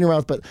put words in your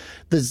mouth, but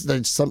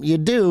there's something you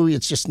do.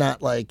 It's just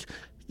not like.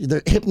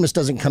 The hipness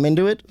doesn't come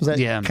into it. Is that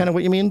kind of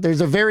what you mean?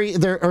 There's a very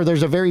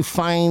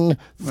fine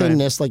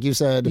thinness, like you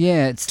said.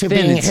 Yeah, it's to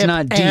thin. being it's hip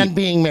not deep. and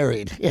being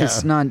married. Yeah.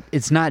 It's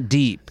not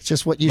deep. It's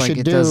just what you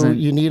should do.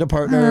 You need a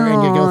partner,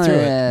 and you go through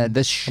it.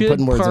 The should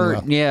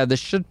part. Yeah, the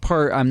should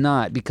part. I'm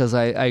not because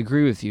I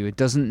agree with you. It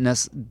doesn't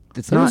It's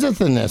not. There's a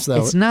thinness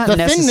though. It's not the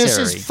necessary. thinness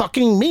is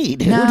fucking me,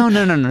 dude. No.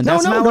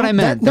 That's not what I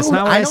meant. That's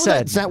not what I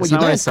said. That's not what you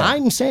meant.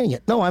 I'm saying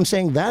it. No, I'm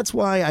saying that's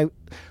why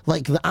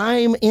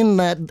I'm in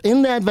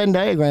that Venn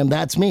diagram.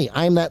 That's me.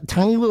 I'm that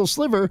tiny little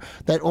sliver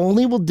that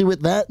only will do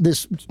it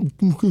this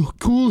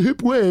cool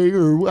hip way,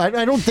 or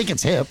I don't think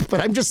it's hip,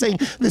 but I'm just saying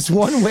this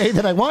one way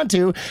that I want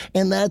to,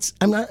 and it's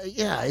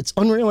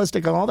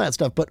unrealistic and all that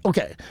stuff. But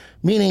okay,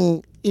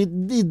 meaning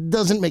it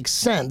doesn't make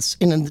sense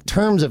in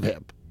terms of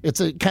hip. It's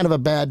a kind of a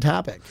bad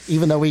topic,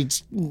 even though we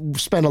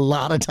spend a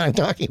lot of time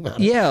talking about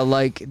it. Yeah,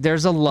 like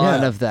there's a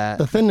lot of that.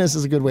 The thinness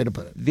is a good way to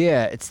put it.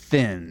 Yeah, it's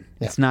thin.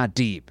 Yeah. It's not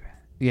deep.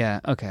 Yeah.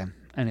 Okay.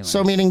 Anyway.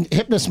 So meaning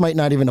hipness might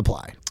not even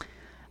apply.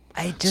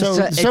 It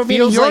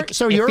feels like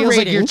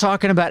you're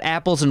talking about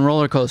apples and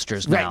roller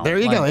coasters now. Right, there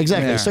you go.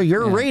 Exactly. Yeah, so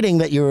your rating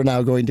that you're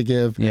now going to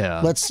give,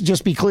 let's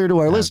just be clear to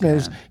our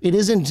listeners,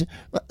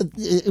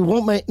 it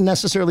won't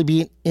necessarily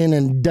be an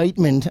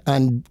indictment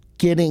on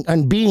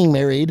being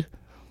married.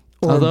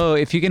 Although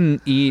if you can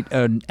eat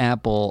an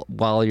apple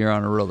while you're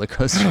on a roller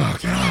coaster. Oh,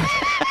 God.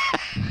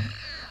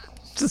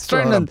 Just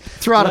trying to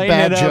throw out a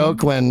bad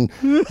joke when,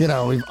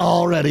 we've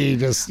already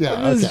just,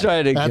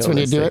 trying to that's when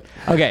you do it.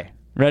 Okay,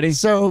 ready?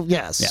 So,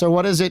 yes. Yeah. So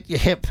what is it,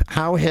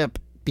 how hip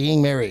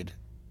being married?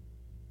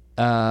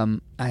 How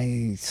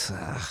hip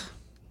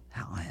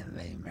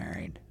being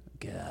married?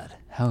 God,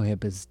 how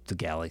hip is the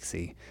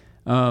galaxy?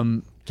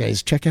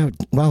 Guys, check out,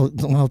 while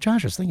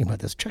Josh is thinking about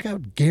this, check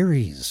out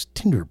Gary's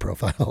Tinder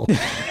profile.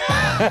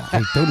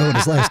 I don't know what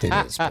his last name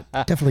is, but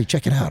definitely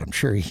check it out. I'm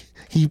sure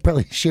he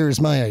probably shares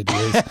my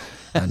ideas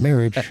on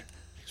marriage.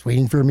 He's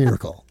waiting for a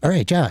miracle. All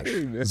right, Josh,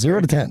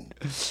 0 to 10.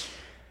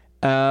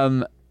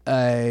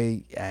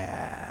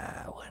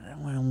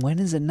 When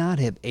is it not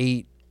hip?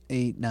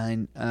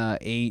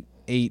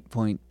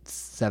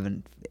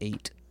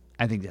 8.78.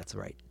 I think that's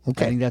right.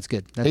 Okay. I think that's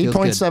good. That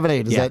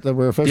 8.78. Is that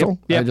we're official?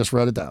 Yep. I just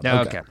wrote it down.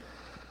 Okay.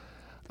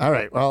 All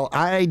right. Well,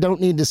 I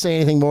don't need to say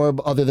anything more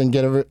other than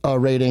get a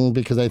rating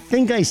because I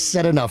think I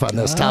said enough on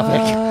this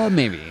topic.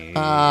 Maybe.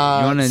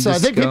 So I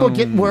think people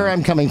get where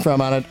I'm coming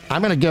from on it.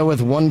 I'm going to go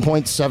with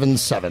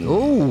 1.77.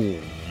 Oh,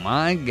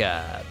 my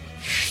God.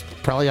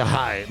 Probably a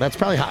high. That's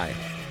probably high.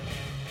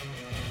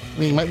 I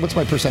mean, what's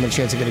my percentage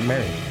chance of getting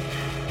married?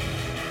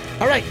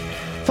 All right,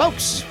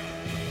 folks.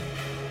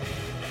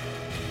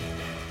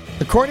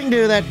 According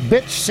to that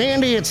bitch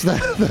Sandy, it's the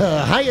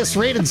highest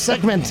rated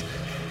segment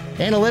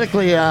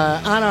analytically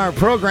on our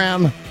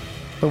program,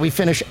 but we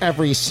finish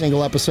every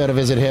single episode of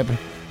Is It Hip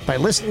by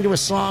listening to a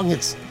song.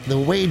 It's the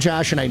way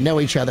Josh and I know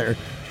each other.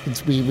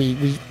 It's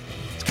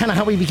kind of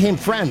how we became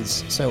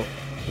friends. So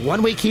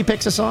 1 week he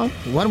picks a song,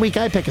 1 week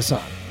I pick a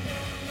song.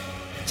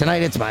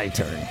 Tonight it's my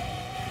turn.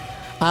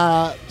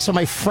 So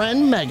my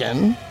friend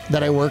Megan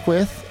that I work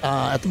with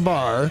at the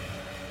bar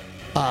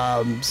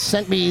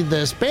sent me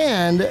this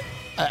band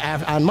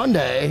on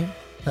Monday.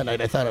 That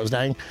night I thought I was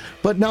dying,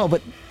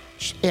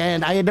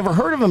 and I had never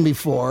heard of them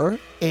before,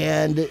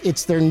 and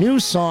it's their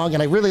new song,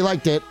 and I really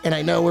liked it, and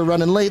I know we're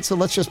running late, so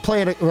let's just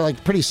play it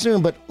like pretty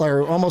soon,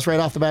 or almost right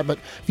off the bat. But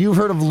have you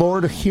heard of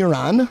Lord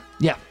Huron?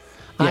 Yeah.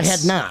 I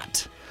had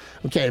not.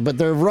 Okay, but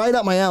they're right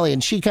up my alley,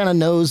 and she kind of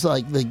knows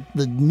like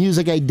the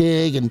music I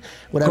dig and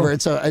whatever. Cool.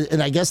 And so,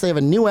 and I guess they have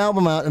a new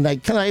album out, and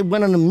I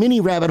went on a mini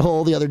rabbit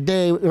hole the other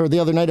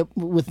night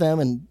with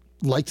them and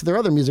liked their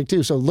other music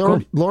too. So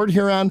Lord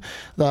Huron,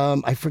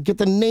 I forget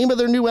the name of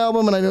their new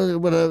album, and I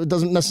know it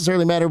doesn't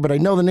necessarily matter, but I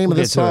know the name of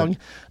this song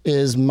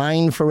is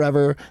Mine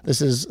Forever.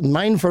 This is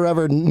Mine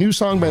Forever, new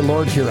song by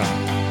Lord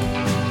Huron.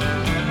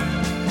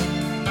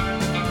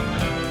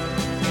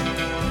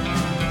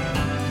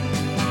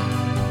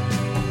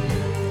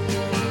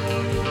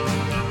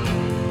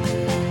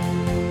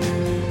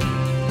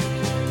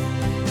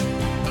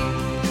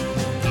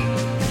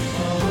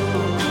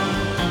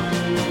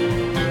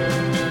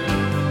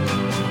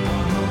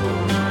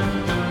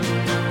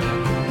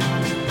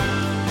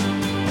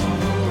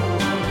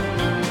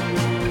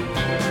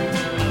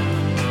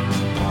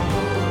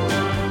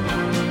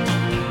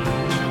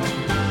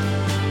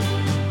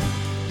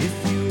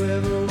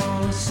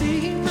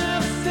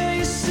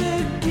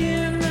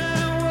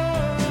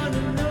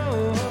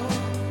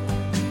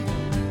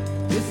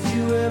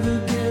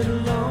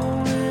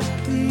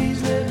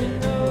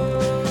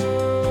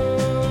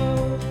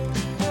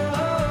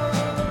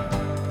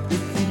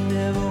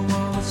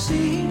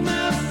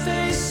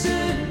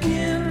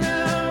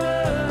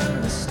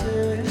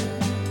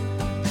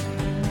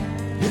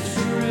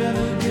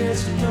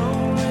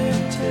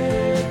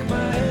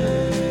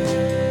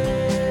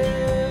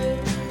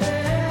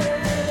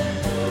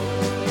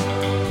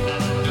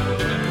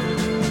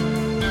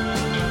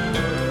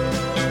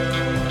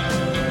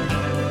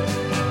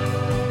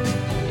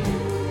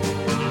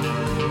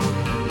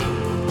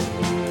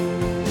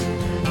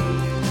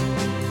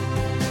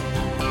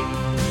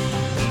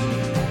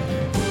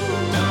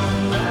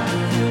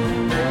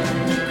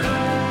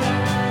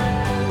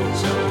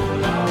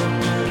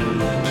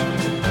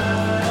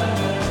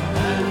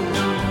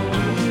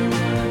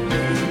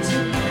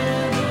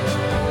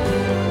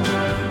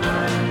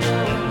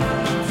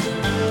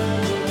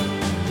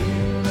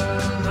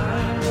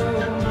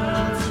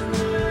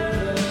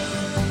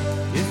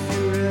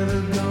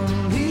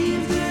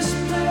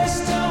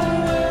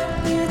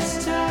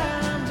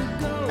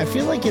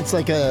 It's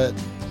like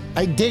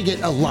I dig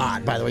it a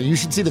lot, by the way. You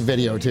should see the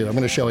video too. I'm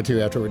going to show it to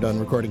you after we're done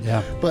recording.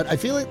 Yeah. But I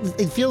feel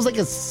it feels like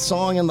a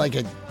song in like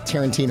a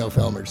Tarantino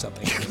film or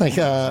something.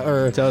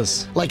 It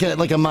does. Like a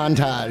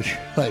montage.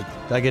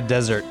 Like a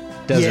desert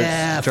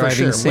yeah, driving for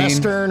sure. scene.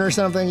 Western or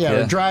something. Yeah,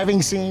 or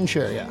driving scene.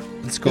 Sure, yeah.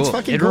 It's cool. It's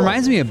fucking cool. It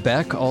reminds me of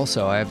Beck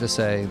also, I have to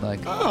say.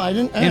 I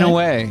didn't. In a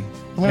way.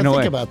 I'm going to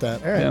think about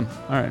that. All right.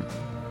 Yeah, all right.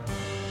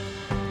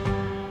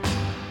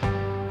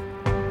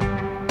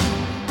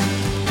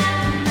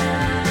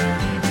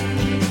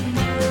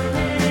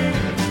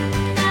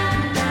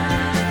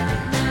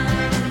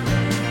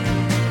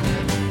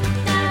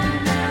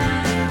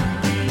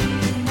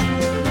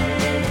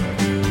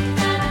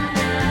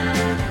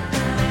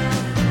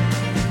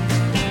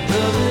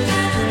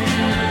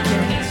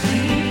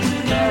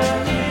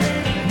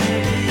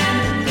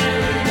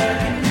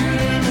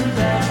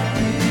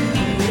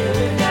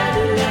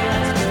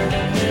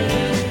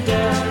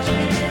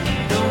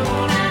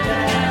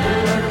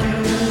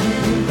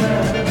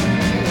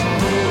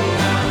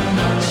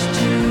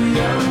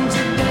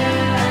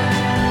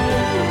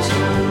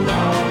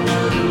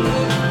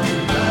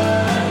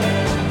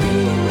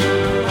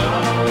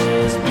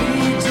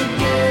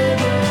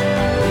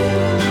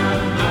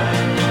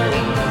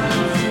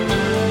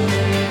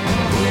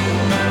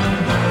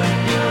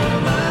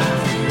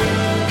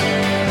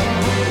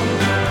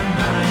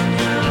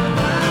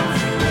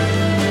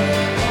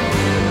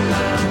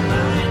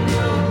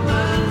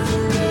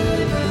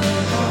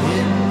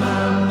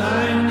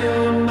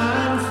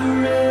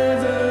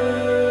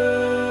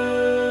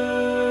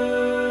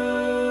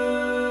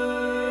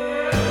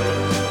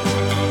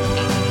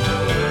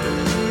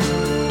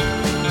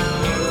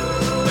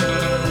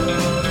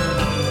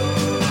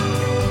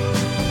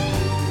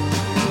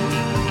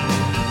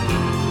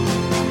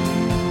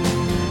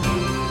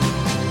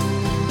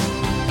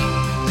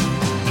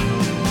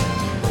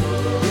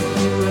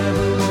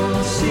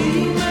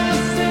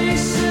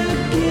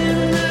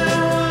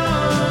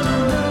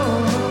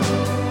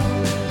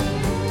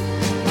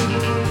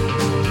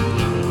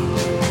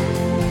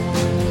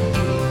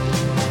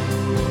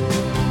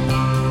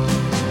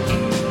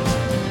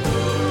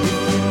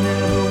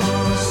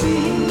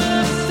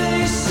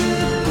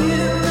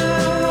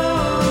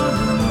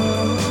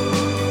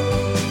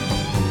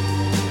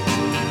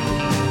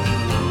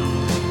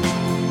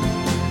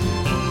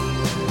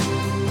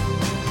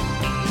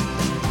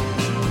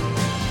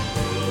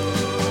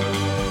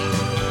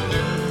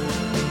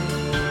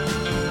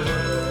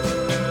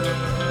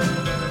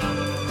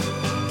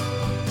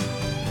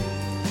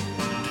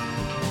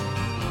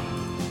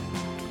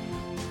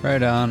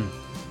 Right on.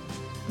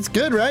 It's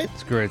good, right?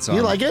 It's a great song.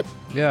 You like it?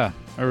 Yeah,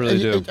 I really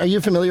do. Are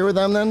you familiar with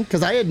them then?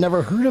 Because I had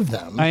never heard of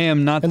them. I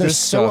am not. And this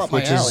so stuff, up my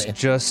which alley. is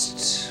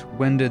just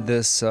when did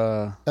this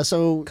come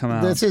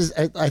out? This is,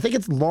 I think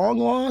it's Long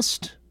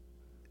Lost.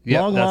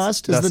 Yep, Long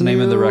Lost is that's the name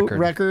new of the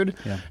record.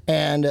 Yeah.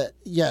 And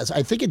yes,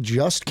 I think it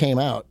just came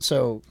out.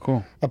 So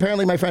cool.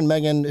 Apparently, my friend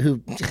Megan,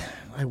 who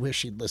I wish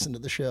she'd listen to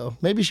the show.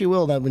 Maybe she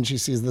will when she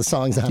sees the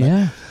songs on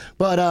it.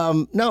 But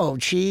no,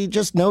 she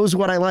just knows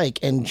what I like,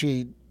 and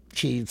she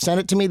sent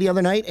it to me the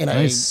other night, and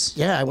nice.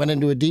 I went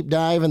into a deep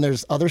dive, and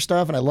there's other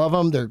stuff, and I love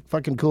them. They're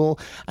fucking cool.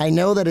 I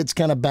know that it's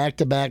kind of back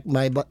to back.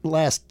 My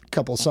last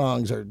couple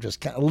songs are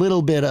just kind of a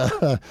little bit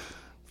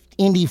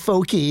indie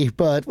folky,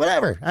 but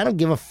whatever. I don't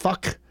give a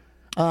fuck.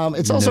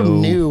 It's also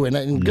new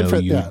and good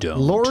for that.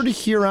 Lord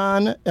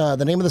Huron.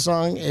 The name of the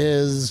song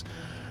is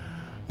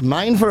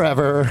Mine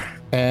Forever,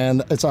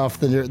 and it's off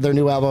their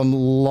new album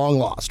Long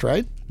Lost,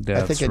 right?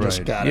 That's I think I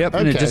just got it. Yep,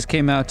 and it just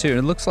came out too. And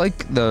it looks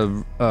like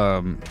the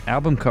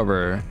album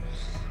cover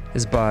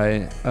is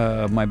by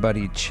my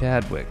buddy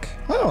Chadwick.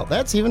 Oh,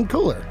 that's even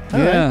cooler. All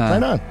right,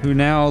 right on. Who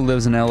now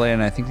lives in LA,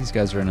 and I think these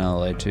guys are in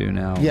LA too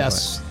now.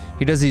 Yes. But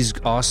he does these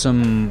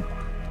awesome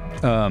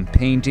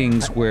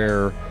paintings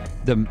where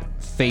the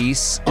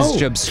face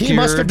is obscured. He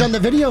must have done the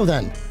video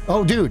then.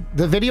 Oh, dude,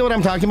 the video that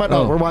I'm talking about.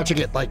 Oh, we're watching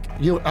it. Like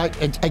I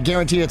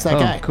guarantee it's that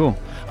guy. Cool.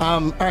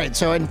 All right.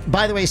 So, and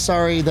by the way,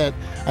 sorry that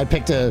I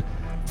picked a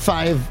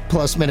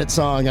 5+ minute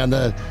song on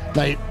the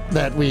night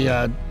that we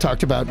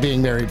talked about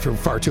being married for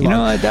far too long. You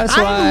know what? That's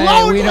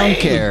why we don't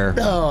care.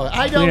 No,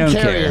 I don't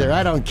care either.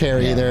 I don't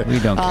care either. We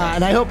don't care.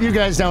 And I hope you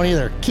guys don't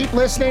either. Keep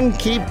listening.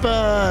 Keep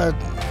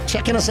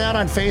checking us out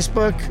on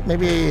Facebook.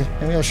 Maybe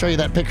I'll show you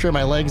that picture of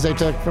my legs I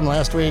took from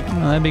last week.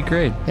 Oh, that'd be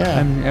great. Yeah.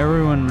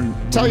 Everyone.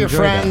 Tell your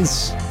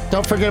friends.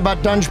 Don't forget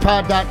about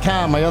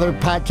DungePod.com, my other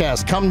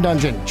podcast, Come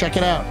Dungeon. Check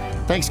it out.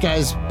 Thanks,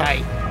 guys.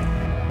 Bye.